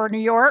Diego or New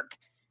York,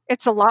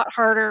 it's a lot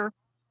harder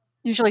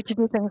usually to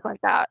do things like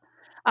that.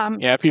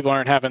 Yeah, people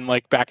aren't having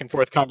back and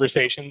forth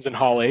conversations in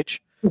Hall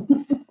H.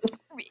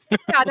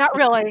 Yeah, not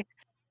really.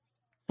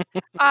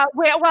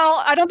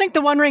 Well, I don't think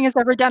the One Ring has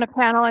ever done a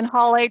panel in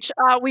Hall H.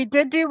 We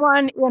did do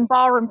one in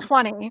Ballroom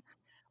 20,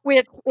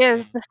 which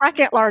is the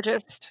second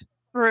largest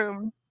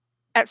room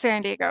at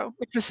San Diego,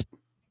 which was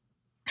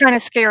kind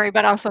of scary,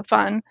 but also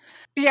fun.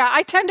 But yeah,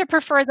 I tend to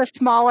prefer the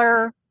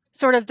smaller,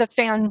 sort of the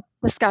fan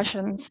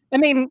discussions. I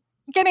mean,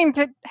 getting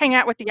to hang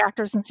out with the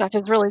actors and stuff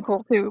is really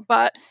cool too,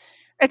 but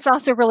it's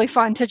also really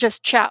fun to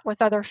just chat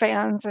with other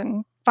fans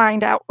and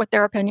find out what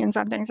their opinions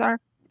on things are.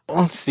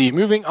 Let's see.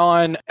 Moving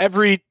on,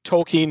 every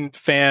Tolkien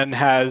fan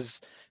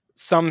has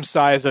some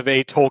size of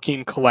a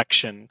Tolkien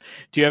collection.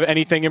 Do you have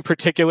anything in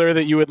particular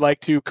that you would like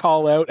to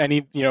call out?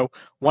 Any,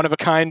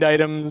 one-of-a-kind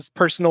items,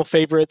 personal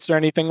favorites, or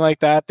anything like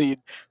that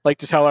you'd like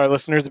to tell our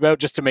listeners about,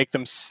 just to make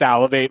them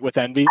salivate with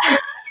envy?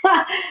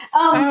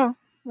 I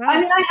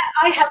mean,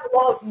 I have a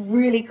lot of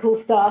really cool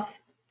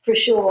stuff, for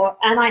sure.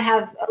 And I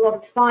have a lot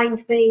of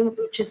signed things,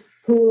 which is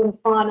cool and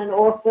fun and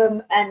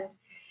awesome.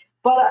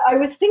 But I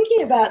was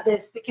thinking about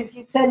this because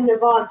you'd said in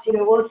advance,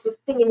 what's the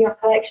thing in your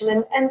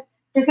collection? And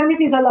there's so many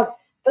things I love.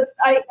 But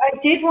I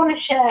did want to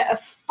share a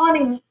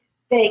funny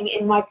thing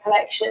in my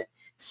collection.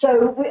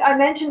 So I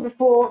mentioned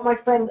before my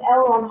friend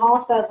Elron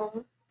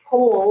Harthevon,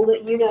 Paul,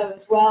 that you know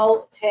as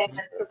well, Tim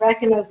and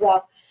Rebecca know as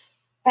well.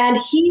 And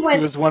he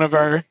was one of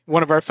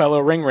our fellow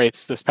ring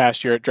wraiths this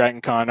past year at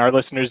Dragon Con. Our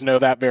listeners know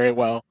that very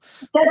well.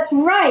 That's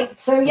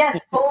right. So yes,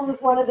 Paul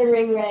was one of the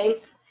ring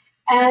wraiths.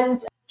 And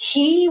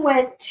he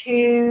went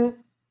to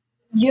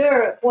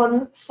Europe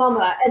one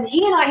summer, and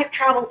he and I have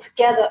traveled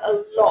together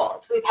a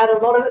lot. We've had a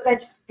lot of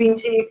adventures. We've been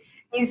to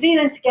New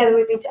Zealand together.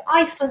 We've been to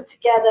Iceland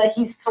together.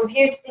 He's come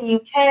here to the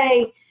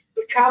UK.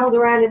 We've traveled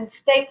around in the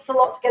States a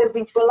lot together. We've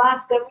been to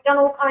Alaska. We've done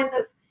all kinds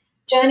of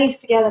journeys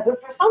together. But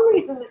for some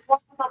reason, this one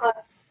summer,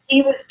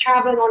 he was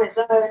traveling on his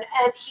own,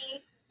 and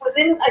he was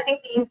in, I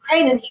think, the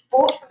Ukraine, and he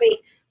bought for me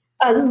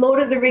a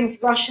Lord of the Rings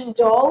Russian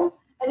doll.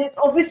 And it's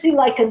obviously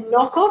like a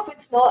knockoff.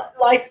 It's not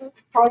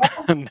licensed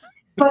product.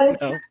 But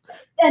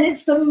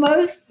it's the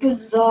most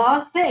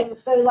bizarre thing.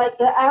 So,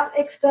 the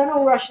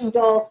external Russian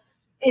doll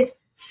is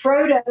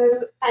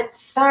Frodo and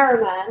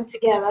Saruman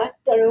together.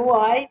 Don't know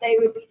why they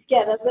would be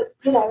together, but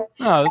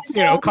Oh,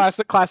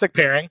 it's classic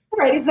pairing.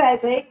 Right,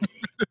 exactly.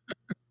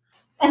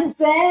 And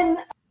then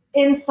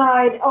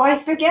inside, I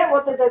forget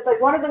what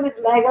one of them is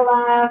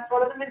Legolas,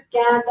 one of them is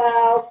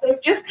Gandalf. They're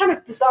just kind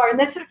of bizarre, and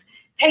they're sort of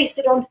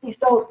pasted onto these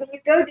dolls. But you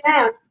go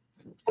down,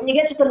 and you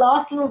get to the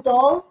last little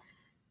doll.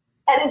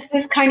 And it's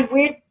this kind of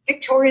weird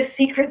Victoria's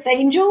Secrets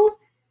angel.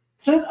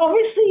 So it's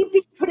obviously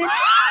been put in a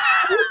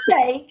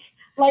mistake,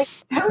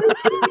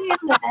 totally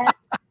in there.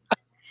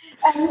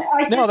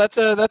 And that's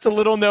a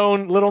little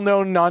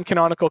known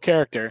non-canonical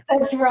character.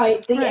 That's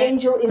right, the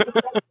angel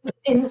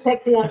in the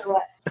sexy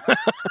underwear.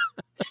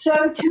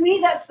 So to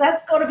me,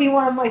 that's got to be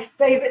one of my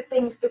favorite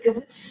things because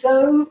it's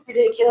so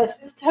ridiculous.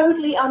 It's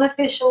totally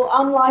unofficial,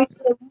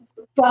 unlicensed,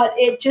 but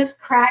it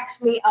just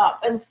cracks me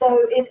up. And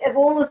so of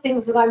all the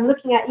things that I'm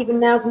looking at, even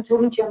now as I'm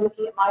talking to you, I'm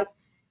looking at my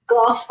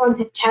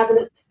glass-fronted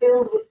cabinets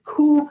filled with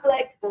cool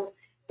collectibles.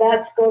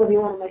 That's got to be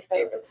one of my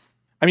favorites.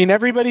 I mean,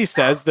 everybody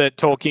says that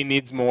Tolkien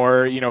needs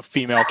more,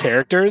 female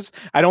characters.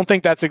 I don't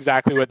think that's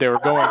exactly what they were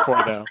going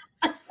for, though.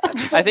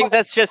 I think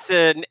that's just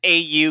an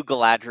AU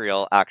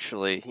Galadriel,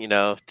 actually.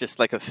 Just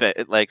like a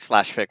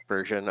slash fic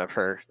version of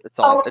her. It's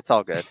all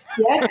good.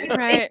 Yeah,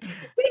 right.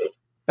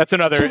 That's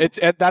another.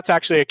 That's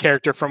actually a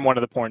character from one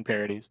of the porn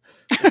parodies.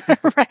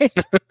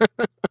 Right.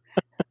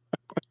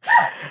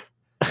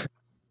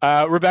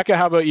 Rebecca,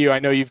 how about you? I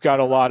know you've got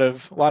a lot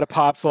of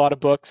pops, a lot of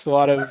books, a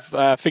lot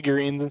of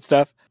figurines and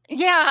stuff.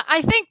 Yeah,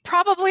 I think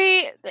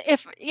probably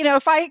if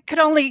I could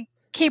only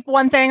keep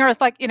one thing, or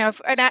if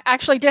and I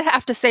actually did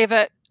have to save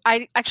it.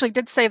 I actually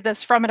did save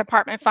this from an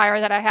apartment fire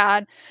that I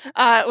had.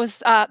 It was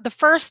the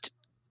first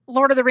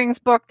Lord of the Rings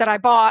book that I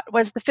bought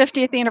was the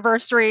 50th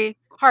anniversary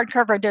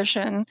hardcover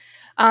edition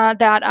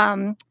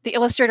that the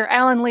illustrator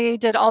Alan Lee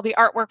did all the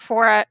artwork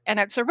for it, and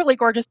it's a really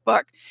gorgeous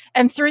book.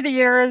 And through the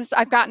years,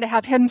 I've gotten to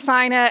have him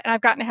sign it, and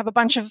I've gotten to have a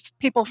bunch of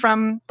people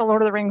from the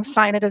Lord of the Rings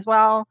sign it as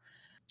well.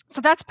 So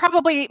that's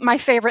probably my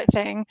favorite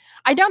thing.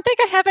 I don't think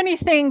I have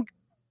anything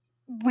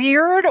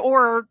weird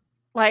or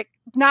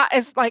not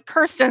as like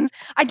Kirsten's.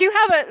 I do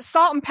have a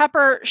salt and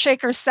pepper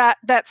shaker set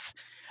that's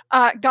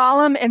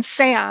Gollum and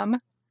Sam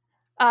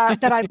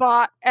that I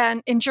bought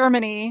in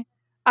Germany.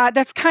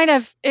 That's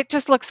it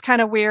just looks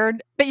kind of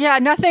weird. But yeah,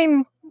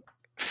 nothing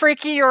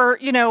freaky or,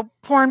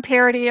 porn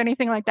parody,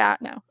 anything like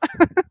that. No.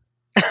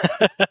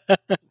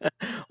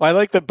 Well, I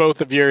like that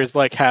both of yours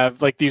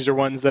have these are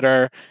ones that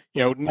are,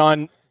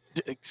 non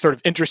sort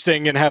of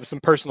interesting and have some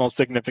personal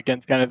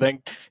significance kind of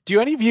thing.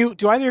 Do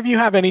either of you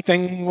have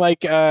anything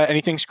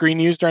anything screen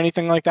used or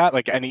anything like that?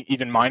 Like any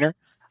even minor?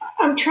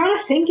 I'm trying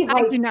to think if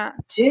I do not.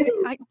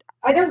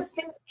 I don't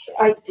think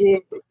I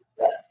do.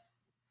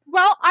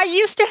 Well, I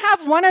used to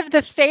have one of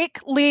the fake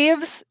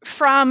leaves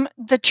from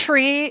the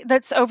tree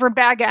that's over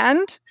Bag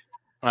End.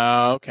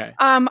 Oh, okay.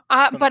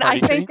 But I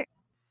think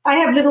I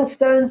have little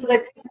stones that I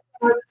picked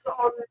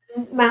up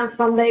on Mount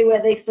Sunday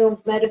where they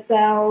filmed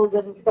Medicel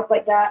and stuff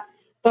like that.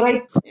 But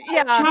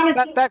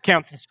that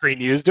counts as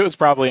screen used. It was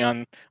probably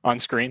on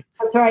screen.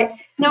 That's right.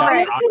 No,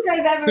 I don't think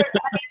I've ever.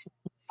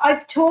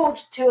 I've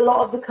talked to a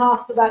lot of the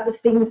cast about the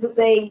things that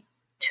they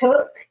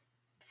took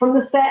from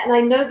the set, and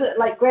I know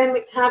that Graham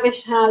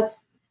McTavish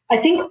has, I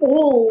think,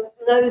 all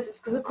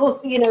noses, because of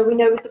course we know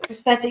with the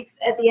prosthetics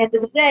at the end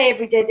of the day,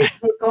 every day they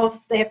take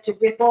off, they have to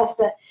rip off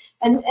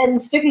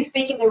and strictly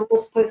speaking, they were all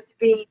supposed to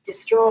be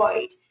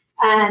destroyed.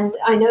 And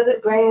I know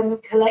that Graham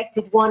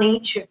collected one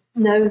each of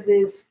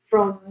noses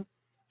from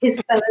his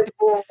fellow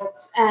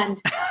boards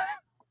and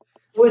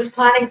was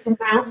planning to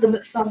mount them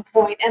at some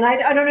point. And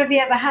I don't know if he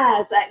ever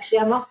has, actually.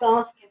 I must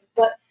ask him.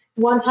 But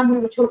one time we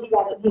were talking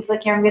about it, and he's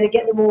like, I'm going to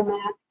get them all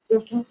mounted so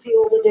you can see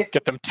all the different...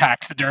 Get them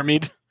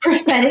taxidermied.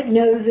 Prosthetic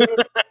noses,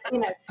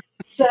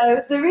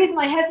 So the reason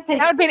I hesitate...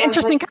 That would be an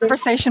interesting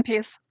conversation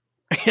piece.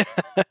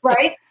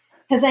 Right?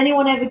 Has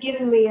anyone ever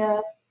given me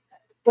a...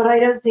 But I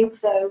don't think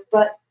so.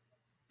 But...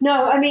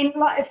 No, I mean,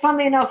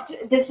 funnily enough,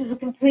 this is a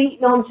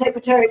complete non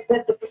sequitur,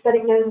 except the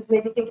prosthetic noses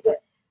made me think of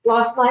it.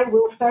 Last night,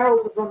 Will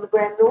Ferrell was on the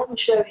Graham Norton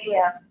show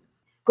here.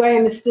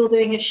 Graham is still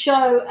doing his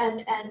show,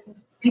 and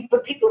people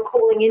are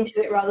calling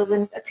into it rather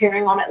than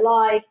appearing on it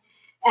live.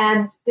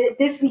 And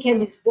this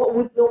weekend is what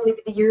would normally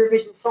be the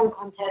Eurovision Song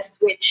Contest,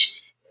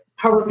 which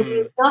probably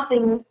means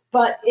nothing,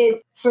 but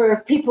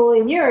for people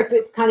in Europe,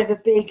 it's kind of a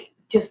big,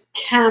 just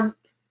camp,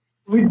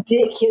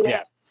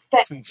 ridiculous spectacle.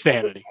 It's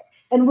insanity.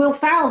 And Will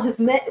Ferrell has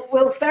made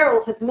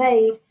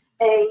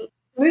a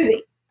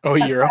movie. Oh,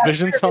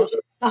 Eurovision song?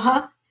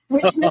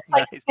 Which looks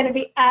like it's going to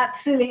be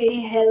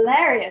absolutely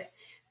hilarious.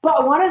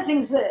 But one of the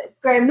things that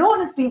Graham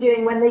Norton has been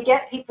doing when they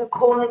get people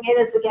calling in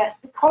as a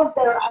guest, because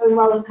they're at home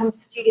rather than come to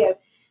the studio,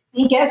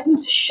 he gets them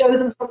to show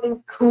them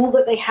something cool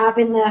that they have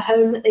in their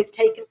home that they've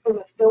taken from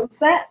a film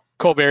set.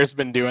 Colbert's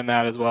been doing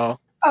that as well.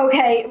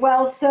 Okay,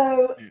 well,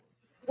 so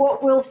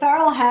what Will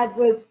Ferrell had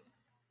was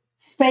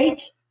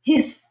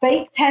his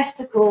fake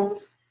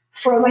testicles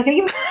from, I think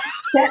it was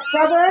Step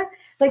Brother.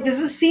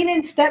 There's a scene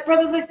in Step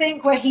Brothers, I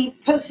think, where he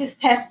puts his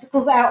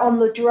testicles out on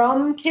the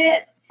drum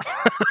kit.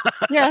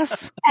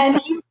 Yes.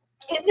 And he's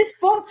in this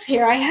box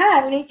here I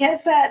have, and he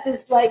gets out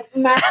this massive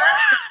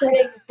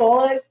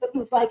bollocks, and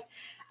he's like,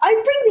 I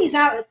bring these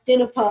out at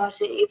dinner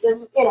parties,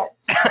 and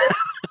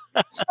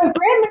So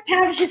Graham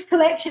McTavish's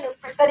collection of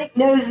prosthetic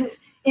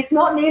noses is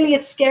not nearly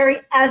as scary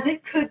as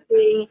it could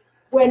be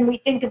when we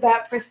think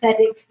about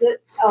prosthetics that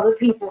other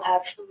people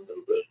have from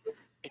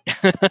movies.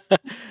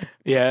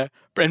 Yeah,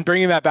 and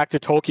bringing that back to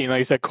Tolkien, like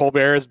you said,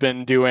 Colbert has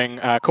been doing.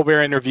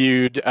 Colbert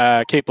interviewed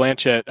Cate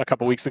Blanchett a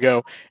couple weeks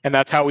ago, and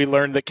that's how we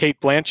learned that Cate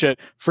Blanchett,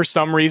 for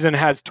some reason,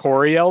 has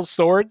Tauriel's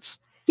swords.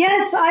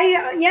 Yes,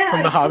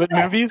 from the Hobbit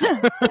movies. I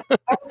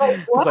was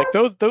like,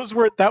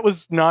 what? That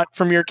was not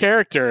from your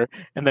character.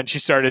 And then she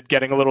started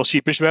getting a little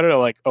sheepish about it.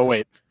 Like, oh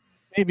wait,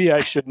 maybe I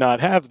should not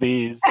have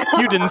these.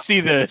 You didn't see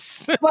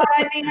this. Well,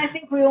 I mean, I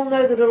think we all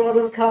know that a lot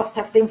of the cast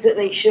have things that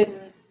they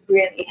shouldn't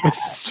really have.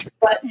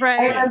 But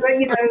right. I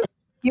remember,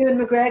 Ewan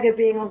McGregor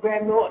being on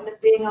Graham Norton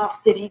and being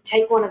asked, did he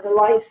take one of the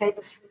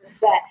lightsabers from the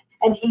set?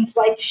 And he's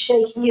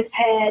shaking his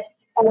head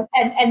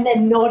and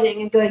then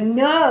nodding and going,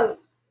 no,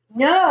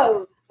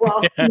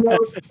 whilst he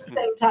knows at the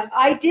same time,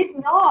 I did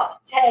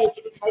not take.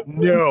 It's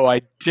no,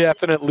 I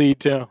definitely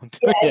don't.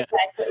 Yeah,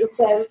 exactly.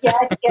 So,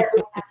 I think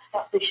everyone has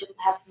stuff they shouldn't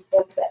have from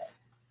film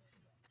sets.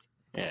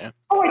 Yeah.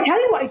 Oh, I tell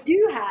you what I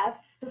do have.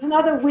 there's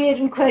another weird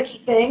and quirky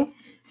thing.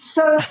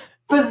 So,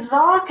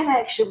 bizarre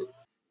connection.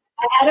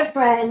 I had a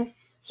friend,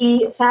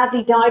 he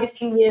sadly died a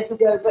few years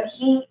ago, but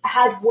he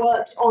had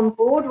worked on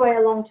Broadway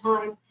a long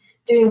time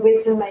doing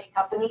wigs and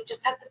makeup, and he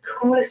just had the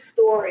coolest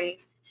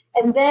stories.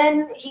 And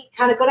then he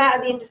kind of got out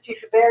of the industry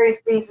for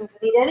various reasons,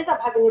 and he ended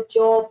up having a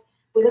job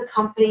with a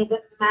company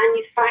that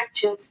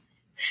manufactures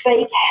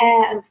fake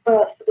hair and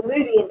fur for the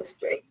movie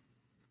industry.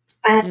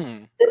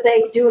 And that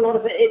they do a lot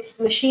of it. It's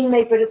machine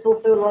made, but it's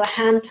also a lot of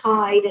hand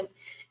tied.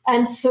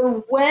 And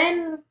so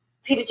when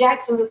Peter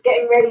Jackson was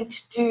getting ready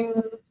to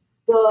do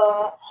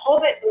the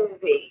Hobbit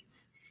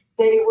movies,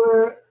 they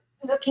were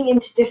looking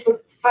into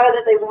different fur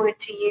that they wanted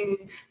to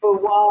use for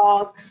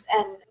wargs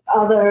and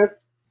other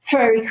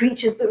furry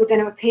creatures that were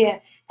going to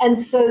appear. And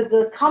so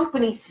the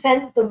company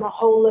sent them a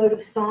whole load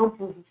of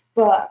samples of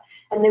fur.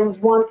 And there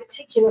was one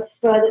particular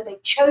fur that they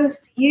chose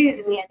to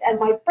use in the end. And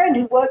my friend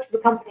who worked for the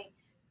company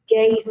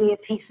gave me a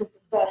piece of the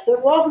fur. So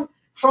it wasn't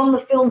from the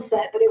film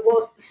set, but it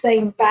was the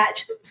same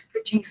batch that was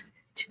produced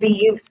to be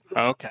used for the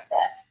film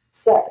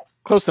set.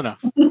 Close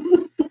enough.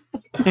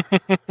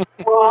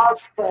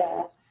 Warg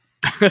fur.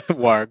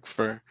 Warg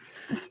fur.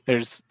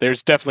 There's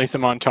definitely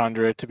some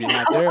entendre to be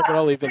had there, but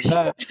I'll leave it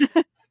at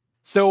that.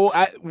 So,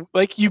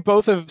 like you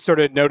both have sort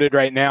of noted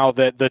right now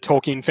that the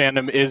Tolkien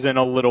fandom is in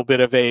a little bit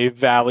of a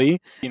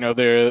valley. You know,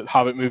 the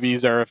Hobbit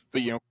movies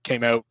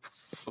came out.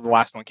 The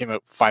last one came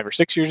out 5 or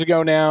 6 years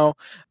ago now,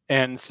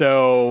 and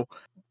so,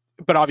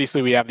 but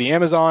obviously we have the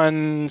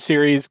Amazon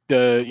series,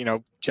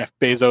 the Jeff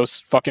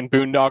Bezos fucking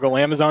boondoggle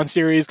Amazon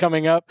series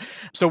coming up.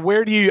 So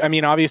where do you? I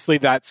mean, obviously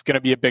that's going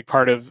to be a big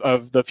part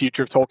of the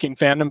future of Tolkien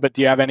fandom. But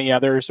do you have any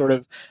other sort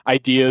of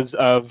ideas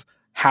of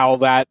how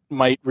that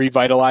might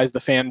revitalize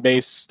the fan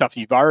base, stuff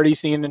you've already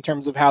seen in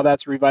terms of how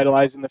that's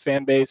revitalizing the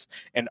fan base,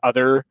 and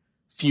other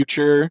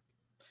future?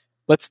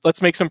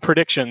 Let's make some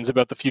predictions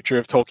about the future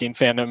of Tolkien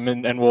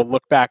fandom, and we'll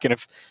look back in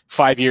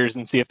 5 years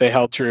and see if they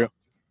held true.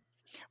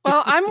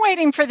 Well, I'm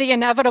waiting for the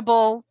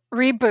inevitable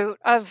reboot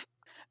of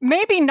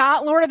maybe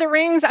not Lord of the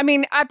Rings. I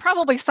mean, I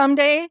probably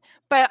someday,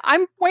 but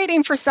I'm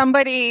waiting for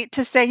somebody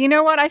to say, you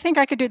know what, I think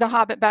I could do The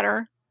Hobbit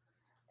better,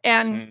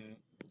 and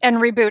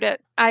reboot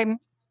it.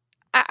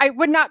 I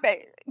would not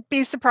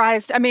be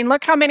surprised. I mean,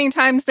 look how many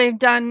times they've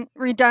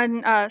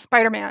redone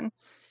Spider-Man.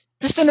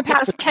 Just in the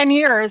past 10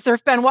 years,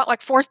 there've been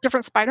like 4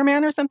 different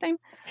Spider-Man or something.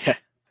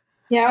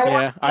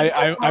 Yeah.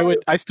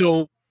 I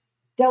still.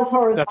 Del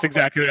Toro's. That's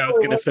exactly what I was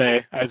going to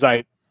say.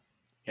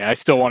 I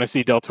still want to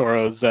see Del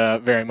Toro's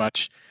very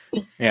much.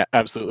 Yeah,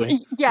 absolutely.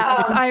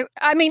 Yes,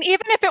 I mean,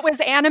 even if it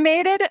was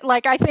animated,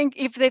 like I think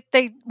if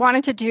they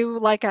wanted to do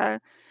like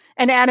an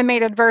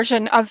animated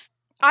version of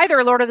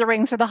either Lord of the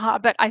Rings or The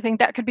Hobbit, I think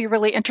that could be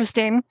really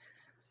interesting.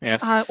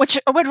 Yes. Which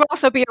would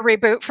also be a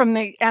reboot from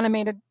the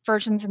animated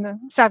versions in the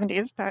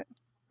 70s, but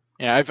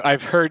yeah,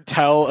 I've heard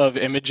tell of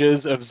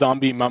images of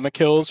zombie mama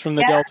kills from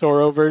the Del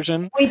Toro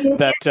version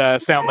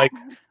that sound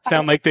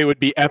like they would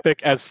be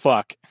epic as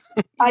fuck.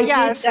 I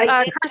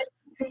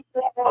did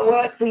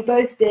work. We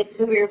both did,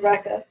 didn't we,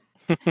 Rebecca?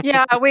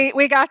 Yeah,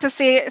 we got to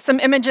see some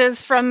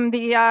images from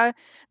the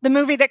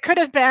movie that could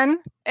have been,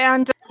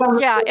 and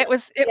it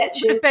would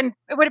have been.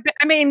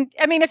 I mean,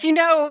 if you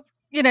know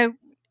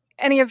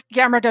any of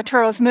Guillermo del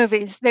Toro's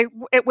movies,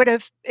 it would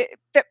have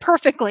fit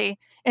perfectly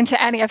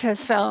into any of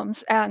his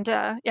films, and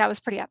it was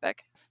pretty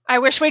epic. I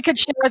wish we could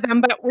share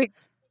them, but won't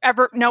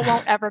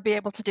ever be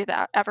able to do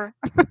that ever.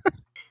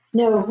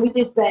 No, we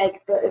did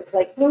beg, but it was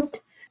like, nope.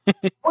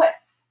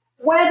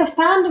 Where the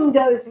fandom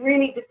goes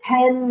really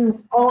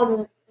depends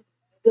on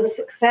the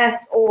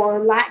success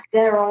or lack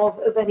thereof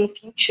of any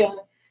future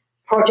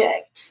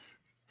projects.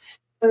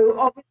 So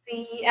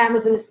obviously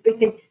Amazon is the big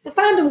thing. The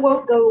fandom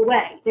won't go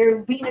away. There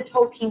has been a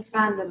Tolkien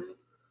fandom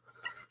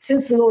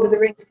since the Lord of the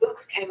Rings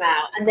books came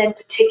out, and then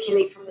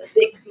particularly from the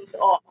 60s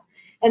on.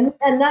 And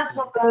that's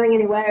not going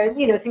anywhere.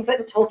 And, things like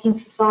the Tolkien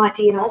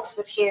Society in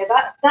Oxford here,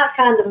 that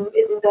fandom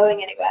isn't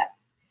going anywhere.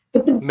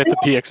 But the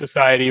Mythopoeic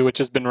Society, which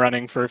has been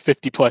running for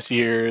 50 plus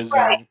years.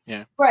 Right.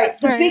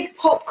 The big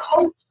pop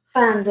culture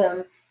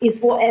fandom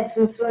is what ebbs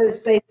and flows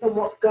based on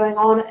what's going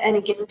on at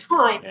any given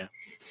time. Yeah.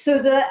 So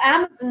the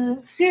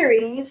Amazon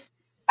series,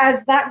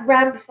 as that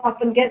ramps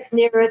up and gets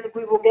nearer, that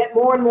we will get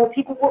more and more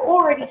people. We're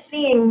already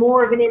seeing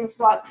more of an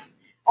influx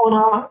on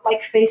our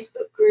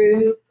Facebook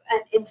group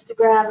and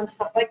Instagram and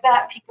stuff like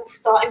that. People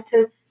starting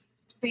to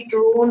be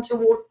drawn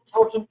towards the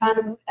Tolkien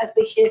fandom as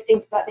they hear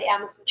things about the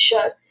Amazon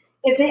show.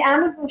 If the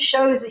Amazon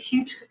show is a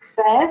huge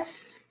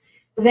success,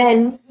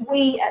 then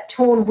we at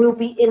Torn will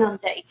be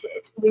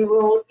inundated. We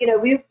will,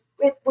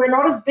 we're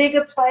not as big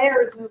a player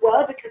as we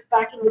were, because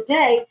back in the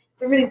day,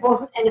 there really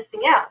wasn't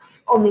anything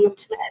else on the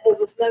internet. There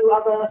was no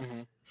other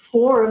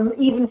forum,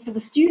 even for the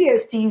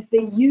studios to use.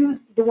 They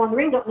used the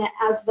OneRing.net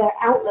as their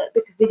outlet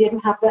because they didn't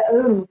have their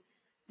own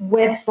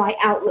website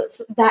outlets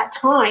at that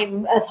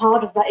time, as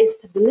hard as that is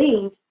to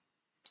believe.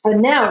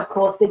 And now, of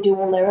course, they do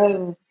all their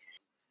own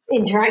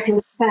interacting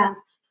with fans.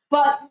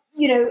 But,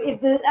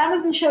 if the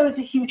Amazon show is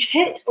a huge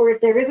hit, or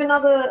if there is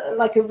another,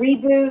 like a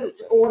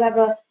reboot or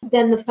whatever,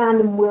 then the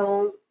fandom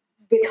will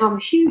become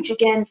huge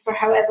again for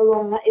however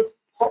long that is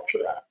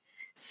popular.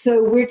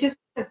 So we're just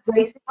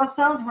bracing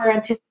ourselves. We're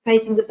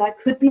anticipating that that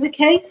could be the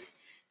case,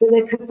 that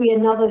there could be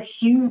another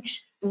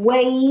huge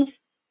wave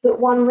that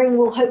One Ring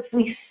will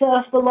hopefully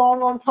surf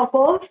along on top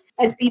of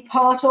and be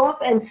part of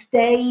and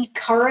stay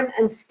current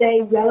and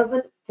stay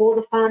relevant for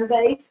the fan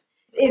base.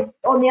 If,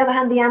 on the other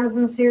hand, the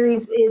Amazon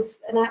series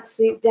is an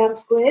absolute damn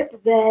squib,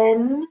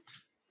 then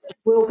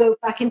we'll go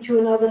back into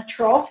another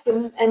trough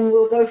and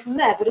we'll go from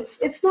there. But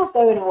it's not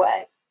going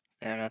away.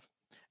 Fair enough.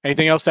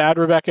 Anything else to add,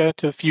 Rebecca,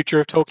 to the future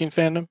of Tolkien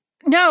fandom?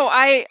 No,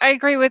 I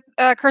agree with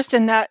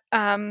Kirsten that,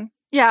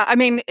 yeah, I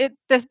mean,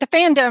 the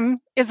fandom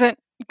isn't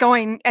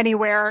going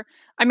anywhere.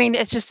 I mean,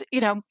 it's just,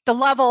 the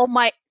level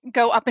might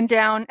go up and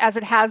down as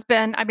it has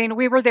been. I mean,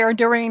 we were there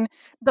during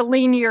the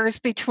lean years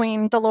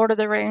between The Lord of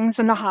the Rings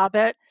and The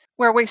Hobbit,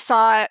 where we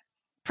saw it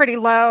pretty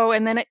low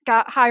and then it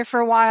got high for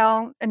a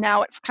while. And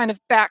now it's kind of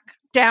back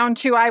down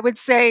to, I would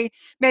say,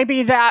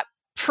 maybe that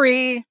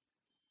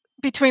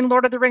between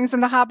Lord of the Rings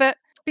and The Hobbit.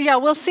 But yeah,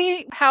 we'll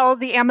see how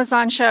the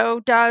Amazon show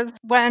does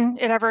when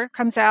it ever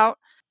comes out.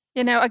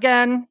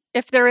 Again,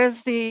 if there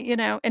is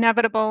the,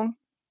 inevitable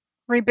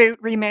reboot,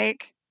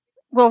 remake,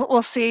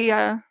 we'll see.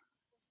 Yeah.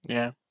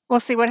 We'll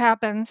see what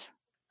happens.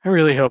 I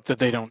really hope that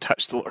they don't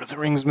touch the Lord of the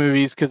Rings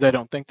movies, because I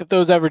don't think that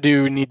those ever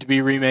do need to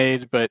be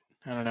remade, but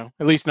I don't know.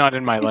 At least not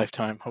in my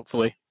lifetime,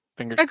 hopefully.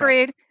 Fingers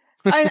Agreed.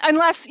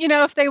 Unless,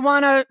 if they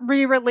want to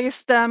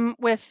re-release them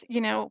with,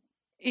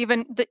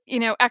 even the,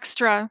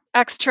 extra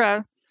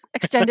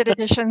extended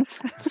editions.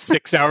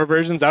 6-hour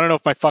versions. I don't know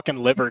if my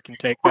fucking liver can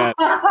take that.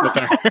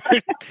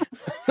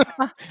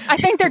 I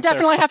think there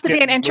definitely have to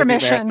be an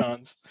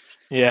intermission.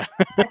 Yeah.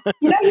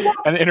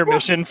 An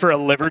intermission for a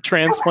liver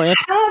transplant.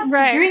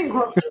 Right. Drink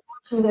whilst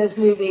watching those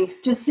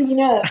movies, just so you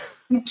know.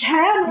 You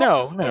can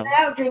watch them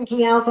without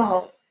drinking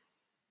alcohol.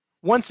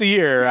 Once a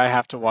year, I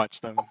have to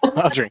watch them.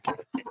 I'll drink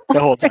it the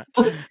whole time.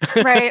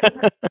 Right.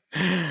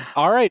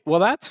 All right. Well,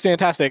 that's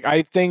fantastic.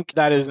 I think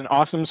that is an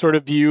awesome sort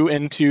of view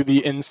into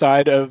the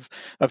inside of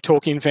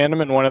Tolkien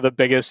fandom and one of the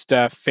biggest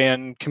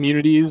fan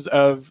communities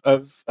of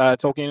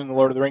Tolkien and the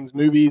Lord of the Rings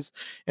movies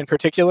in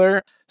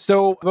particular.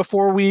 So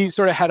before we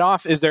sort of head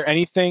off, is there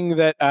anything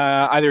that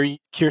either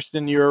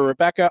Kirsten, you or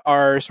Rebecca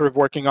are sort of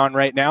working on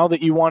right now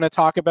that you want to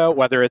talk about,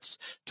 whether it's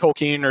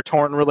Tolkien or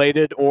Torn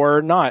related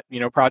or not?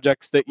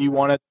 Projects that you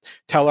want to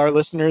tell our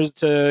listeners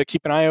to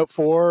keep an eye out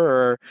for,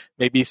 or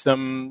maybe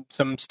some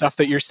stuff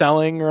that you're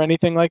selling or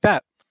anything like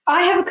that?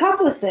 I have a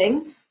couple of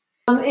things.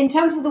 In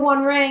terms of the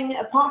One Ring,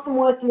 apart from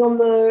working on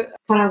the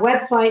kind of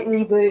website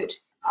reboot,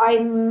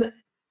 I'm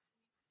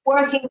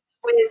working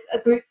with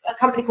a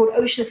company called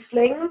Osha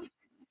Slings,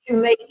 who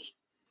make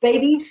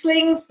baby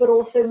slings, but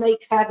also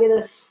make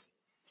fabulous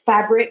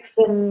fabrics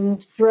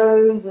and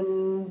throws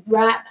and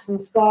wraps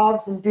and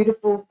scarves and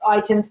beautiful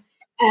items.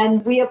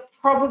 And we are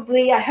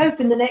probably, I hope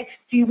in the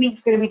next few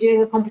weeks, going to be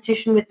doing a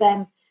competition with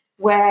them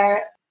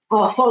where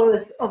our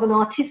followers of an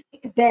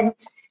artistic bent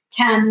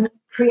can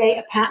create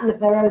a pattern of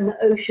their own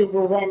that Osha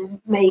will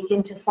then make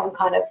into some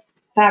kind of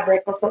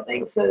fabric or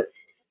something. So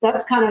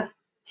that's kind of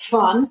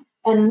fun.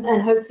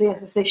 And hopefully,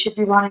 as I say, should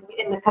be running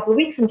in a couple of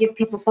weeks and give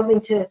people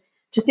something to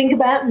think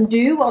about and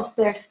do whilst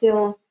they're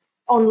still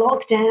on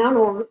lockdown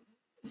or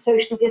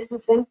social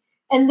distancing.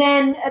 And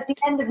then at the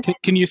end of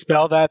can you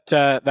spell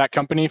that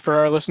company for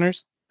our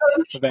listeners?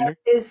 Osha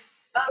is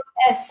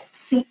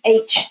OSCHA.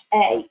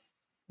 And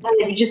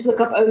if you just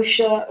look up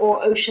Osha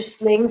or Osha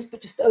Slings,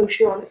 but just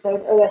Osha on its own,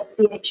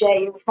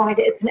 OSCHA, you'll find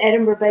it. It's an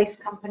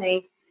Edinburgh-based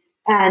company.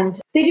 And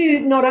they do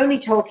not only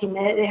Tolkien,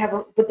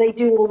 but they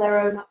do all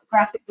their own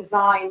graphic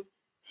design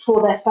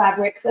for their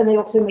fabrics. And they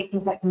also make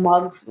things like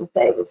mugs and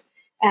things.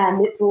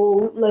 And it's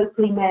all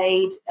locally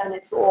made, and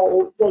it's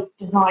all they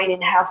design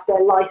in-house.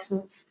 They're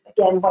licensed,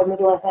 again, by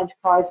Middle-earth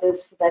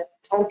Enterprises for their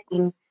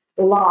Tolkien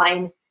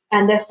line.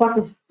 And their stuff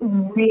is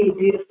really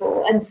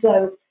beautiful. And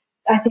so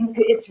I think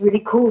it's really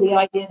cool, the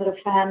idea that a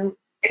fan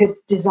could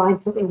design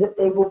something that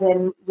they will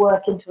then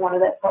work into one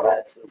of their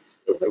products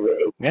is a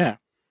really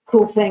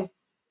cool thing.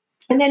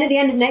 And then at the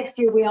end of next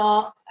year, we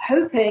are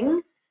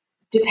hoping,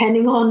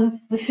 depending on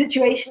the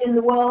situation in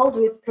the world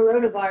with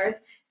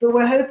coronavirus, but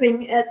we're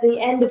hoping at the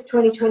end of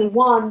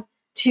 2021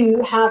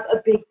 to have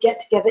a big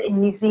get-together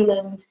in New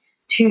Zealand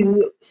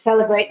to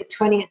celebrate the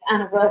 20th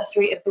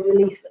anniversary of the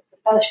release of the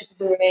Fellowship of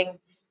the Ring,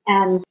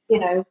 and,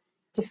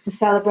 just to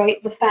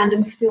celebrate the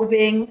fandom still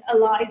being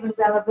alive and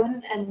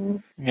relevant.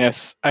 And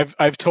yes,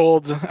 I've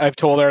told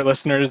our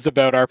listeners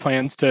about our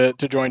plans to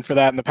join for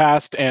that in the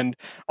past, and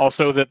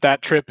also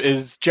that trip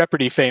is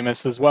Jeopardy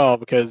famous as well,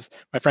 because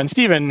my friend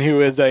Steven,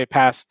 who is a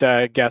past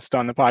guest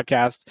on the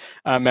podcast,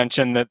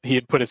 mentioned that he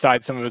had put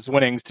aside some of his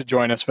winnings to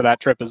join us for that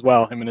trip as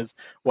well, him and his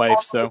wife.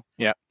 Awesome. So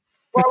yeah.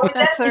 Well,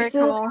 that's very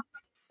cool.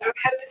 I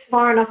hope it's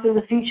far enough in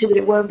the future that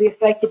it won't be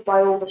affected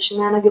by all the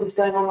shenanigans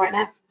going on right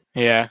now.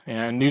 Yeah.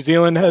 New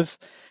Zealand has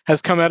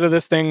come out of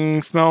this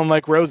thing smelling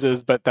like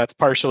roses, but that's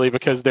partially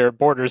because their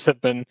borders have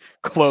been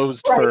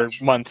closed for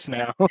months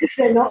now. Because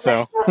they're not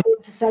to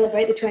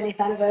celebrate the 20th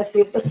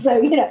anniversary.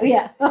 So,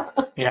 yeah.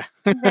 Yeah.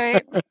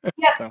 Right.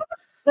 Yes. So.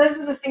 those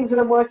are the things that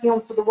I'm working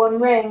on for the One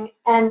Ring.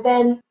 And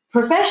then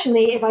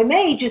professionally, if I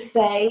may just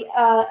say,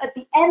 at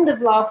the end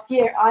of last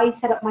year, I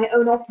set up my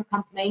own opera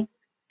company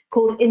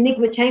called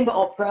Enigma Chamber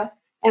Opera.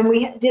 And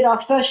we did our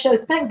first show.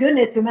 Thank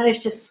goodness we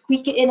managed to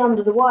squeak it in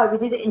under the wire. We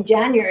did it in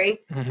January.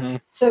 Mm-hmm.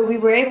 So we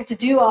were able to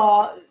do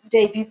our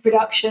debut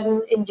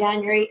production in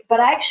January. But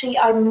actually,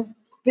 I'm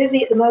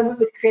busy at the moment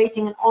with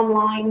creating an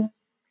online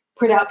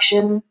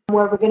production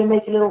where we're going to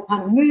make a little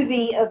kind of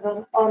movie of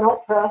an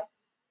opera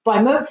by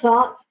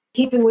Mozart,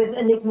 keeping with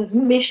Enigma's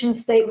mission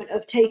statement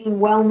of taking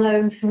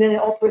well-known,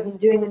 familiar operas and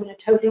doing them in a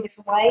totally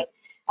different way.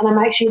 And I'm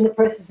actually in the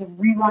process of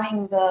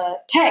rewriting the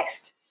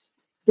text,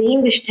 the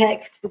English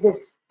text for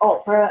this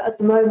opera at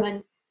the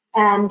moment,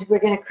 and we're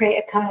going to create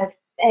a kind of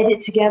edit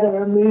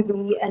together a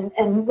movie,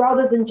 and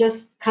rather than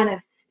just kind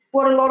of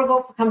what a lot of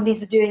opera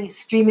companies are doing is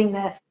streaming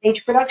their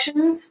stage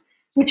productions,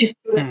 which is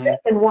good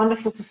and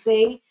wonderful to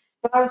see.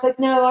 But I was like,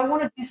 no, I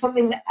want to do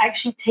something that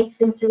actually takes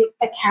into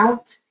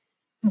account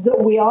that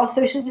we are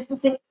social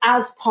distancing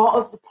as part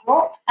of the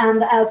plot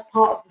and as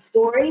part of the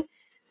story.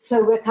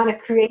 So we're kind of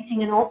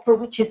creating an opera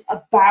which is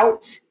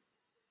about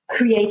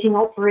creating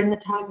opera in the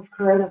time of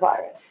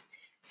coronavirus.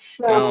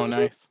 So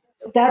nice.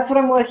 That's what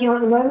I'm working on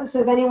at the moment.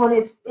 So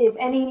if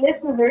any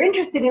listeners are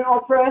interested in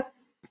opera,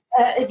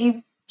 if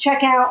you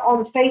check out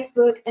on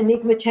Facebook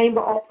Enigma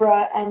Chamber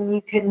Opera, and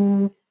you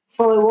can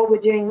follow what we're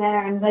doing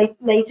there. And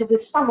later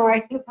this summer, I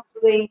think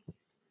possibly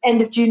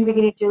end of June,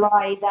 beginning of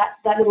July,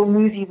 that little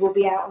movie will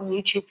be out on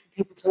YouTube for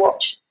people to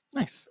watch.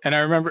 Nice. And I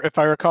remember, if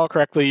I recall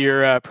correctly,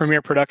 your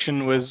premiere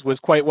production was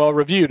quite well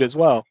reviewed as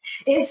well.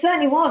 It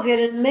certainly was. We had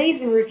an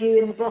amazing review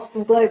in the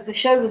Boston Globe. The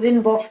show was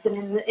in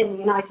Boston in the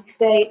United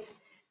States.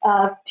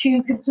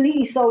 2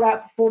 completely sold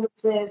out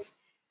performances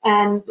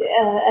and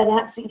an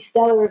absolutely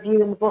stellar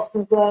review in the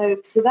Boston Globe.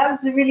 So that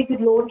was a really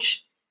good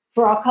launch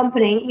for our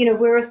company. You know,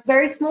 we're a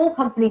very small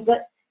company,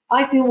 but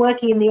I've been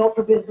working in the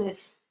opera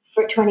business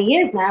for 20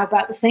 years now,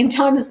 about the same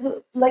time as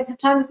the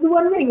time as the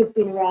One Ring has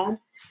been around.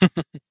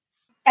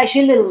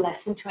 Actually, a little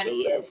less than 20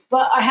 years,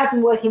 but I have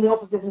been working in the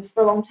opera business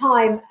for a long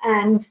time,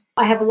 and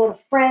I have a lot of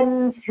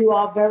friends who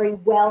are very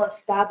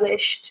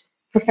well-established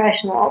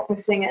professional opera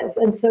singers.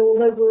 And so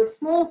although we're a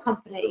small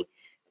company,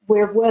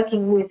 we're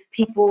working with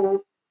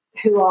people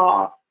who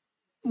are,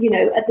 you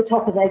know, at the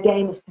top of their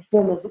game as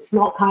performers. It's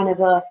not kind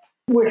of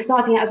we're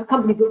starting out as a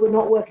company, but we're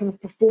not working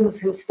with performers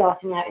who are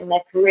starting out in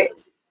their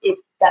careers, if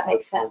that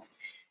makes sense.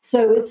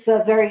 So it's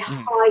a very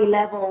high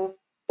level,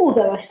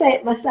 although I say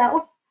it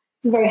myself,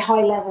 it's a very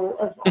high level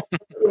of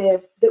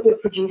that we're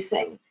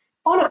producing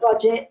on a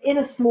budget in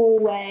a small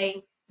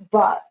way,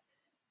 but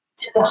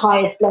to the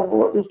highest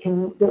level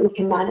that we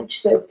can manage.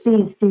 So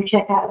please do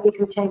check out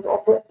Enigma Chamber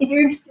Opera if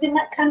you're interested in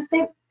that kind of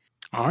thing.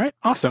 All right,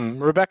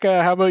 awesome.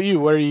 Rebecca, how about you?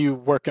 What are you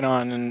working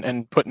on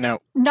and putting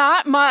out?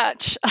 Not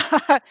much.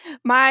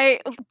 My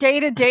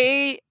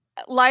day-to-day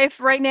life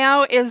right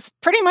now is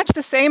pretty much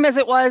the same as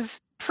it was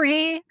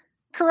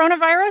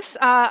pre-coronavirus.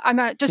 I'm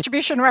a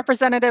distribution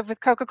representative with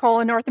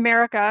Coca-Cola North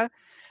America.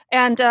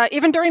 And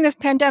even during this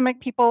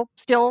pandemic, people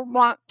still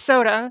want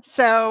soda.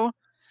 So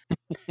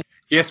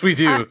yes, we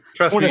do.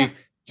 Trust me.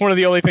 It's one of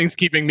the only things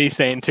keeping me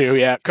sane too.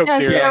 Yeah, Coke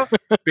Zero. Yes.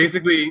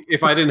 Basically,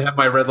 if I didn't have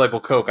my Red Label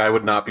Coke, I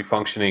would not be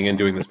functioning and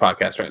doing this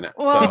podcast right now.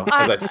 Well,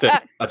 because I sip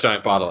a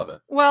giant bottle of it.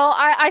 Well,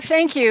 I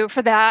thank you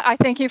for that. I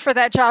thank you for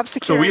that job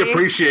security. So we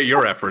appreciate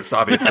your efforts,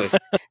 obviously.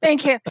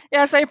 Thank you.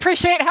 Yes, I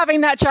appreciate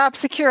having that job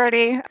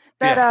security.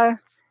 That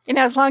you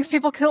know, as long as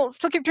people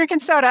still keep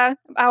drinking soda,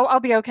 I'll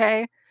be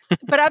okay.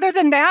 But other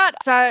than that,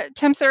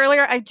 Tim said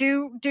earlier, I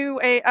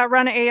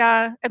run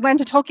a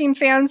Atlanta Tolkien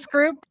fans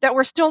group that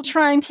we're still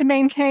trying to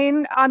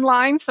maintain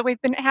online. So we've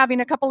been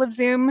having a couple of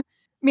Zoom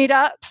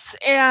meetups,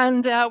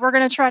 and we're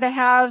going to try to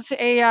have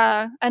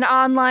an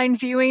online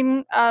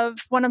viewing of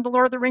one of the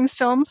Lord of the Rings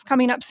films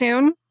coming up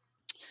soon.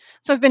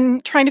 So I've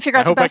been trying to figure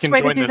out the best way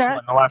to do that.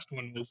 One. The last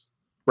one was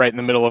right in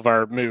the middle of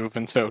our move,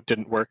 and so it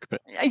didn't work. But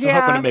I'm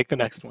hoping to make the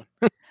next one.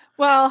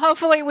 Well,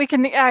 hopefully we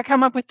can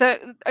come up with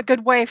a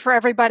good way for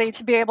everybody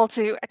to be able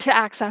to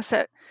access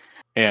it.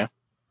 Yeah.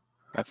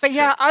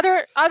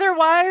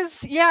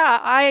 Otherwise,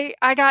 I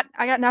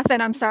got nothing.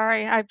 I'm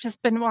sorry. I've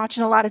just been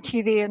watching a lot of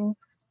TV and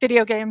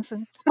video games.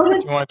 And do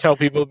you want to tell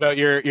people about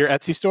your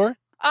Etsy store?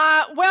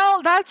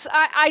 Well,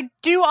 I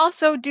do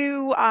also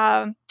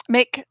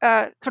make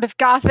sort of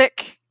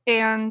gothic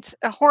and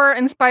horror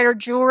inspired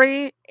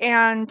jewelry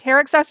and hair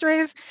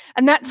accessories,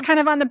 and that's kind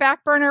of on the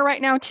back burner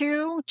right now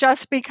too,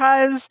 just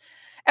because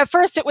at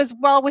first it was,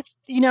 well, with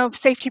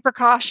safety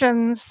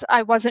precautions,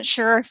 I wasn't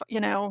sure if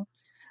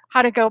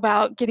how to go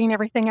about getting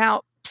everything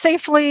out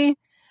safely,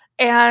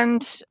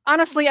 and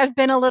honestly I've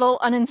been a little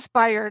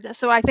uninspired,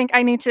 so I think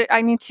I need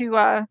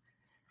to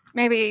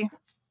maybe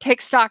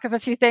take stock of a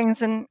few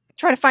things and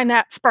try to find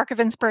that spark of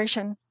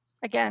inspiration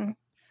again.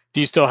 Do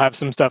you still have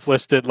some stuff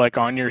listed like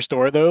on your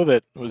store though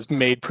that was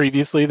made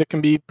previously that can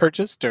be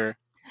purchased, or?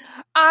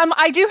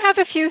 I do have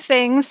a few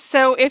things.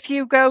 So if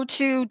you go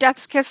to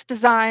Death's Kiss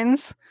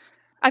Designs,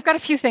 I've got a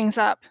few things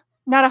up.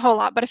 Not a whole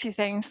lot, but a few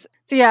things.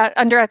 So yeah,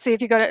 under Etsy,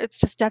 if you go to,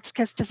 it's just Death's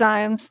Kiss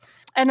Designs.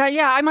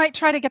 I might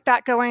try to get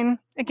that going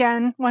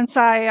again once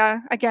I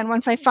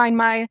find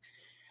my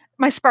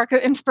spark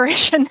of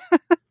inspiration.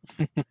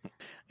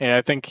 Yeah,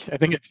 I think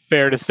it's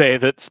fair to say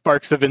that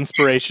sparks of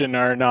inspiration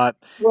are not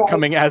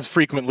coming as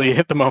frequently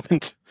at the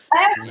moment.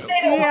 I have to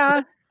say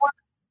that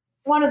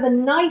one of the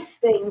nice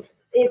things,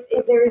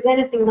 if there is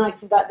anything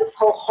nice about this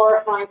whole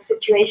horrifying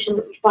situation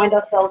that we find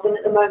ourselves in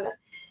at the moment,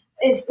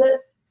 is that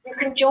you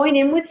can join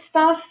in with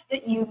stuff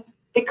that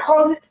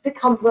because it's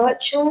become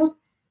virtual,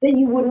 that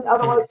you wouldn't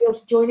otherwise be able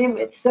to join in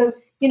with. So,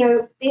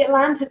 the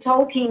Atlanta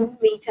Tolkien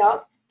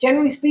meetup,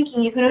 generally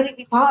speaking, you can only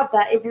be part of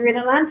that if you're in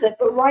Atlanta.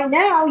 But right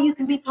now, you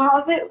can be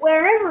part of it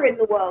wherever in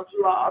the world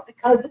you are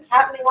because it's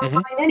happening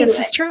online anyway. This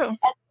is true. And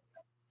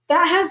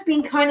that has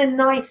been kind of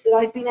nice that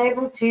I've been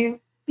able to,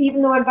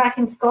 even though I'm back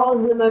in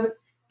Scotland at the moment,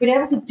 been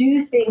able to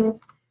do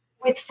things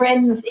with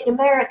friends in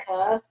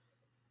America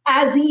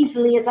as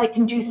easily as I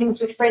can do things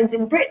with friends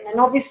in Britain. And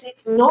obviously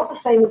it's not the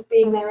same as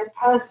being there in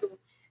person,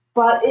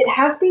 but it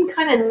has been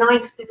kind of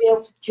nice to be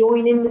able to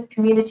join in with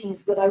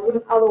communities that I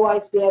wouldn't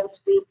otherwise be able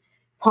to be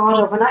part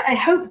of. And I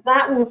hope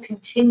that will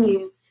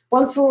continue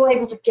once we're all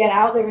able to get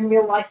out there in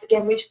real life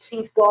again, which,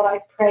 please God, I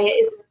pray it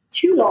isn't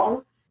too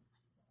long.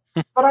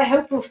 But I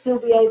hope we'll still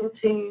be able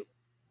to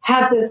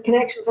have those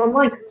connections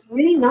online because it's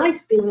really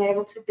nice being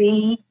able to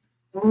be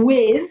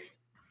with,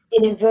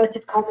 in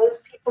inverted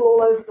commas, people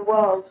all over the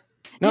world.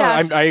 No,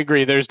 yes. I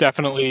agree. There's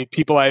definitely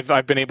people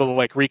I've been able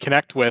to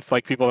reconnect with,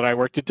 people that I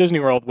worked at Disney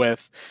World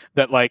with,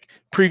 that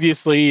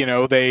previously,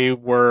 they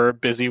were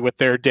busy with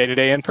their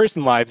day-to-day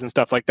in-person lives and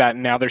stuff like that,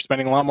 and now they're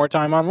spending a lot more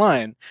time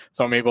online.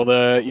 So I'm able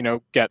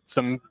to, get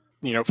some,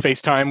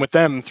 FaceTime with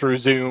them through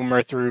Zoom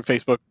or through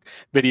Facebook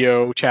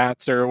video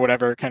chats or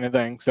whatever kind of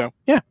thing. So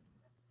yeah,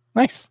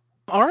 nice.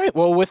 All right.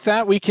 Well, with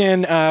that, we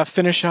can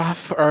finish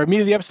off our meat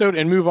of the episode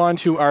and move on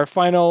to our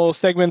final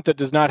segment that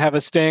does not have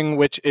a sting,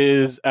 which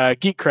is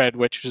Geek Cred,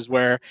 which is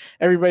where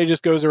everybody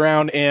just goes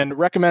around and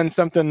recommends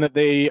something that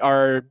they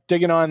are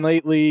digging on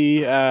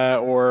lately,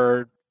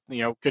 or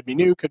could be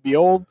new, could be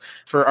old,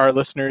 for our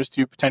listeners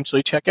to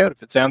potentially check out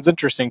if it sounds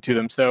interesting to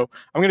them. So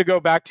I'm going to go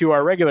back to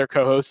our regular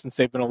co-hosts since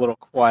they've been a little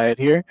quiet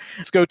here.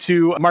 Let's go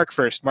to Mark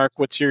first. Mark,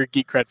 what's your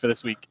Geek Cred for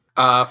this week?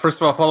 First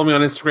of all, follow me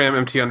on Instagram,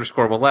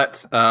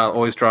 mt_Willette.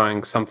 Always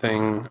drawing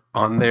something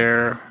on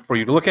there for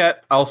you to look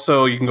at.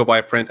 Also, you can go buy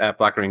a print at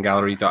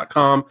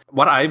blackraingallery.com.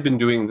 What I've been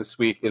doing this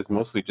week is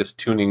mostly just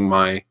tuning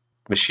my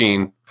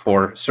machine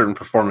for certain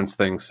performance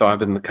things. So I've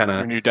been kind of...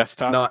 Your new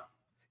desktop?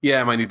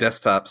 My new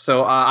desktop.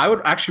 So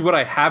what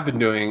I have been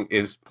doing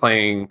is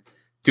playing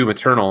Doom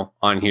Eternal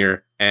on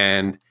here.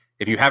 And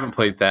if you haven't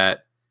played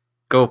that,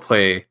 go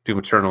play Doom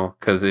Eternal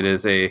because it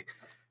is a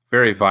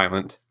very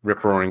violent,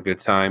 rip-roaring good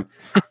time.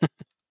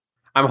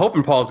 I'm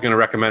hoping Paul's going to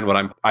recommend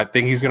what I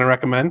think he's going to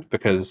recommend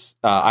because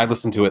I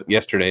listened to it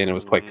yesterday and it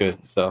was quite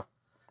good. So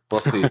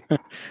we'll see.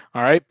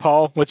 All right,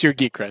 Paul, what's your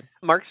Geek Cred?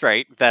 Mark's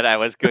right that I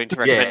was going to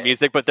recommend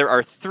music, but there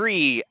are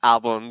 3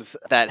 albums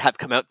that have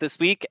come out this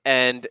week,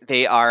 and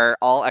they are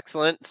all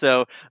excellent.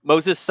 So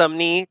Moses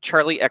Sumney,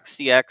 Charlie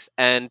XCX,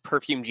 and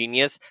Perfume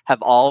Genius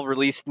have all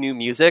released new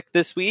music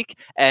this week,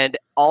 and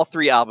all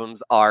 3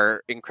 albums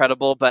are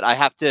incredible, but I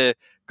have to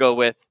go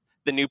with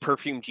the new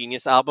Perfume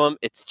Genius album.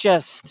 It's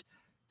just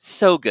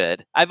so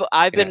good.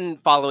 I've been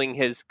following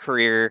his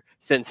career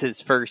since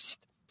his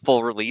first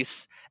full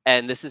release,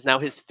 and this is now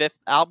his 5th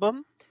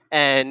album,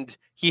 and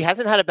he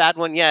hasn't had a bad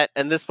one yet,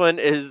 and this one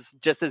is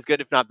just as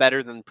good, if not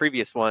better, than the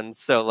previous ones.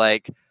 So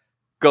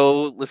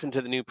go listen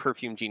to the new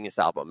Perfume Genius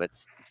album.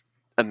 It's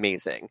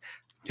amazing.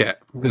 Yeah,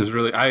 it was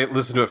really... I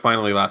listened to it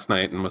finally last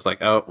night and was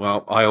like, oh,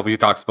 well, I hope he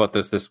talks about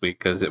this week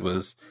because it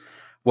was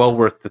well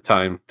worth the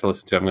time to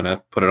listen to. I'm going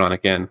to put it on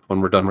again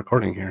when we're done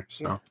recording here.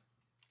 So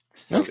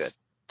good.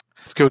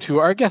 Let's go to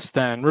our guest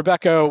then.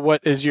 Rebecca,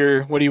 what do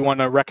you want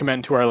to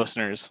recommend to our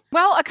listeners?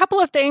 Well, a couple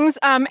of things.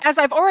 As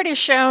I've already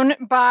shown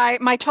by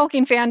my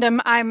Tolkien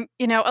fandom, I'm,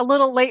 a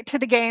little late to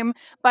the game,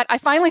 but I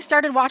finally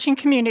started watching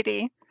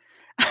Community,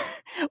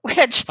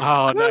 which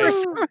now that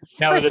it's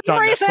on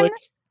Netflix?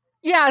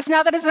 Yes,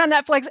 now that it's on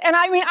Netflix. And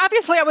I mean,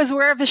 obviously I was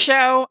aware of the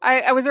show.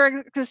 I was aware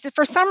it existed.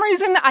 For some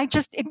reason,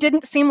 it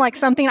didn't seem like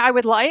something I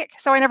would like,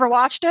 so I never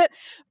watched it.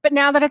 But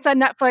now that it's on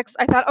Netflix,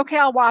 I thought, okay,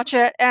 I'll watch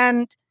it.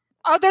 And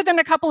other than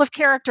a couple of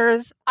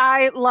characters,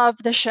 I love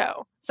the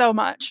show so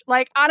much.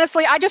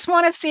 Honestly, I just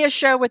want to see a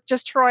show with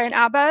just Troy and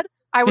Abed.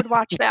 I would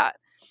watch that.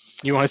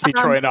 You want to see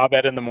Troy and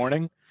Abed in the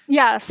morning?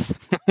 Yes.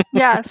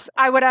 Yes,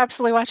 I would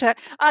absolutely watch it.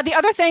 The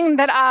other thing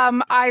that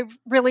I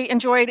really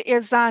enjoyed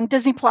is on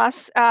Disney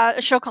Plus,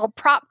 a show called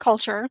Prop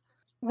Culture,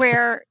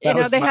 where that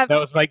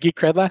was my Geek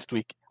Cred last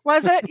week.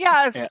 Was it?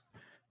 Yes. Yeah.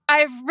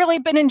 I've really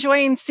been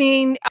enjoying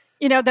seeing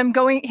them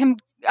going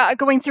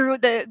through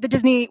the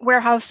Disney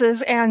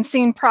warehouses and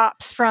seeing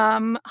props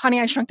from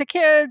Honey, I Shrunk the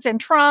Kids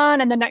and Tron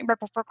and The Nightmare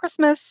Before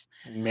Christmas.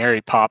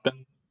 Mary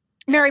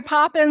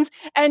Poppins,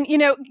 and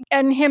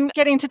and him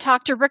getting to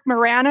talk to Rick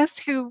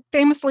Moranis, who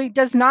famously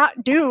does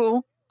not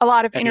do a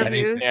lot of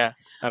interviews.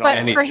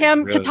 But for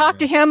him to talk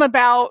to him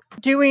about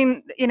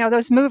doing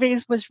those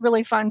movies was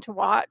really fun to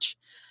watch.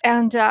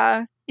 And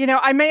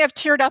I may have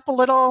teared up a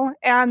little,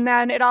 and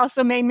then it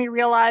also made me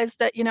realize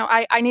that,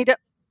 I need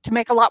to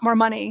make a lot more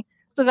money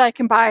so that I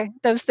can buy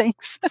those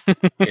things.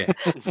 Yeah.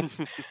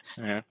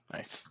 Yeah,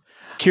 nice.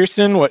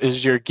 Kirsten, what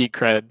is your geek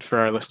cred for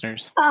our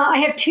listeners? I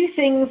have two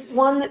things,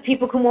 one that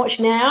people can watch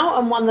now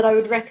and one that I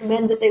would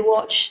recommend that they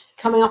watch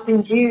coming up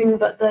in June,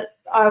 but that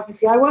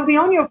obviously I won't be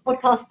on your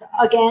podcast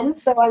again,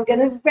 so I'm going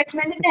to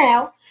recommend it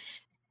now.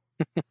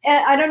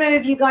 I don't know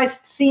if you guys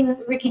have seen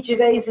Ricky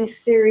Gervais's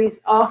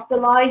series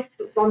Afterlife.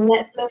 It's on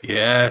Netflix.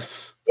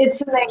 Yes. It's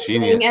amazing.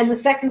 Genius. And the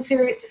second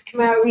series just came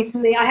out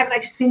recently. I haven't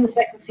actually seen the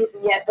second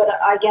season yet, but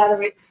I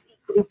gather it's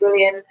equally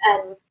brilliant.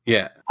 And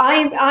yeah,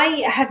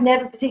 I have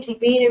never particularly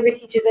been a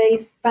Ricky Gervais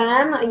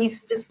fan. I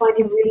used to just find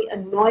him really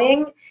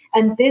annoying.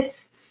 And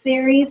this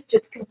series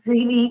just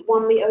completely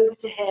won me over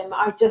to him.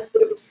 I just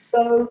thought it was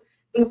so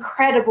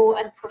incredible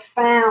and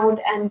profound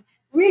and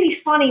really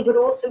funny, but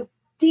also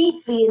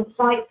deeply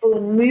insightful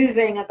and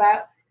moving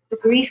about the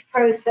grief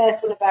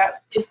process and about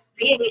just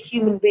being a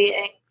human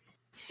being.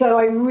 So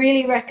I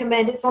really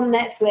recommend it. It's on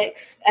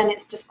Netflix and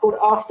it's just called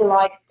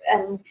Afterlife.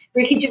 And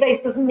Ricky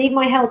Gervais doesn't need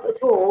my help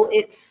at all.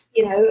 It's,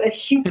 a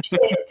huge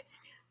hit,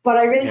 but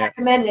I really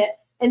recommend it.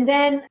 And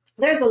then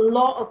there's a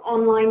lot of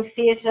online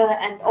theater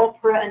and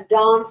opera and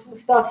dance and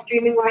stuff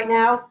streaming right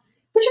now,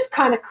 which is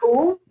kind of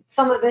cool.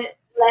 Some of it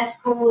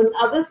less cool than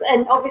others.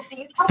 And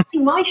obviously you can't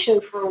see my show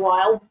for a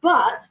while,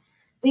 but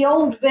the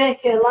Old Vic,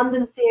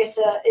 London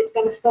Theatre, is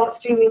going to start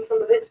streaming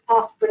some of its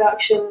past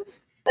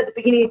productions at the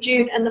beginning of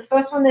June. And the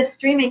first one they're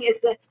streaming is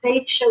their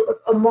stage show of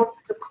A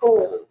Monster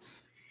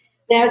Calls.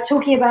 Now,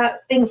 talking about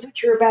things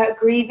which are about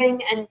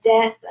grieving and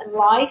death and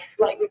life,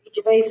 like Ricky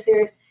Gervais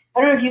series.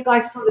 I don't know if you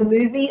guys saw the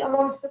movie A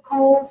Monster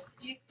Calls.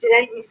 Did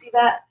any of you see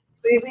that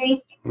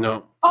movie?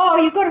 No. Oh,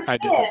 you've got to see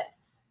it.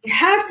 You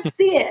have to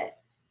see it.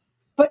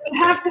 But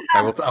you have to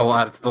have... I will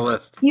add it to the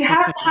list. You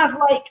have to have,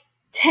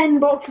 10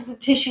 boxes of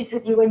tissues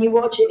with you when you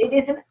watch it. It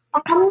is an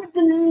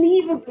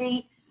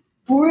unbelievably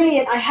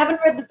brilliant. I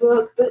haven't read the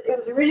book, but it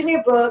was originally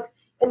a book,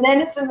 and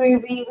then it's a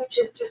movie, which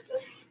is just a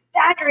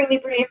staggeringly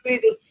brilliant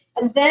movie.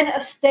 And then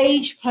a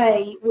stage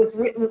play was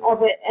written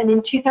of it, and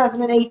in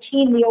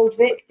 2018, the Old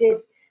Vic did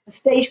a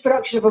stage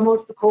production of A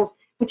Monster Calls,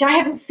 which I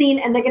haven't seen,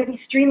 and they're going to be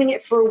streaming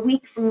it for a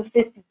week from the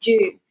 5th of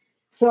June.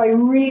 So I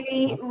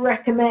really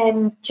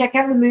recommend check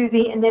out the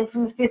movie, and then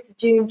from the 5th of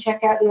June,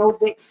 check out the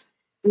Old Vic's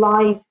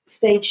live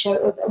stage show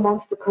of A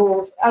Monster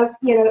Calls.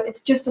 It's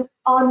just an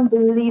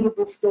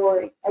unbelievable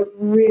story. I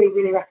really,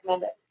 really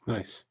recommend it.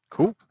 Nice.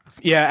 Cool.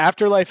 Yeah,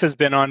 Afterlife has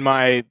been on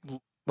my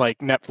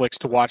Netflix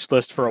to watch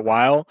list for a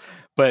while,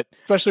 but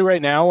especially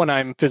right now when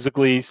I'm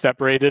physically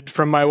separated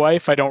from my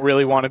wife, I don't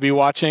really want to be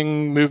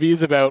watching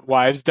movies about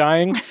wives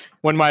dying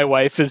when my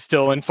wife is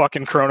still in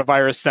fucking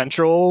coronavirus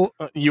central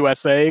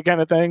USA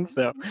kind of thing.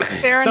 So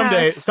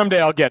someday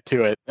I'll get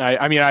to it.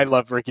 I mean, I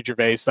love Ricky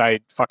Gervais.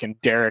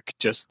 Derek,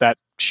 just that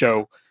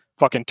show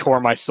fucking tore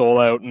my soul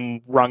out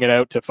and wrung it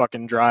out to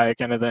fucking dry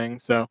kind of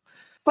thing. So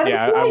but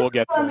yeah, I will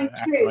get to it.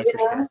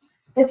 Sure.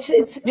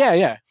 It's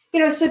yeah.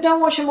 So don't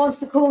watch A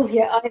Monster Calls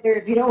yet either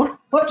if you don't want to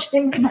watch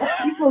things about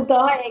people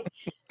dying.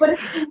 But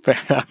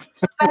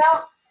it's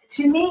about,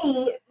 to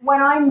me,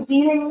 when I'm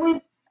dealing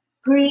with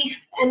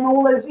grief and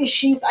all those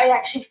issues, I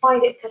actually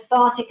find it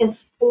cathartic and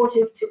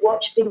supportive to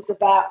watch things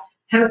about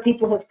how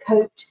people have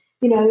coped.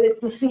 It's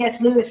the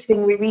C.S. Lewis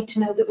thing, we read to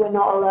know that we're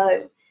not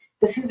alone.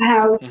 This is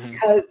how we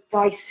cope,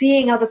 by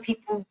seeing other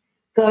people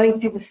going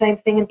through the same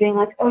thing and being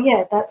like, oh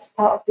yeah, that's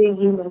part of being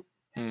human,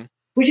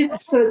 which is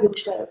also a good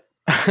show.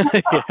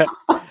 Yeah.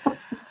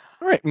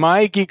 All right,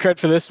 my geek cred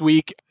for this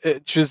week,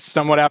 which is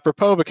somewhat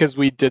apropos because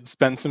we did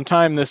spend some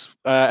time this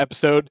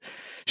episode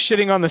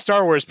shitting on the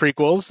Star Wars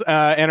prequels,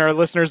 and our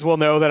listeners will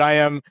know that I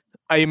am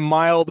a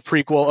mild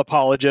prequel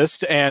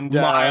apologist and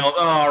mild.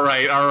 All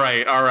right.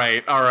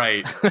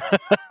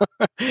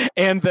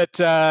 and that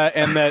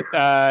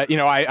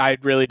I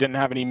really didn't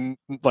have any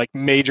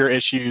major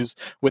issues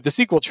with the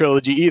sequel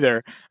trilogy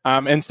either.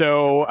 And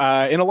so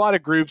in a lot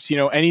of groups,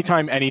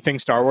 anytime anything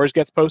Star Wars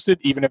gets posted,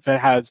 even if it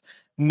has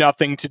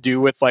nothing to do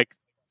with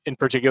in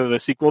particular the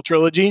sequel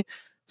trilogy,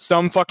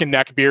 some fucking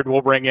neckbeard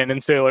will ring in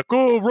and say oh,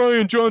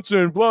 Rian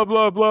Johnson, blah,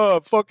 blah, blah,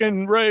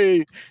 fucking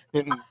Ray.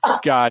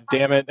 God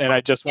damn it. And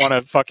I just want to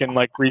fucking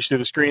reach through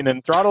the screen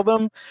and throttle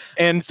them.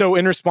 And so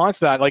in response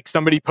to that,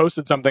 somebody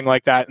posted something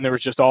like that and there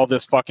was just all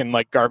this fucking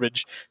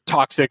garbage,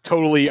 toxic,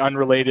 totally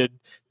unrelated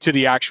to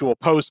the actual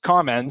post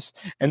comments.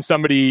 And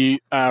somebody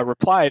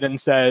replied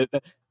and said,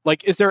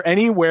 is there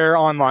anywhere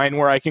online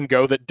where I can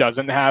go that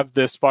doesn't have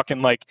this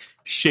fucking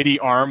shitty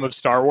arm of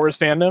Star Wars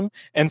fandom?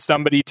 And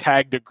somebody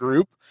tagged a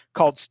group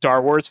called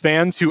Star Wars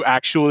fans who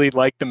actually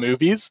like the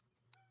movies.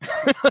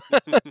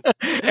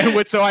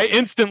 So I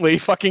instantly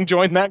fucking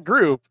joined that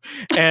group.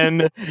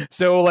 And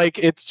so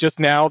it's just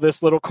now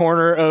this little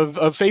corner of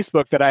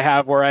Facebook that I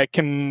have where I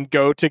can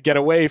go to get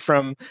away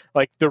from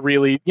the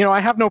really, I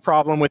have no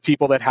problem with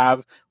people that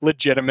have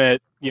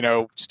legitimate,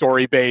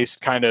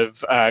 story-based kind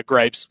of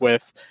gripes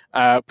with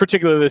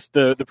particularly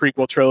the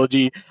prequel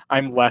trilogy.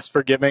 I'm less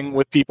forgiving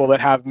with people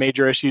that have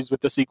major issues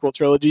with the sequel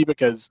trilogy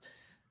because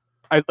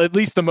at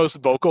least the most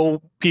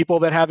vocal people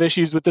that have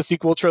issues with the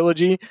sequel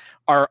trilogy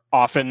are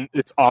often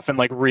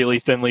like really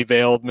thinly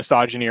veiled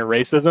misogyny or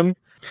racism.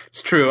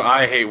 It's true.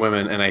 I hate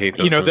women and I hate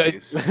those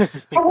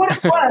movies. For what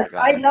it's worth,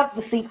 I love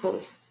the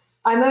sequels.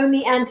 I'm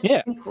only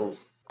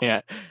anti-sequels.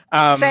 Yeah.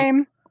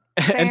 Same.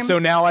 And so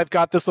now I've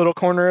got this little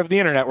corner of the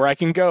internet where I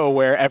can go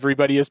where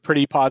everybody is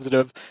pretty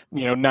positive,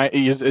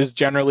 is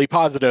generally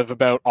positive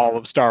about all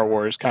of Star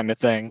Wars kind of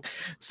thing.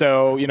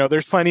 So,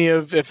 there's plenty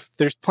of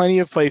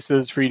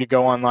places for you to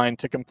go online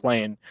to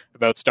complain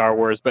about Star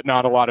Wars, but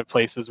not a lot of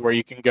places where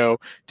you can go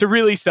to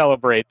really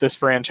celebrate this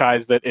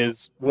franchise that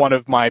is one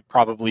of my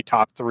probably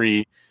top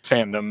 3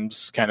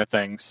 fandoms kind of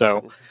thing.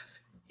 So,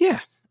 yeah.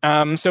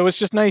 So it's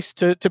just nice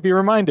to be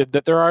reminded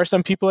that there are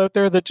some people out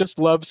there that just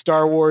love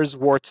Star Wars,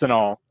 warts and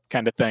all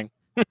kind of thing.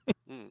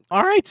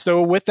 All right.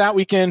 So with that,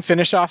 we can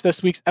finish off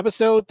this week's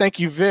episode. Thank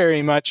you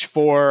very much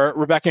for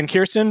Rebecca and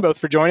Kirsten, both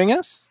for joining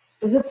us.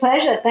 It was a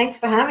pleasure.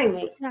 Thanks for having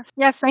me.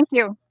 Yes, thank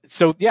you.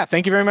 So yeah,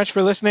 thank you very much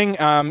for listening.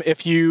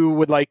 If you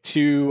would like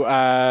to,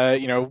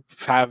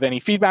 have any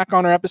feedback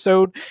on our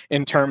episode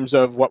in terms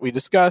of what we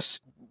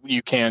discussed,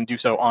 you can do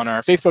so on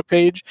our Facebook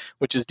page,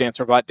 which is Dance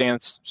Robot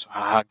Dance.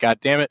 God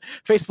damn it.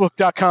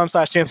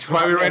 Facebook.com/Dance. That's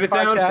why we write it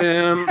down,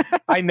 Tim.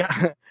 I know.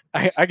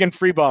 I can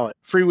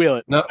freewheel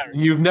it. No,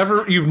 you've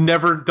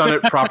never done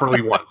it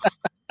properly once.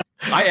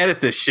 I edit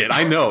this shit.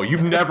 I know.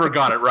 You've never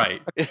got it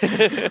right.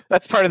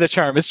 That's part of the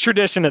charm. It's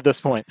tradition at this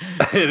point.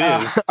 It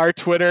is. Our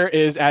Twitter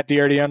is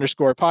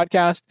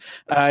 @DRD_podcast.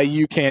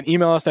 You can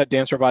email us at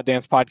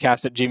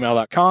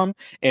dancerobotdancepodcast@gmail.com.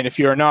 And if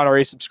you are not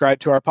already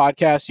subscribed to our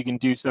podcast, you can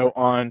do so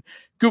on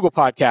Google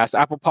Podcast,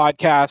 Apple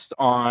Podcast,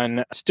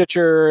 on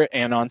Stitcher,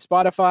 and on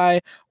Spotify,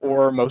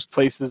 or most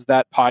places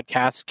that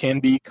podcasts can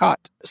be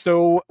caught.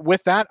 So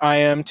with that, I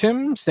am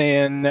Tim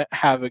saying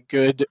have a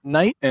good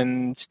night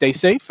and stay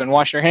safe and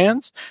wash your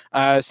hands.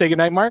 Say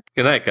goodnight, Mark.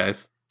 Good night,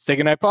 guys. Say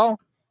goodnight, Paul.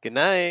 Good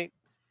night.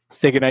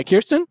 Say goodnight,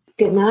 Kirsten.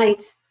 Good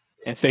night.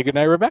 And say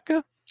goodnight,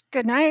 Rebecca.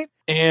 Good night.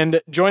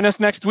 And join us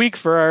next week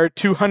for our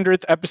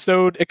 200th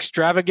episode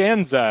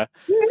extravaganza.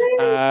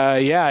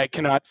 I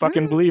cannot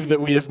fucking believe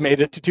that we have made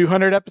it to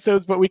 200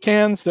 episodes, but we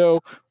can.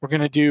 So we're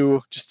going to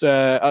do, just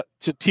to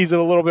tease it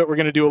a little bit, we're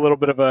going to do a little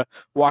bit of a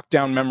walk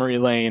down memory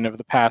lane of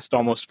the past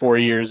almost 4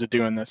 years of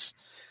doing this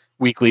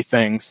weekly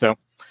thing. So,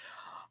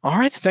 all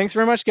right. Thanks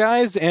very much,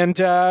 guys. And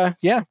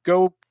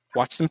go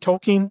watch some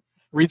Tolkien.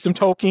 Read some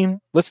Tolkien,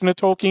 listen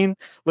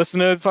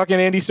to fucking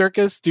Andy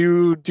Serkis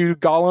do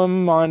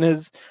Gollum on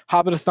his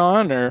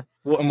Hobbitathon,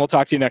 and we'll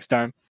talk to you next time.